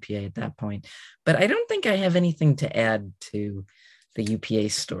researching UPA at that point, but I don't think I have anything to add to the UPA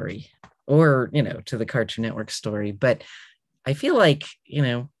story or, to the Cartoon Network story. But I feel like,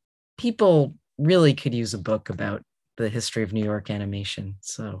 people really could use a book about the history of New York animation.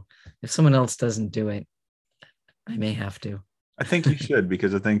 So if someone else doesn't do it, I may have to. I think you should,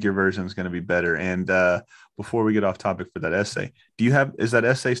 because I think your version is going to be better. And before we get off topic for that essay, is that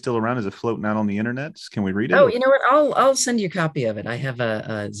essay still around? Is it floating out on the internet? Can we read it? Oh, you know what? I'll send you a copy of it. I have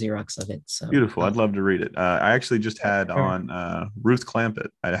a Xerox of it. So Beautiful. I'd love to read it. I actually just had on Ruth Clampett.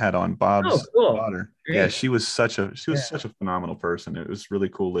 I had on Bob's cool. daughter. Great. Yeah, she was such a phenomenal person. It was really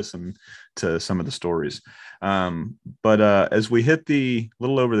cool listening to some of the stories. But as we hit the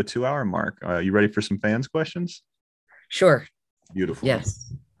little over the 2-hour mark, you ready for some fans questions? Sure. Beautiful.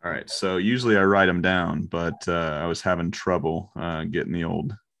 Yes. All right. So usually I write them down, but I was having trouble getting the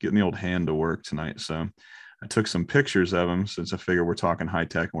old hand to work tonight. So I took some pictures of them, since I figure we're talking high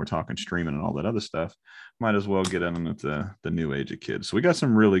tech and we're talking streaming and all that other stuff. Might as well get in with the new age of kids. So we got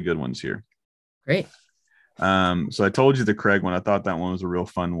some really good ones here. Great. So I told you the Craig one. I thought that one was a real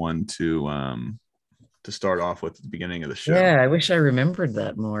fun one to start off with at the beginning of the show. Yeah, I wish I remembered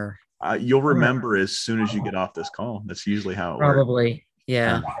that more. You'll remember as soon as you get off this call. That's usually how it works. Probably.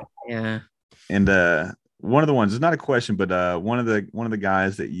 Yeah. Yeah. And one of the ones, it's not a question, but one of the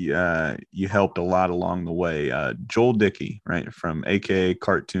guys that you helped a lot along the way, Joel Dickey, right, from AKA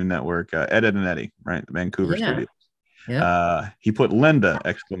Cartoon Network, Ed, Ed and Eddie, right, the Vancouver studio. Yeah. He put Linda !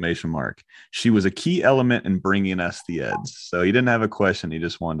 She was a key element in bringing us the Eds. So he didn't have a question. He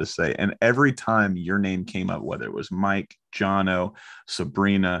just wanted to say, and every time your name came up, whether it was Mike, Jono,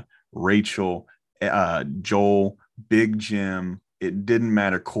 Sabrina, Rachel, Joel, Big Jim, it didn't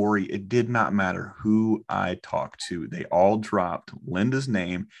matter, Corey, it did not matter who I talked to. They all dropped Linda's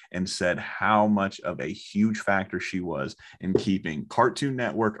name and said how much of a huge factor she was in keeping Cartoon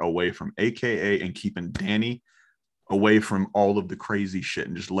Network away from AKA and keeping Danny away from all of the crazy shit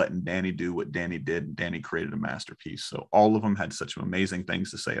and just letting Danny do what Danny did. And Danny created a masterpiece. So all of them had such amazing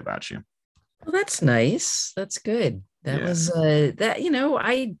things to say about you. Well, that's nice. That's good. That was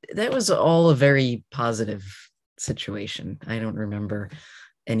that was all a very positive situation. I don't remember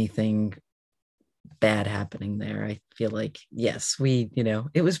anything bad happening there. I feel like, yes,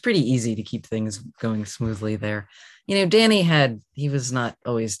 it was pretty easy to keep things going smoothly there. Danny he was not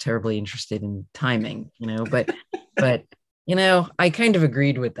always terribly interested in timing, but, I kind of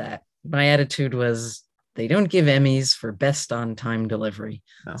agreed with that. My attitude was they don't give Emmys for best on time delivery.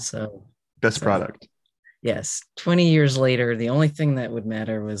 No. So, Best product. Yes, 20 years later, the only thing that would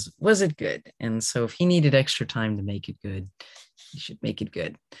matter was it good? And so if he needed extra time to make it good, he should make it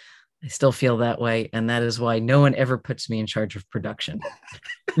good. I still feel that way, and that is why no one ever puts me in charge of production.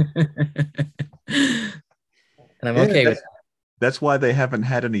 And I'm okay with that. That's why they haven't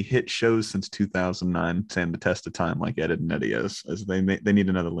had any hit shows since 2009 stand the test of time like Ed and Eddie as they need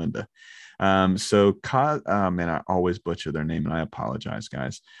another Linda. Man, I always butcher their name and I apologize,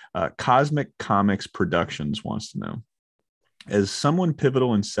 guys. Cosmic Comics Productions wants to know, as someone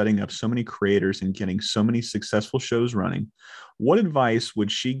pivotal in setting up so many creators and getting so many successful shows running, what advice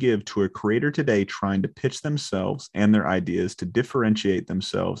would she give to a creator today trying to pitch themselves and their ideas to differentiate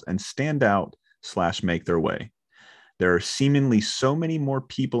themselves and stand out / make their way? There are seemingly so many more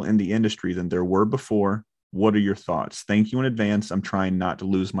people in the industry than there were before. What are your thoughts? Thank you in advance. I'm trying not to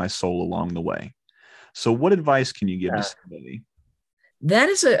lose my soul along the way. So what advice can you give to somebody? That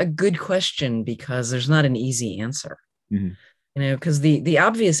is a good question because there's not an easy answer. Mm-hmm. Because the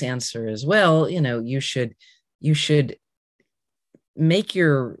obvious answer is, well, you should make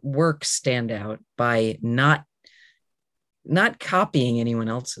your work stand out by not copying anyone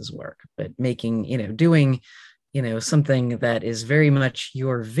else's work, but making, doing, something that is very much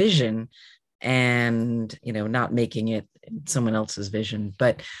your vision, and not making it someone else's vision.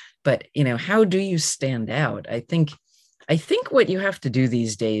 But how do you stand out? I think what you have to do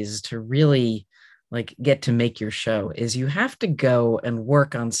these days to really get to make your show is you have to go and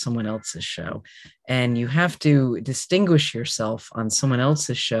work on someone else's show, and you have to distinguish yourself on someone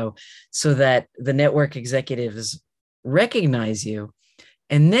else's show so that the network executives recognize you.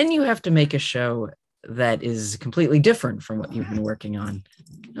 And then you have to make a show that is completely different from what you've been working on.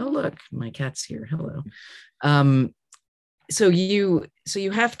 Oh, look, my cat's here. Hello. So you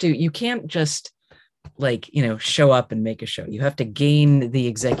have to, you can't just show up and make a show. You have to gain the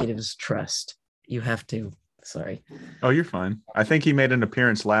executive's trust. You have to, sorry. Oh, you're fine. I think he made an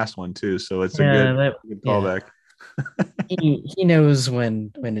appearance last one too. So it's a good callback. He knows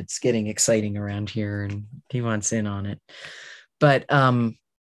when it's getting exciting around here and he wants in on it. But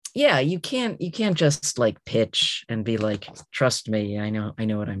you can't just pitch and be like, trust me, I know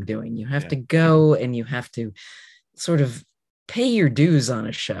what I'm doing. You have to go and you have to sort of pay your dues on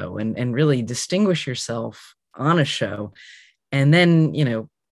a show and really distinguish yourself on a show, and then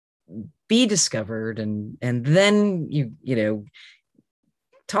be discovered, and then you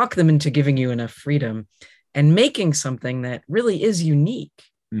talk them into giving you enough freedom and making something that really is unique.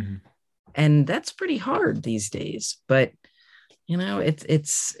 Mm-hmm. And that's pretty hard these days, but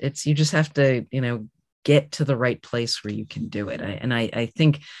it's you just have to get to the right place where you can do it. I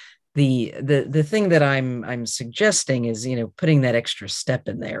think the thing that I'm suggesting is putting that extra step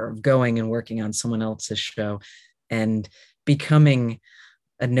in there of going and working on someone else's show and becoming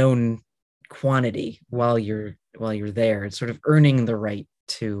a known quantity while you're there. It's sort of earning the right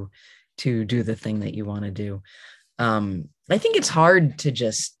to do the thing that you want to do. I think it's hard to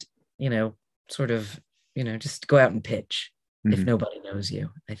just just go out and pitch. Mm-hmm. If nobody knows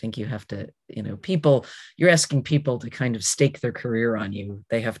you. I think you have to, you're asking people to kind of stake their career on you.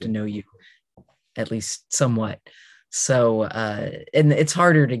 They have to know you at least somewhat. So, and it's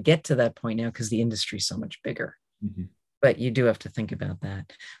harder to get to that point now because the industry is so much bigger. Mm-hmm. But you do have to think about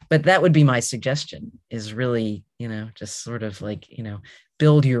that. But that would be my suggestion, is really, just sort of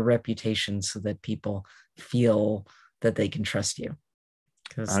build your reputation so that people feel that they can trust you.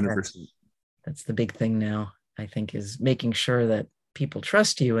 Because that's the big thing now, I think, is making sure that people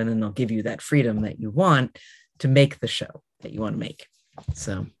trust you, and then they'll give you that freedom that you want to make the show that you want to make.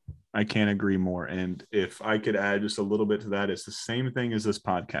 So I can't agree more. And if I could add just a little bit to that, it's the same thing as this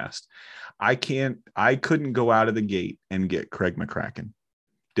podcast. I couldn't go out of the gate and get Craig McCracken.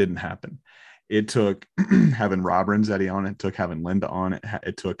 Didn't happen. It took having Rob Renzetti on, it took having Linda on,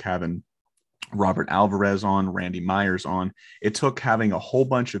 it took having Robert Alvarez on, Randy Myers on. It took having a whole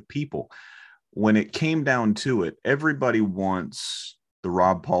bunch of people. When it came down to it, everybody wants the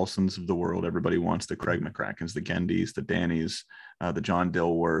Rob Paulsons of the world. Everybody wants the Craig McCrackens, the Gendys, the Dannys, the John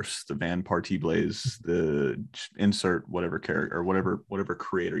Dilworths, the Van Partiblays, the insert whatever character or whatever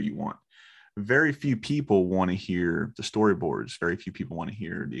creator you want. Very few people want to hear the storyboards. Very few people want to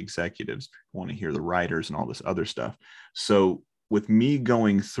hear the executives, want to hear the writers and all this other stuff. So with me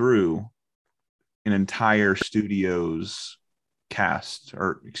going through an entire studio's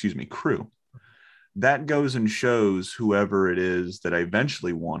crew, that goes and shows whoever it is that I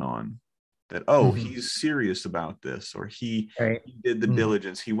eventually want on that, he's serious about this, or Right. he did the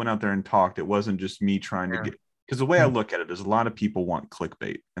diligence. He went out there and talked. It wasn't just me trying to Yeah. get, because the way I look at it is a lot of people want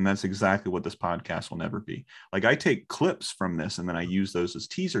clickbait. And that's exactly what this podcast will never be. Like, I take clips from this and then I use those as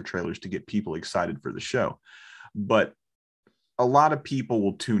teaser trailers to get people excited for the show. But a lot of people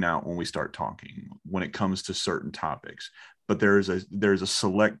will tune out when we start talking when it comes to certain topics. But there's a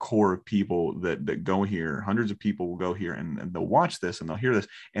select core of people that go here. Hundreds of people will go here and they'll watch this and they'll hear this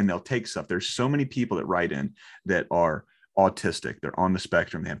and they'll take stuff. There's so many people that write in that are autistic. They're on the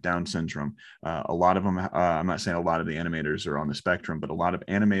spectrum. They have Down syndrome. A lot of them, I'm not saying a lot of the animators are on the spectrum, but a lot of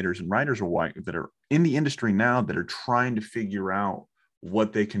animators and writers are white that are in the industry now that are trying to figure out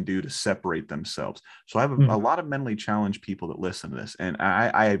what they can do to separate themselves. So I have a lot of mentally challenged people that listen to this. And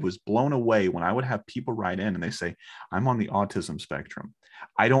I was blown away when I would have people write in and they say, I'm on the autism spectrum.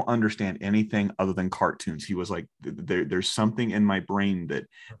 I don't understand anything other than cartoons. He was like, there's something in my brain that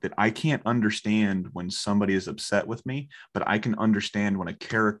I can't understand when somebody is upset with me, but I can understand when a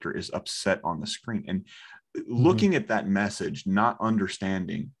character is upset on the screen. And looking at that message, not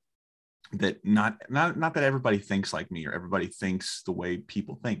understanding that not that everybody thinks like me or everybody thinks the way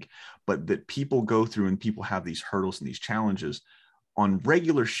people think, but that people go through and people have these hurdles and these challenges on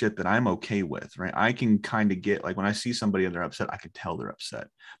regular shit that I'm okay with, right? I can kind of get, like, when I see somebody and they're upset, I can tell they're upset.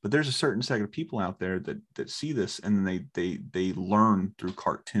 But there's a certain set of people out there that see this and they learn through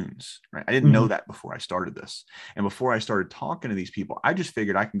cartoons, right? I didn't know that before I started this. And before I started talking to these people, I just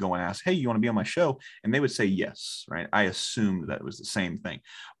figured I can go and ask, hey, you want to be on my show? And they would say yes, right? I assumed that it was the same thing,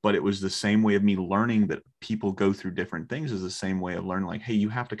 but it was the same way of me learning that people go through different things, is the same way of learning, like, hey, you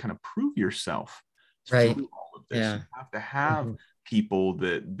have to kind of prove yourself Right. through all of this. Yeah. You have to have people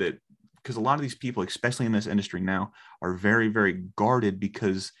that because a lot of these people, especially in this industry now, are very, very guarded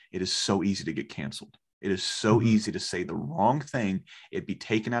because it is so easy to get canceled. It is so easy to say the wrong thing, it be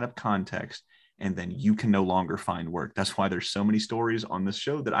taken out of context, and then you can no longer find work. That's why there's so many stories on this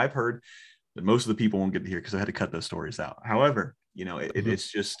show that I've heard that most of the people won't get to hear because I had to cut those stories out. However,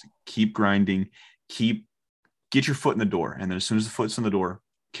 it's just keep grinding, get your foot in the door, and then as soon as the foot's in the door,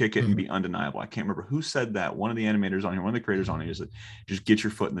 kick it and be undeniable. I can't remember who said that. One of the animators on here, one of the creators on here, is that just get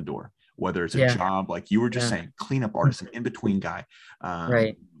your foot in the door, whether it's a job, like you were just saying, cleanup artist, an in-between guy,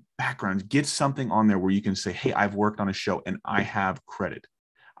 backgrounds, get something on there where you can say, hey, I've worked on a show and I have credit.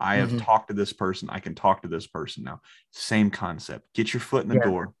 I have talked to this person. I can talk to this person now. Same concept. Get your foot in the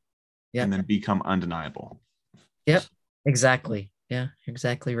door and then become undeniable. Yep. Exactly. Yeah,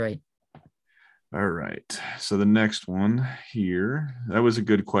 exactly right. All right. So the next one here, that was a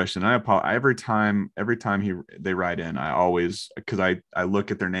good question. I apologize. Every time they write in, I always, because I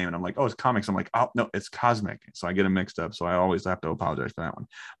look at their name and I'm like, oh, it's comics. I'm like, oh no, it's cosmic. So I get them mixed up. So I always have to apologize for that one.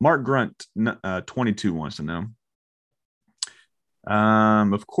 Mark Grunt, 22 wants to know.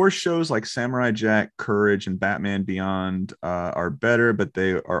 Of course, shows like Samurai Jack, Courage, and Batman Beyond are better, but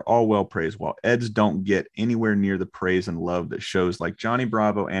they are all well praised, while Eds don't get anywhere near the praise and love that shows like Johnny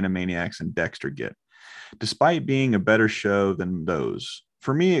Bravo, Animaniacs, and Dexter get, despite being a better show than those.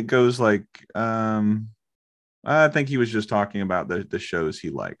 For me, it goes like, I think he was just talking about the shows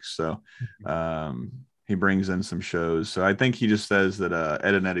he likes. So he brings in some shows. So I think he just says that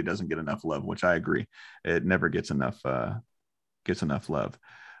Ed and Eddie doesn't get enough love, which I agree. It never gets enough love.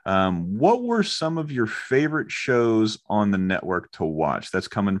 What were some of your favorite shows on the network to watch? That's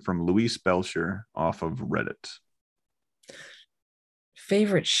coming from Luis Belcher off of Reddit.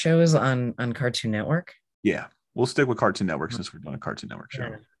 Favorite shows on Cartoon Network? Yeah, we'll stick with Cartoon Network since we're doing a Cartoon Network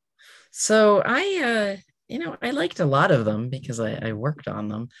show. So I liked a lot of them because I worked on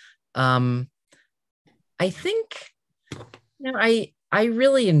them. I think, I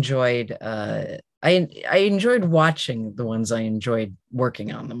really enjoyed I enjoyed watching the ones I enjoyed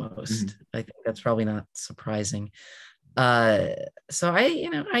working on the most. I think that's probably not surprising. So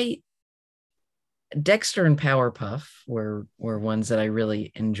I Dexter and Powerpuff were ones that I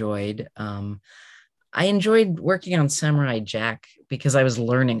really enjoyed. I enjoyed working on Samurai Jack because I was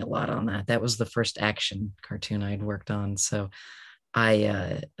learning a lot on that. That was the first action cartoon I'd worked on. So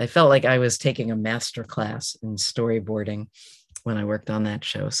I felt like I was taking a master class in storyboarding when I worked on that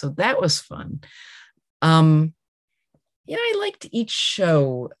show. So that was fun. I liked each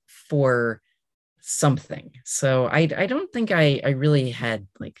show for something. So I don't think I really had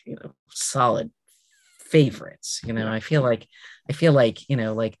solid favorites. I feel like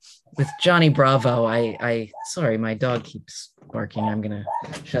like with Johnny Bravo, I sorry, my dog keeps barking. I'm gonna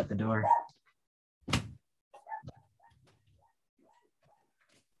shut the door.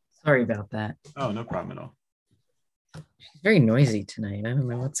 Sorry about that. Oh, no problem at all. She's very noisy tonight. I don't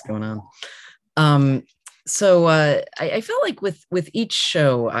know what's going on. Um, so I felt like with each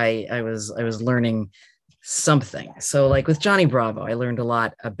show, I was learning something. So like with Johnny Bravo, I learned a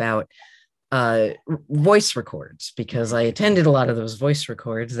lot about voice records because I attended a lot of those voice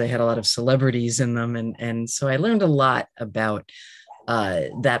records. They had a lot of celebrities in them, and so I learned a lot about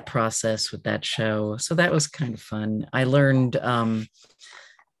that process with that show. So that was kind of fun. I learned,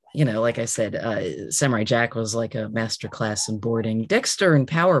 like I said, Samurai Jack was like a master class in boarding. Dexter and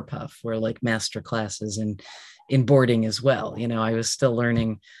Powerpuff were like master classes in boarding as well. I was still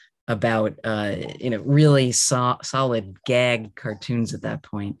learning about really solid gag cartoons at that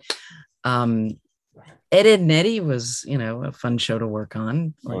point. um Ed, Ed and Eddie was, a fun show to work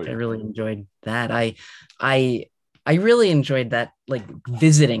on. Like, I really enjoyed that. I I really enjoyed that, like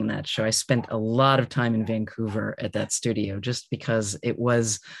visiting that show. I spent a lot of time in Vancouver at that studio just because it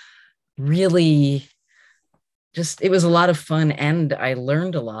was really it was a lot of fun, and I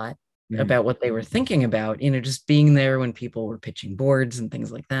learned a lot about what they were thinking about, just being there when people were pitching boards and things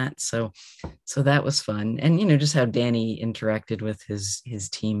like that. So that was fun. And, just how Danny interacted with his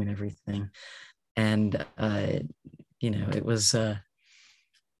team and everything. And it was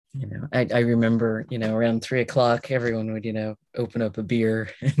I remember, around 3 o'clock, everyone would, open up a beer.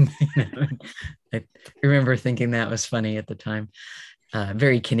 And I remember thinking that was funny at the time.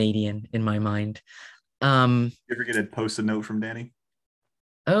 Very Canadian in my mind. You ever get a Post-it note from Danny?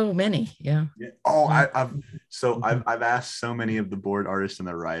 Oh, many, yeah. Oh, I've asked so many of the board artists and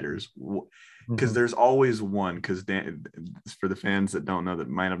the writers, because there's always one, because for the fans that don't know, that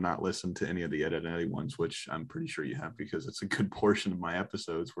might have not listened to any of the Ed, Ed and Eddie ones, which I'm pretty sure you have, because it's a good portion of my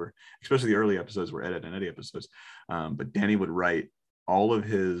episodes, where especially the early episodes were Ed, Ed and Eddie episodes. But Danny would write all of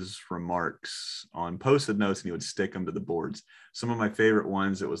his remarks on Post-it notes, and he would stick them to the boards. Some of my favorite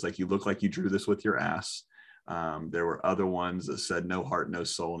ones, it was like, "You look like you drew this with your ass." There were other ones that said "no heart, no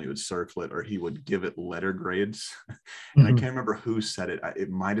soul," and he would circle it, or he would give it letter grades. And I can't remember who said it. It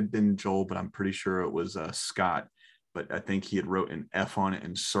might have been Joel, but I'm pretty sure it was Scott. But I think he had wrote an F on it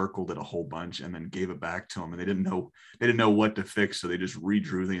and circled it a whole bunch, and then gave it back to him. And they didn't know what to fix, so they just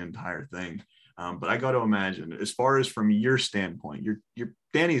redrew the entire thing. But I got to imagine, as far as from your standpoint, you're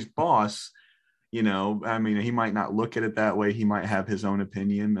Danny's boss. I mean, he might not look at it that way. He might have his own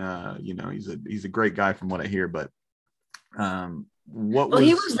opinion. He's a great guy from what I hear. But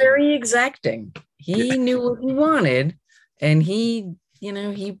he was very exacting. He knew what he wanted, and he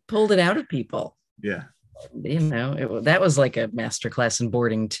pulled it out of people. Yeah. That was like a masterclass in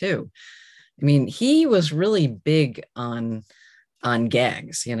boarding too. I mean, he was really big on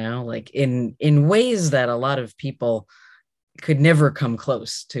gags, like in ways that a lot of people could never come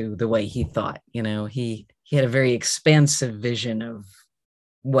close to the way he thought. He had a very expansive vision of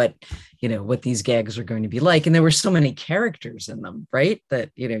what these gags are going to be like, and there were so many characters in them, right,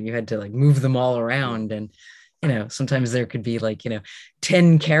 that you had to like move them all around, and sometimes there could be like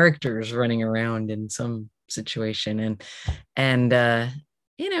 10 characters running around in some situation, and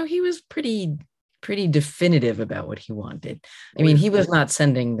he was pretty definitive about what he wanted. I mean, he was not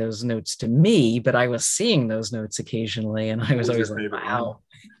sending those notes to me, but I was seeing those notes occasionally, and I was always like, wow,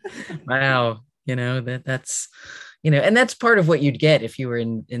 that's and that's part of what you'd get if you were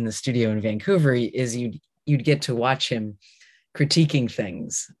in the studio in Vancouver, is you'd get to watch him critiquing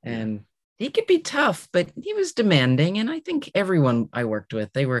things, and he could be tough, but he was demanding. And I think everyone I worked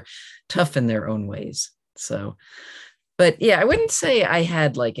with, they were tough in their own ways. So, but yeah, I wouldn't say I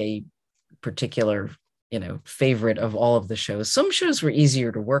had like a particular favorite of all of the shows. Some shows were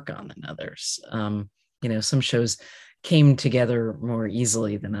easier to work on than others. Some shows came together more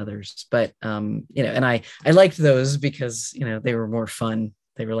easily than others, but and I liked those because they were more fun,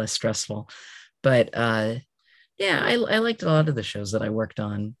 they were less stressful. But I liked a lot of the shows that I worked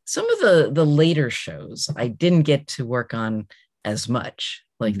on. Some of the later shows I didn't get to work on as much.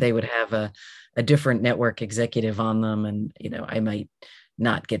 Like they would have a different network executive on them, and I might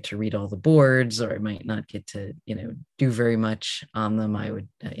not get to read all the boards, or I might not get to do very much on them. I would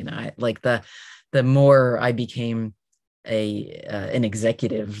I like the more I became an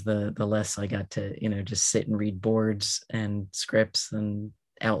executive, the less I got to just sit and read boards and scripts and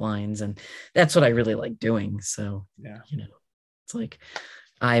outlines, and that's what I really like doing. So it's like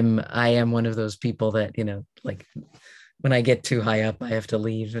I am one of those people that like when I get too high up, I have to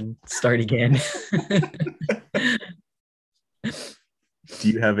leave and start again. Do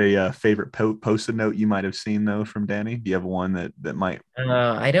you have a favorite Post-it note you might have seen though from Danny? Do you have one that might?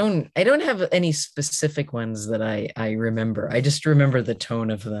 I don't have any specific ones that I remember. I just remember the tone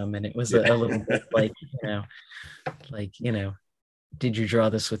of them, and it was a little bit like did you draw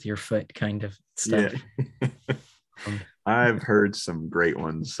this with your foot kind of stuff. Yeah. I've heard some great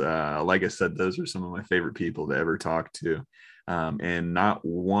ones. Like I said, those are some of my favorite people to ever talk to. And not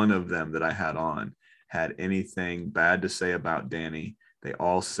one of them that I had on had anything bad to say about Danny. They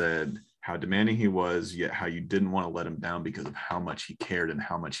all said how demanding he was, yet how you didn't want to let him down because of how much he cared and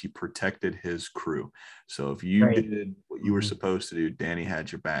how much he protected his crew. So if you Right. did what you were supposed to do, Danny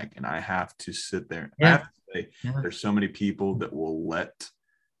had your back. And I have to sit there. I Yeah. have to say, Yeah. there's so many people that will let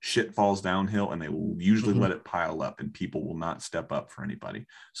shit falls downhill and they will usually Mhm. let it pile up and people will not step up for anybody.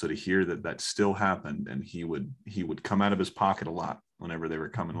 So to hear that that still happened and he would come out of his pocket a lot whenever they were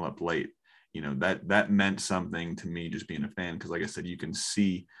coming up late, that meant something to me, just being a fan, because like I said, you can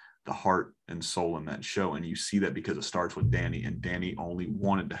see the heart and soul in that show, and you see that because it starts with Danny, and Danny only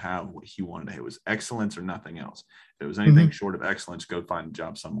wanted to have what he wanted to have. It was excellence or nothing else. If it was anything Mhm. short of excellence, go find a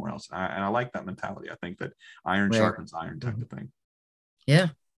job somewhere else. And I like that mentality. I think that iron Rare. sharpens iron type Mhm. of thing. Yeah.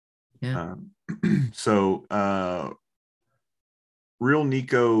 Yeah. Um, so real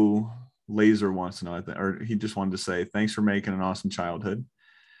Nico Laser wants to know, I think, or he just wanted to say thanks for making an awesome childhood.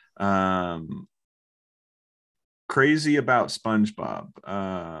 Um, crazy about SpongeBob.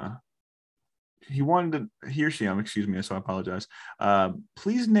 He or she, excuse me, so I apologize.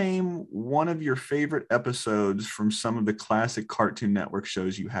 Please name one of your favorite episodes from some of the classic Cartoon Network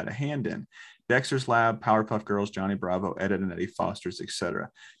shows you had a hand in. Dexter's Lab, Powerpuff Girls, Johnny Bravo, Ed, Edd and Eddie, Foster's, etc.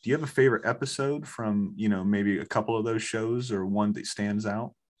 Do you have a favorite episode from, maybe a couple of those shows, or one that stands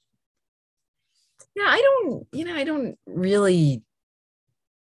out? Yeah. I don't really,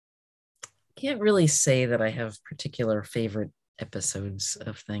 can't really say that I have particular favorite episodes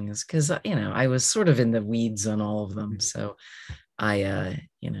of things because, I was sort of in the weeds on all of them. So I,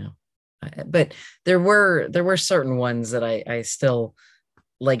 but there were certain ones that I still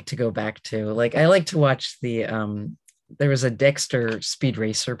like to go back to. Like I like to watch there was a Dexter Speed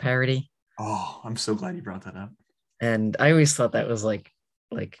Racer parody, Oh, I'm so glad you brought that up. and I always thought that was like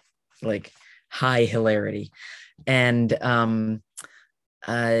like high hilarity. And uh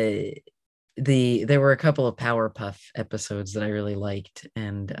there were a couple of Powerpuff episodes that I really liked,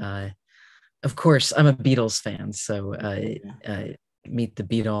 and of course I'm a Beatles fan, so Yeah. Meet the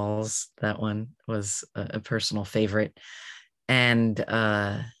Beatles, that one was a personal favorite. And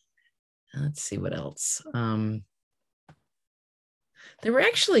let's see what else. There were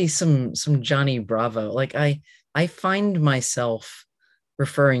actually some Johnny Bravo. Like I find myself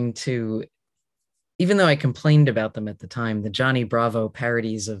referring to, even though I complained about them at the time, the Johnny Bravo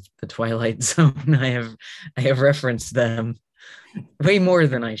parodies of the Twilight Zone. I have referenced them way more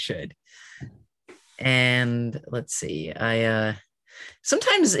than I should. And let's see, I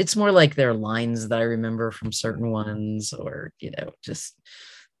sometimes it's more like their lines that I remember from certain ones, or just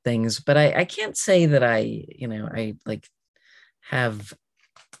things. But I can't say that I like have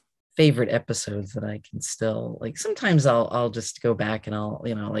favorite episodes that I can still like. Sometimes I'll just go back and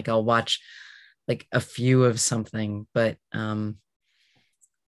I'll watch like a few of something, but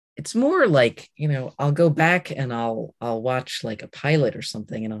it's more like, I'll go back and I'll watch like a pilot or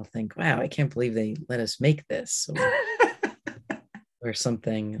something, and I'll think, wow, I can't believe they let us make this, or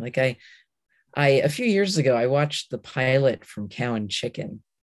something. Like I a few years ago I watched the pilot from Cow and Chicken,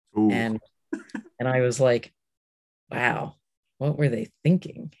 Ooh. and I was like, wow, what were they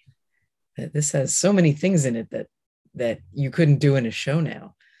thinking? That this has so many things in it that you couldn't do in a show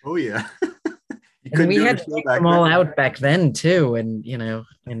now. Oh yeah. You And couldn't we do it had in to a show take them back all then. out back then too, and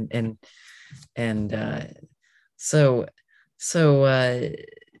and so so uh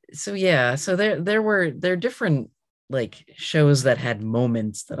so yeah, so there are different like shows that had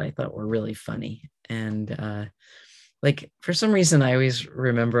moments that I thought were really funny. And like for some reason I always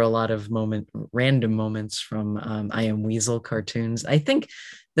remember a lot of random moments from I Am Weasel cartoons. I think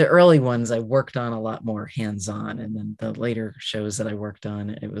the early ones I worked on a lot more hands-on, and then the later shows that I worked on,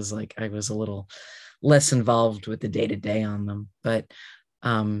 it was like I was a little less involved with the day-to-day on them.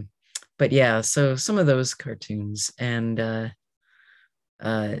 Um but yeah, so some of those cartoons. And uh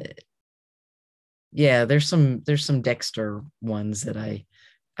yeah, there's some Dexter ones that I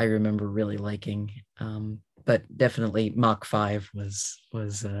remember really liking. But definitely Mach 5 was one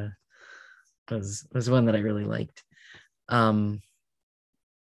that I really liked. Um,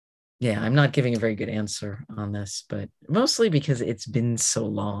 yeah, I'm not giving a very good answer on this, but mostly because it's been so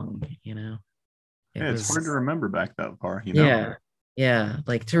long, It Yeah, it's hard to was, remember back that far. yeah, yeah,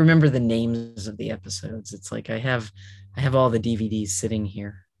 like to remember the names of the episodes. It's like I have all the DVDs sitting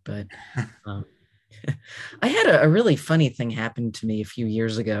here, but um, I had a really funny thing happen to me a few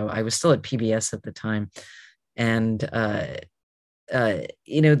years ago. I was still at PBS at the time, and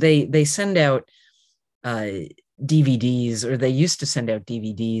they send out uh, DVDs, or they used to send out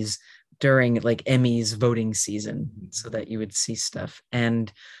DVDs during like Emmys voting season so that you would see stuff.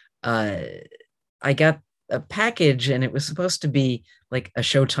 And uh, I got a package and it was supposed to be like a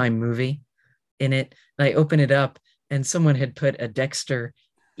Showtime movie in it. And I opened it up and someone had put a Dexter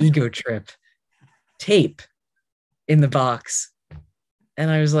Ego Trip tape in the box. And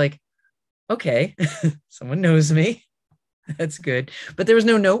I was like, okay, someone knows me. That's good. But there was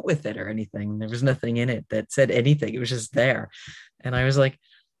no note with it or anything. There was nothing in it that said anything. It was just there. And I was like,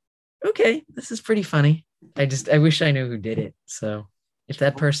 okay, this is pretty funny. I wish I knew who did it. So if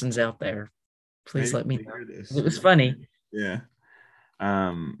that person's out there, please let me know. It was funny. Yeah.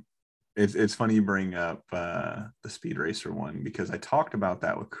 It's funny you bring up the Speed Racer one, because I talked about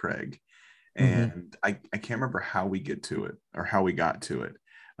that with Craig, and I can't remember how we get to it or how we got to it.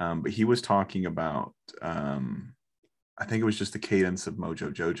 But he was talking about I think it was just the cadence of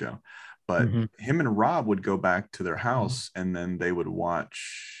Mojo Jojo. But him and Rob would go back to their house and then they would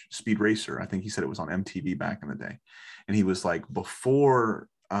watch Speed Racer. I think he said it was on MTV back in the day. And he was like, before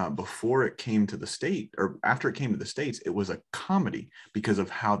it came to the state, or after it came to the States, it was a comedy because of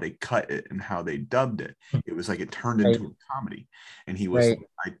how they cut it and how they dubbed it. It was like it turned into a comedy. And he was,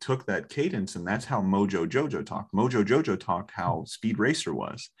 I took that cadence, and that's how Mojo Jojo talked. Mojo Jojo talked how Speed Racer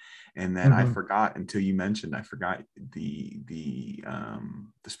was. And then I forgot, until you mentioned, I forgot the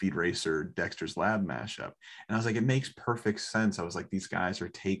Speed Racer Dexter's Lab mashup. And I was like, it makes perfect sense. I was like, these guys are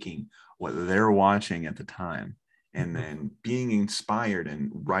taking what they're watching at the time and then being inspired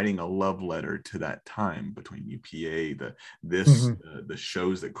and writing a love letter to that time between UPA, the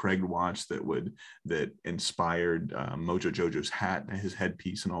shows that Craig watched that inspired Mojo Jojo's hat and his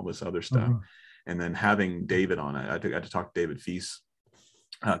headpiece and all this other stuff. And then having David on it, I got to talk to David Feast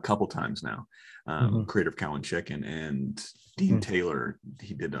a couple times now, creator of Cow and Chicken, and Dean Taylor.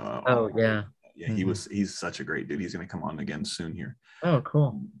 He did he's such a great dude. He's going to come on again soon here. Oh,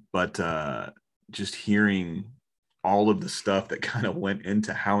 cool. But just hearing all of the stuff that kind of went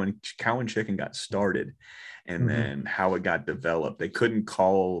into how Cow and Chicken got started, and then how it got developed. They couldn't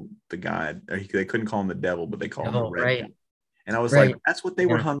call the guy, they couldn't call him the devil, but they called him the red. And I was like, that's what they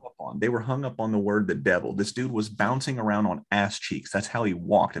were hung up on. They were hung up on the word the devil. This dude was bouncing around on ass cheeks. That's how he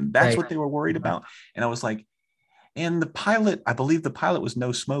walked. And that's what they were worried about. And I was like, and the pilot, I believe the pilot was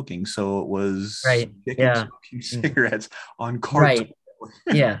no smoking. So it was smoking cigarettes on carts.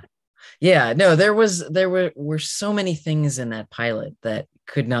 No, there were so many things in that pilot that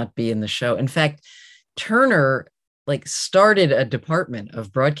could not be in the show. In fact, Turner like started a department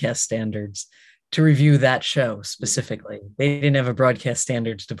of broadcast standards to review that show specifically. They didn't have a broadcast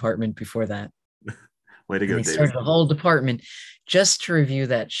standards department before that. Way to go, David. They started a whole department just to review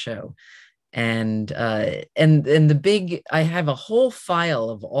that show. And the big, I have a whole file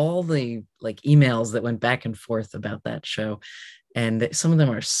of all the like emails that went back and forth about that show. And some of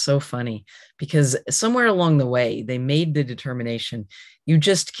them are so funny because somewhere along the way, they made the determination, you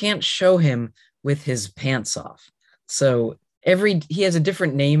just can't show him with his pants off. So he has a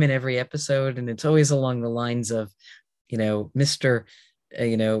different name in every episode, and it's always along the lines of, Mr.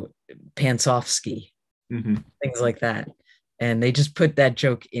 Pantsofsky, things like that. And they just put that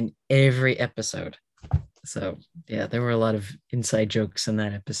joke in every episode. So yeah, there were a lot of inside jokes in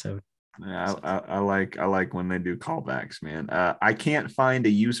that episode. Yeah, I like when they do callbacks, man. I can't find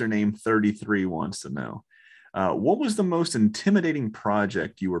a username 33 wants to know. What was the most intimidating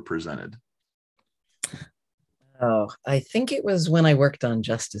project you were presented? Oh, I think it was when I worked on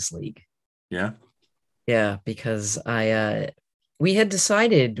Justice League. Yeah. Yeah, because we had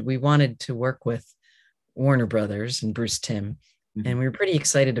decided we wanted to work with Warner Brothers and Bruce Timm, and we were pretty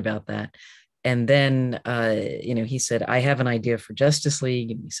excited about that. And then, he said, I have an idea for Justice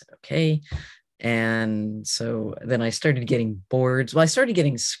League. And we said, okay. And so then I started getting boards. Well, I started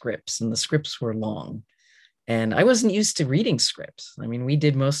getting scripts, and the scripts were long. And I wasn't used to reading scripts. I mean, we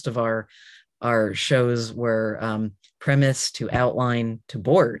did most of our shows were premise to outline to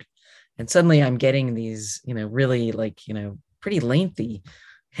board. And suddenly I'm getting these, really pretty lengthy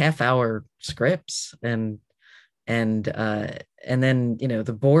half-hour scripts. And then,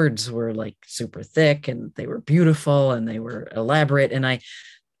 the boards were like super thick, and they were beautiful, and they were elaborate. And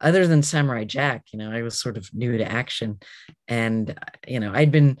other than Samurai Jack, I was sort of new to action. And,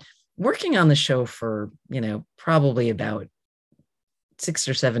 I'd been working on the show for, probably about 6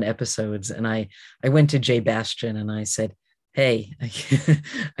 or 7 episodes. And I went to Jay Bastian and I said, hey,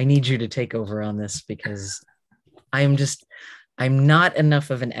 I need you to take over on this, because I'm not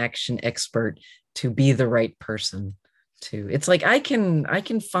enough of an action expert to be the right person to. It's like I can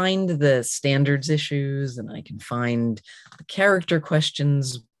find the standards issues and I can find the character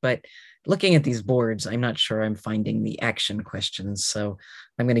questions, but looking at these boards, I'm not sure I'm finding the action questions. So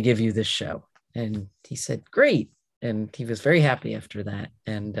I'm going to give you this show. And he said, great. And he was very happy after that.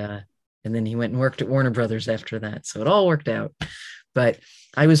 And then he went and worked at Warner Brothers after that. So it all worked out. But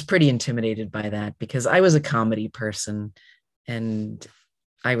I was pretty intimidated by that because I was a comedy person and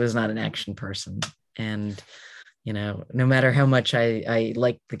I was not an action person. And, no matter how much I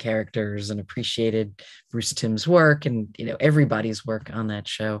liked the characters and appreciated Bruce Timm's work and, everybody's work on that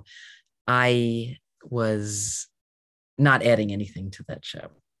show, I was not adding anything to that show.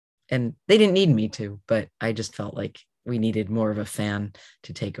 And they didn't need me to, but I just felt like we needed more of a fan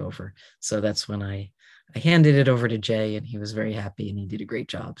to take over. So that's when I handed it over to Jay, and he was very happy and he did a great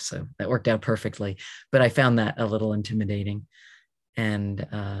job. So that worked out perfectly. But I found that a little intimidating. And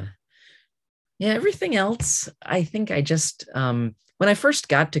everything else, I think I just when I first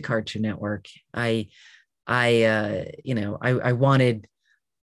got to Cartoon Network, I wanted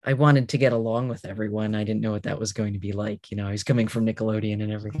to get along with everyone. I didn't know what that was going to be like. I was coming from Nickelodeon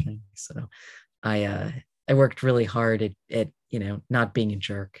and everything. So I worked really hard at not being a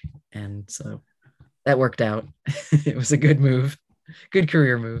jerk. And so that worked out. It was a good move, good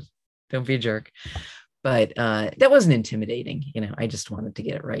career move. Don't be a jerk. But that wasn't intimidating. I just wanted to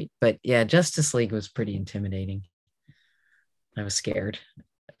get it right. But yeah, Justice League was pretty intimidating. I was scared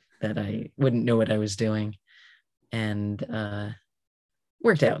that I wouldn't know what I was doing. And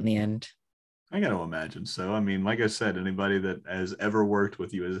worked out in the end. I got to imagine so. I mean, like I said, anybody that has ever worked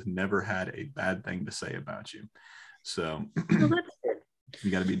with you has never had a bad thing to say about you. So you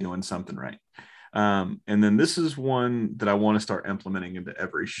got to be doing something right. And then this is one that I want to start implementing into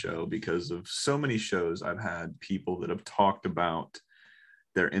every show because of so many shows I've had people that have talked about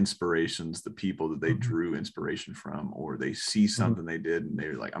their inspirations, the people that they drew inspiration from, or they see something they did and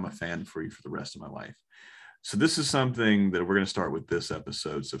they're like, I'm a fan for you for the rest of my life. So this is something that we're going to start with this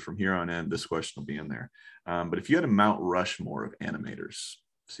episode. So from here on in, this question will be in there. But if you had a Mount Rushmore of animators,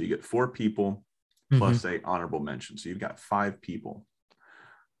 so you get 4 people plus a honorable mention. So you've got 5 people.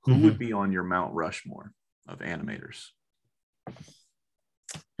 Who would be on your Mount Rushmore of animators?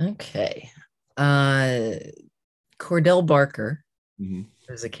 Okay. Cordell Barker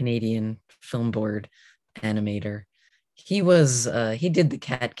was a Canadian film board animator. He did The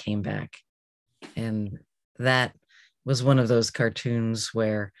Cat Came Back. And that was one of those cartoons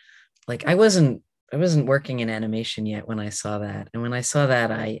where like I wasn't working in animation yet when I saw that. And when I saw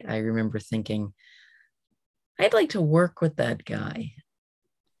that, I remember thinking, I'd like to work with that guy.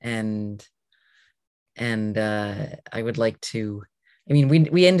 And I would like to, I mean,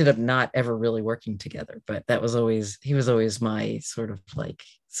 we ended up not ever really working together, but he was always my sort of like,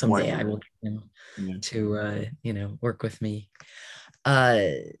 someday I will get him to, work with me.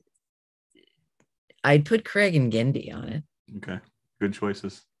 I'd put Craig and Gendy on it. Okay. Good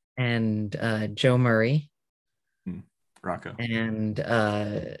choices. And Joe Murray. Rocco. And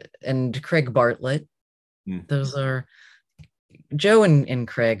Craig Bartlett. Those are Joe and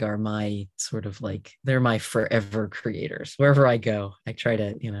Craig are my sort of like, they're my forever creators. Wherever I go, I try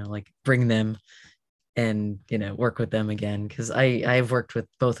to, like bring them and, work with them again. Cause I've worked with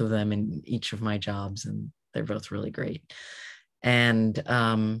both of them in each of my jobs and they're both really great. And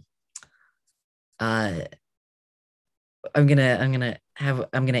I'm gonna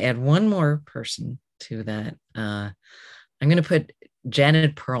add one more person to that. I'm gonna put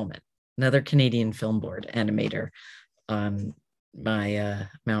Janet Perlman, another Canadian film board animator, on my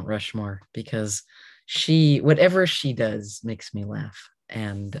Mount Rushmore because whatever she does makes me laugh,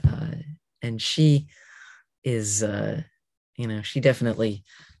 and she is she definitely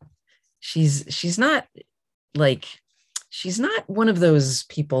she's not like. She's not one of those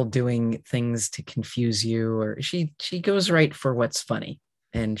people doing things to confuse you, or she goes right for what's funny,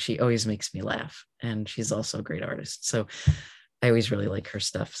 and she always makes me laugh. And she's also a great artist. So I always really like her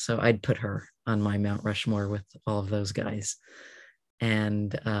stuff. So I'd put her on my Mount Rushmore with all of those guys.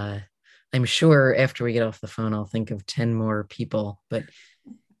 And I'm sure after we get off the phone, I'll think of 10 more people, but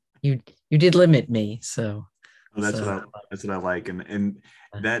you did limit me. So well, that's what I like. And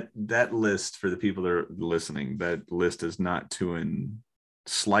that list, for the people that are listening, that list is not to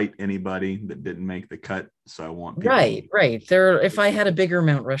slight anybody that didn't make the cut. So I want people right there. If I had a bigger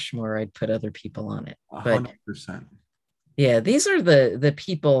Mount Rushmore, I'd put other people on it. 100%. Yeah, these are the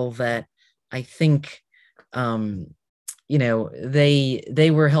people that I think they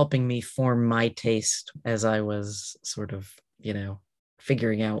were helping me form my taste as I was sort of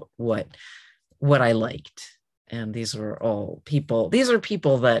figuring out what I liked. And these are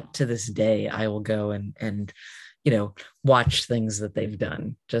people that to this day I will go and watch things that they've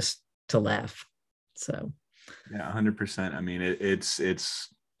done just to laugh. So yeah, 100%. I mean, it's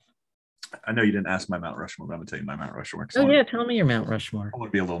I know you didn't ask my Mount Rushmore, but I'm gonna tell you my Mount Rushmore. Oh yeah, tell me your Mount Rushmore. I want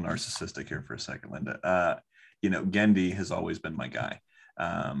to be a little narcissistic here for a second, Linda. Gendy has always been my guy.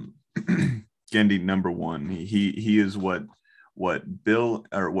 Gendy, number one. He is what Bill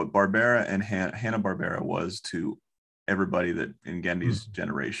or what Barbera and Hanna-Barbera was to everybody that in Gendy's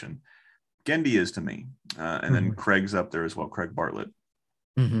generation. Gendy is to me. And then Craig's up there as well, Craig Bartlett.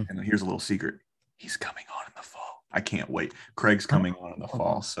 And here's a little secret. He's coming on in the fall. I can't wait. Craig's coming on in the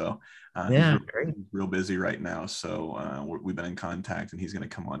fall. So he's real busy right now. So we've been in contact, and he's going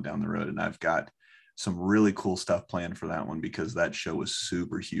to come on down the road. And I've got some really cool stuff planned for that one because that show was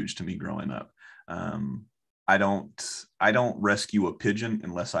super huge to me growing up. I don't rescue a pigeon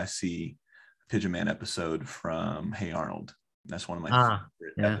unless I see a Pigeon Man episode from Hey Arnold. That's one of my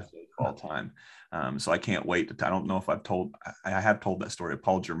favorite episodes of all time. So I can't wait. I don't know if I have told that story of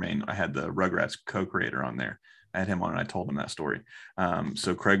Paul Germain. I had the Rugrats co-creator on there. I had him on and I told him that story.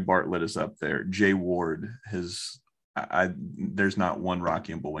 So Craig Bartlett is up there. Jay Ward there's not one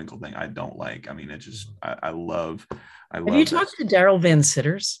Rocky and Bullwinkle thing I don't like. I mean, it just, I love. Have you talked to Daryl Van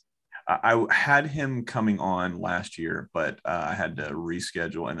Sitters? I had him coming on last year, but I had to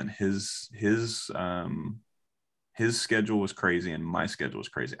reschedule, and then his schedule was crazy and my schedule was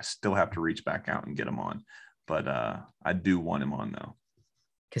crazy. I still have to reach back out and get him on, but I do want him on though.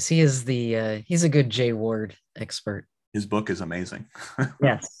 Because he is he's a good Jay Ward expert. His book is amazing.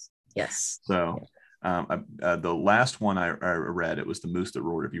 Yes. So the last one I read, it was The Moose That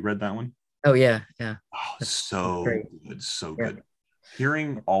Roared. Have you read that one? Oh yeah. Oh, so good. So good.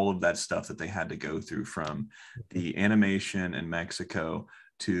 Hearing all of that stuff that they had to go through, from the animation in Mexico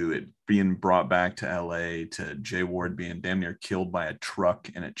to it being brought back to LA, to Jay Ward being damn near killed by a truck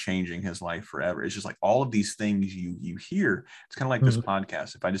and it changing his life forever. It's just like all of these things you hear. It's kind of like this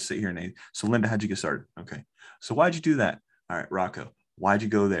podcast. If I just sit here and so Linda, how'd you get started? Okay. So why'd you do that? All right, Rocco, why'd you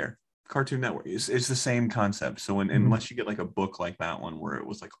go there? Cartoon Network. It's the same concept. So unless you get like a book like that one where it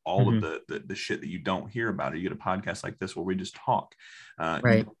was like all of the shit that you don't hear about, or you get a podcast like this where we just talk,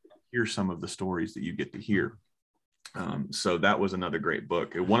 you hear some of the stories that you get to hear. So that was another great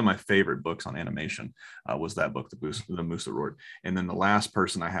book. One of my favorite books on animation was that book, The Moose That Roared. And then the last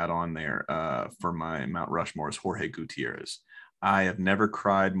person I had on there for my Mount Rushmore is Jorge Gutierrez. I have never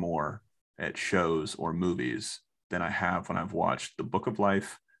cried more at shows or movies than I have when I've watched The Book of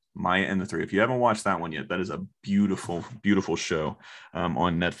Life, Maya and the Three. If you haven't watched that one yet, that is a beautiful, beautiful show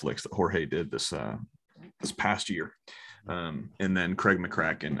on Netflix that Jorge did this past year. And then Craig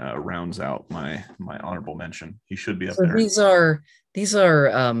McCracken rounds out my honorable mention. He should be up there.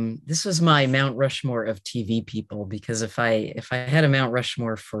 This was my Mount Rushmore of TV people, because if I had a Mount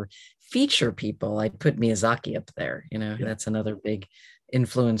Rushmore for feature people, I'd put Miyazaki up there. That's another big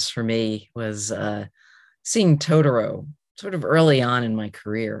influence for me, was seeing Totoro sort of early on in my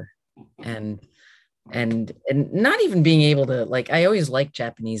career, and not even being able to, like, I always liked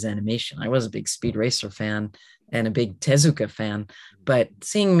Japanese animation. I was a big Speed Racer fan and a big Tezuka fan, but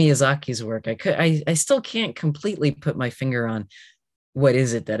seeing Miyazaki's work, I still can't completely put my finger on what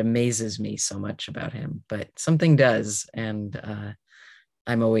is it that amazes me so much about him, but something does. And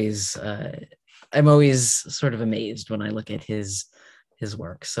I'm always sort of amazed when I look at his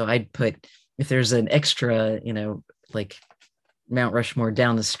work. So I'd put, if there's an extra, like Mount Rushmore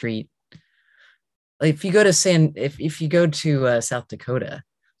down the street, like if you go to South Dakota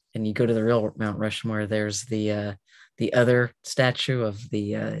and you go to the real Mount Rushmore, there's the other statue of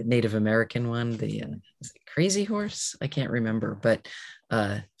the Native American one, is it Crazy Horse? I can't remember, but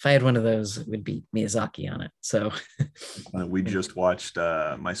if I had one of those, it would be Miyazaki on it. So we just watched,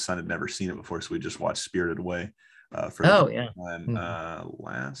 my son had never seen it before, so we just watched Spirited Away for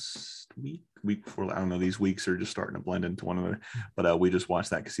last week before. I don't know, these weeks are just starting to blend into one another, but we just watched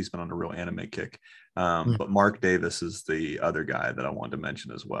that because he's been on a real anime kick. But Mark Davis is the other guy that I wanted to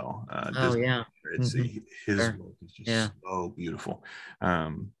mention as well. His work is just so beautiful.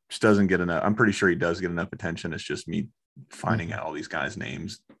 Just doesn't get enough. I'm pretty sure he does get enough attention. It's just me finding out all these guys'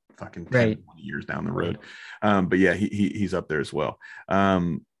 names fucking 10, 20 years down the road. But yeah, he's up there as well.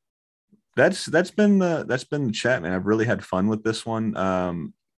 That's been the chat, man. I've really had fun with this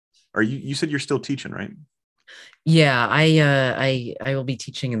one. You said you're still teaching, right? Yeah, I will be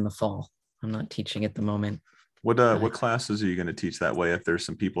teaching in the fall. I'm not teaching at the moment. What classes are you going to teach that way? If there's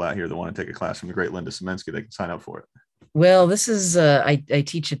some people out here that want to take a class from the great Linda Simensky, they can sign up for it. Well, this is I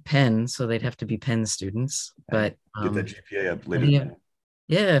teach at Penn, so they'd have to be Penn students. But get that GPA up later.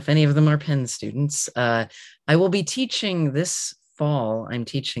 Yeah, if any of them are Penn students, I will be teaching this fall. I'm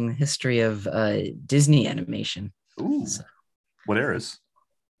teaching the history of Disney animation. Ooh. So, what eras?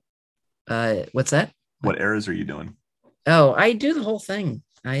 What's that? What eras are you doing? Oh, I do the whole thing.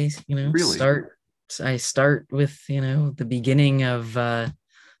 Really? I start with, the beginning of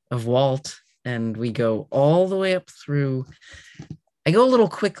Walt, and we go all the way up through. I go a little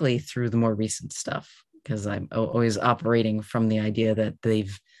quickly through the more recent stuff because I'm always operating from the idea that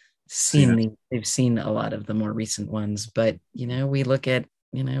Seen it. they've seen a lot of the more recent ones. But we look at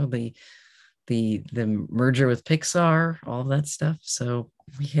the merger with Pixar, all of that stuff. So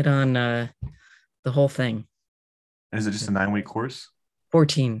we hit on the whole thing. Is it just a 9-week course?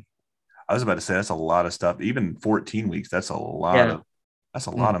 14. I was about to say that's a lot of stuff. Even 14 weeks, Yeah. that's a lot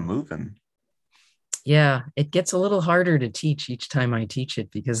Mm. of moving. Yeah, it gets a little harder to teach each time I teach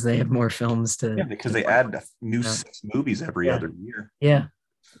it because they have more films Yeah, to because they add a new out. 6 movies every Yeah, other year. yeah,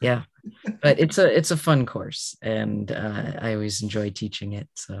 yeah. But it's a fun course, and I always enjoy teaching it.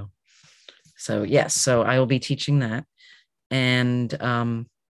 So yes, so I will be teaching that, and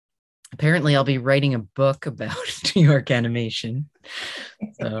apparently I'll be writing a book about New York animation.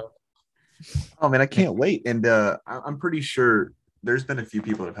 So Oh man, I can't wait. And I'm pretty sure there's been a few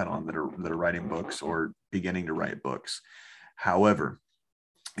people that have had on that are writing books or beginning to write books. However,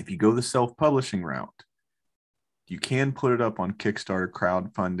 if you go the self-publishing route, you can put it up on Kickstarter,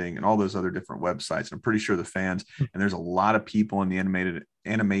 crowdfunding, and all those other different websites. I'm pretty sure the fans, and there's a lot of people in the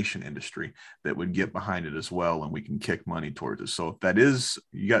animation industry that would get behind it as well, and we can kick money towards it. So if that is,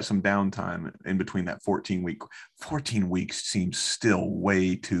 you got some downtime in between that 14 weeks seems still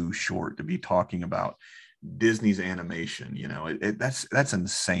way too short to be talking about Disney's animation. That's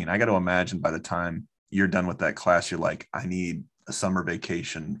insane. I got to imagine by the time you're done with that class, you're like, I need a summer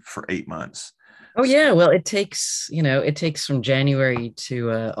vacation for 8 months. oh yeah, well it takes from January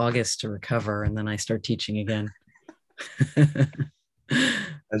to August to recover, and then I start teaching again.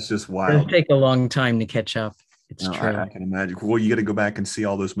 That's just It'll wild. take a long time to catch up. It's No, true. I can imagine. Well, you got to go back and see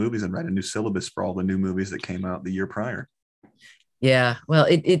all those movies and write a new syllabus for all the new movies that came out the year prior. Yeah. Well,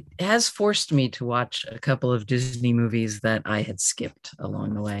 it has forced me to watch a couple of Disney movies that I had skipped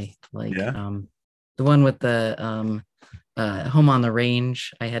along the way. Like Yeah. the one with the Home on the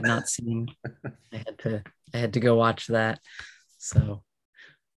Range I had not seen. I had to I had to go watch that. So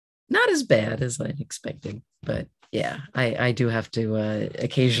not as bad as I expected, but yeah, I do have to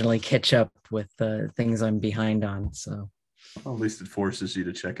occasionally catch up with things I'm behind on. So Well, at least it forces you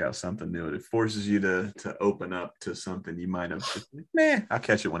to check out something new. It forces you to open up to something you might have just, I'll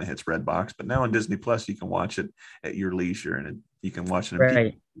catch it when it hits Redbox. But now on Disney Plus, you can watch it at your leisure, and you can watch it in peace right.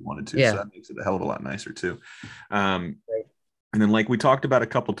 if you wanted to. So Yeah. that makes it a hell of a lot nicer too. Um, Right. and then, like we talked about a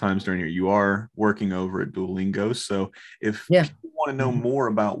couple times during here, you are working over at Duolingo. So if Yeah. people want to know Mhm. more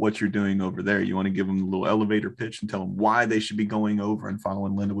about what you're doing over there, you want to give them a little elevator pitch and tell them why they should be going over and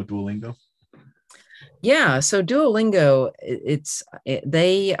following Linda with Duolingo. Yeah, so Duolingo,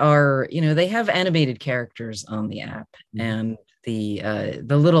 they are, they have animated characters on the app, Mhm. and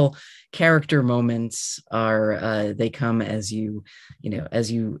the little character moments are they come as you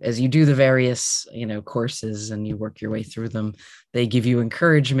do the various courses and you work your way through them. They give you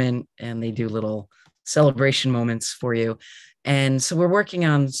encouragement and they do little celebration moments for you. And so we're working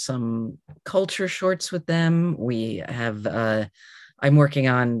on some culture shorts with them. We have I'm working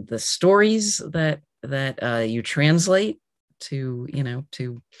on the stories that you translate to it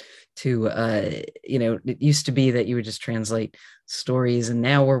used to be that you would just translate stories, and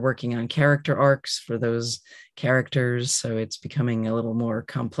now we're working on character arcs for those characters, so it's becoming a little more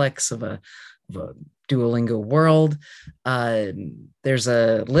complex of a Duolingo world. There's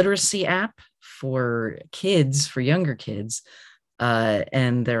a literacy app for kids, for younger kids,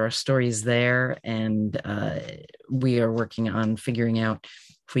 and there are stories there, and we are working on figuring out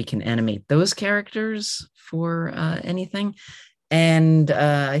if we can animate those characters for anything. And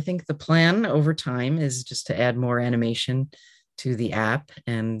I think the plan over time is just to add more animation to the app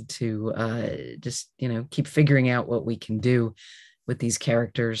and to just keep figuring out what we can do with these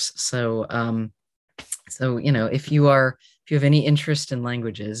characters. So if you have any interest in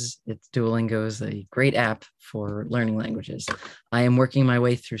languages, Duolingo is a great app for learning languages. I am working my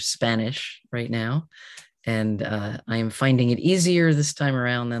way through Spanish right now, and I am finding it easier this time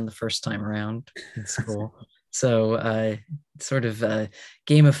around than the first time around in school. So it sort of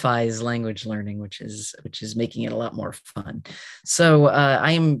gamifies language learning, which is making it a lot more fun. So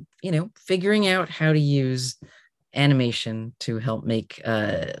I am figuring out how to use animation to help make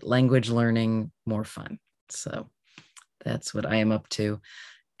language learning more fun. So that's what I am up to,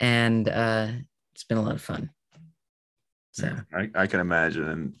 and it's been a lot of fun. So Yeah, I can imagine.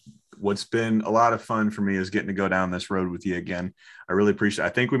 And what's been a lot of fun for me is getting to go down this road with you again. I really appreciate it.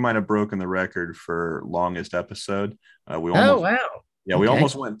 I think we might have broken the record for longest episode. We oh almost, wow, yeah, we okay,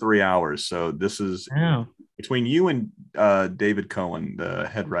 almost went 3 hours. So this is, wow, Between you and David Cohen, the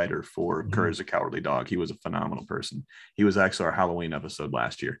head writer for Courage the Cowardly Dog, he was a phenomenal person. He was actually our Halloween episode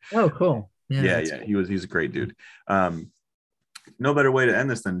last year. Oh, cool. Yeah, Cool. he's a great dude. No better way to end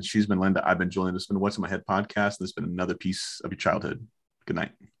this than she's been Linda. I've been Julian. This has been What's in My Head podcast. This has been another piece of your childhood. Good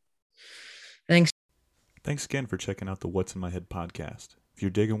night. Thanks. Thanks again for checking out the What's in My Head podcast. If you're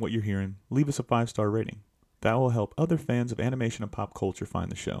digging what you're hearing, leave us a 5-star rating. That will help other fans of animation and pop culture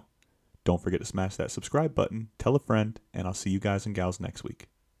find the show. Don't forget to smash that subscribe button, tell a friend, and I'll see you guys and gals next week.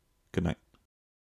 Good night.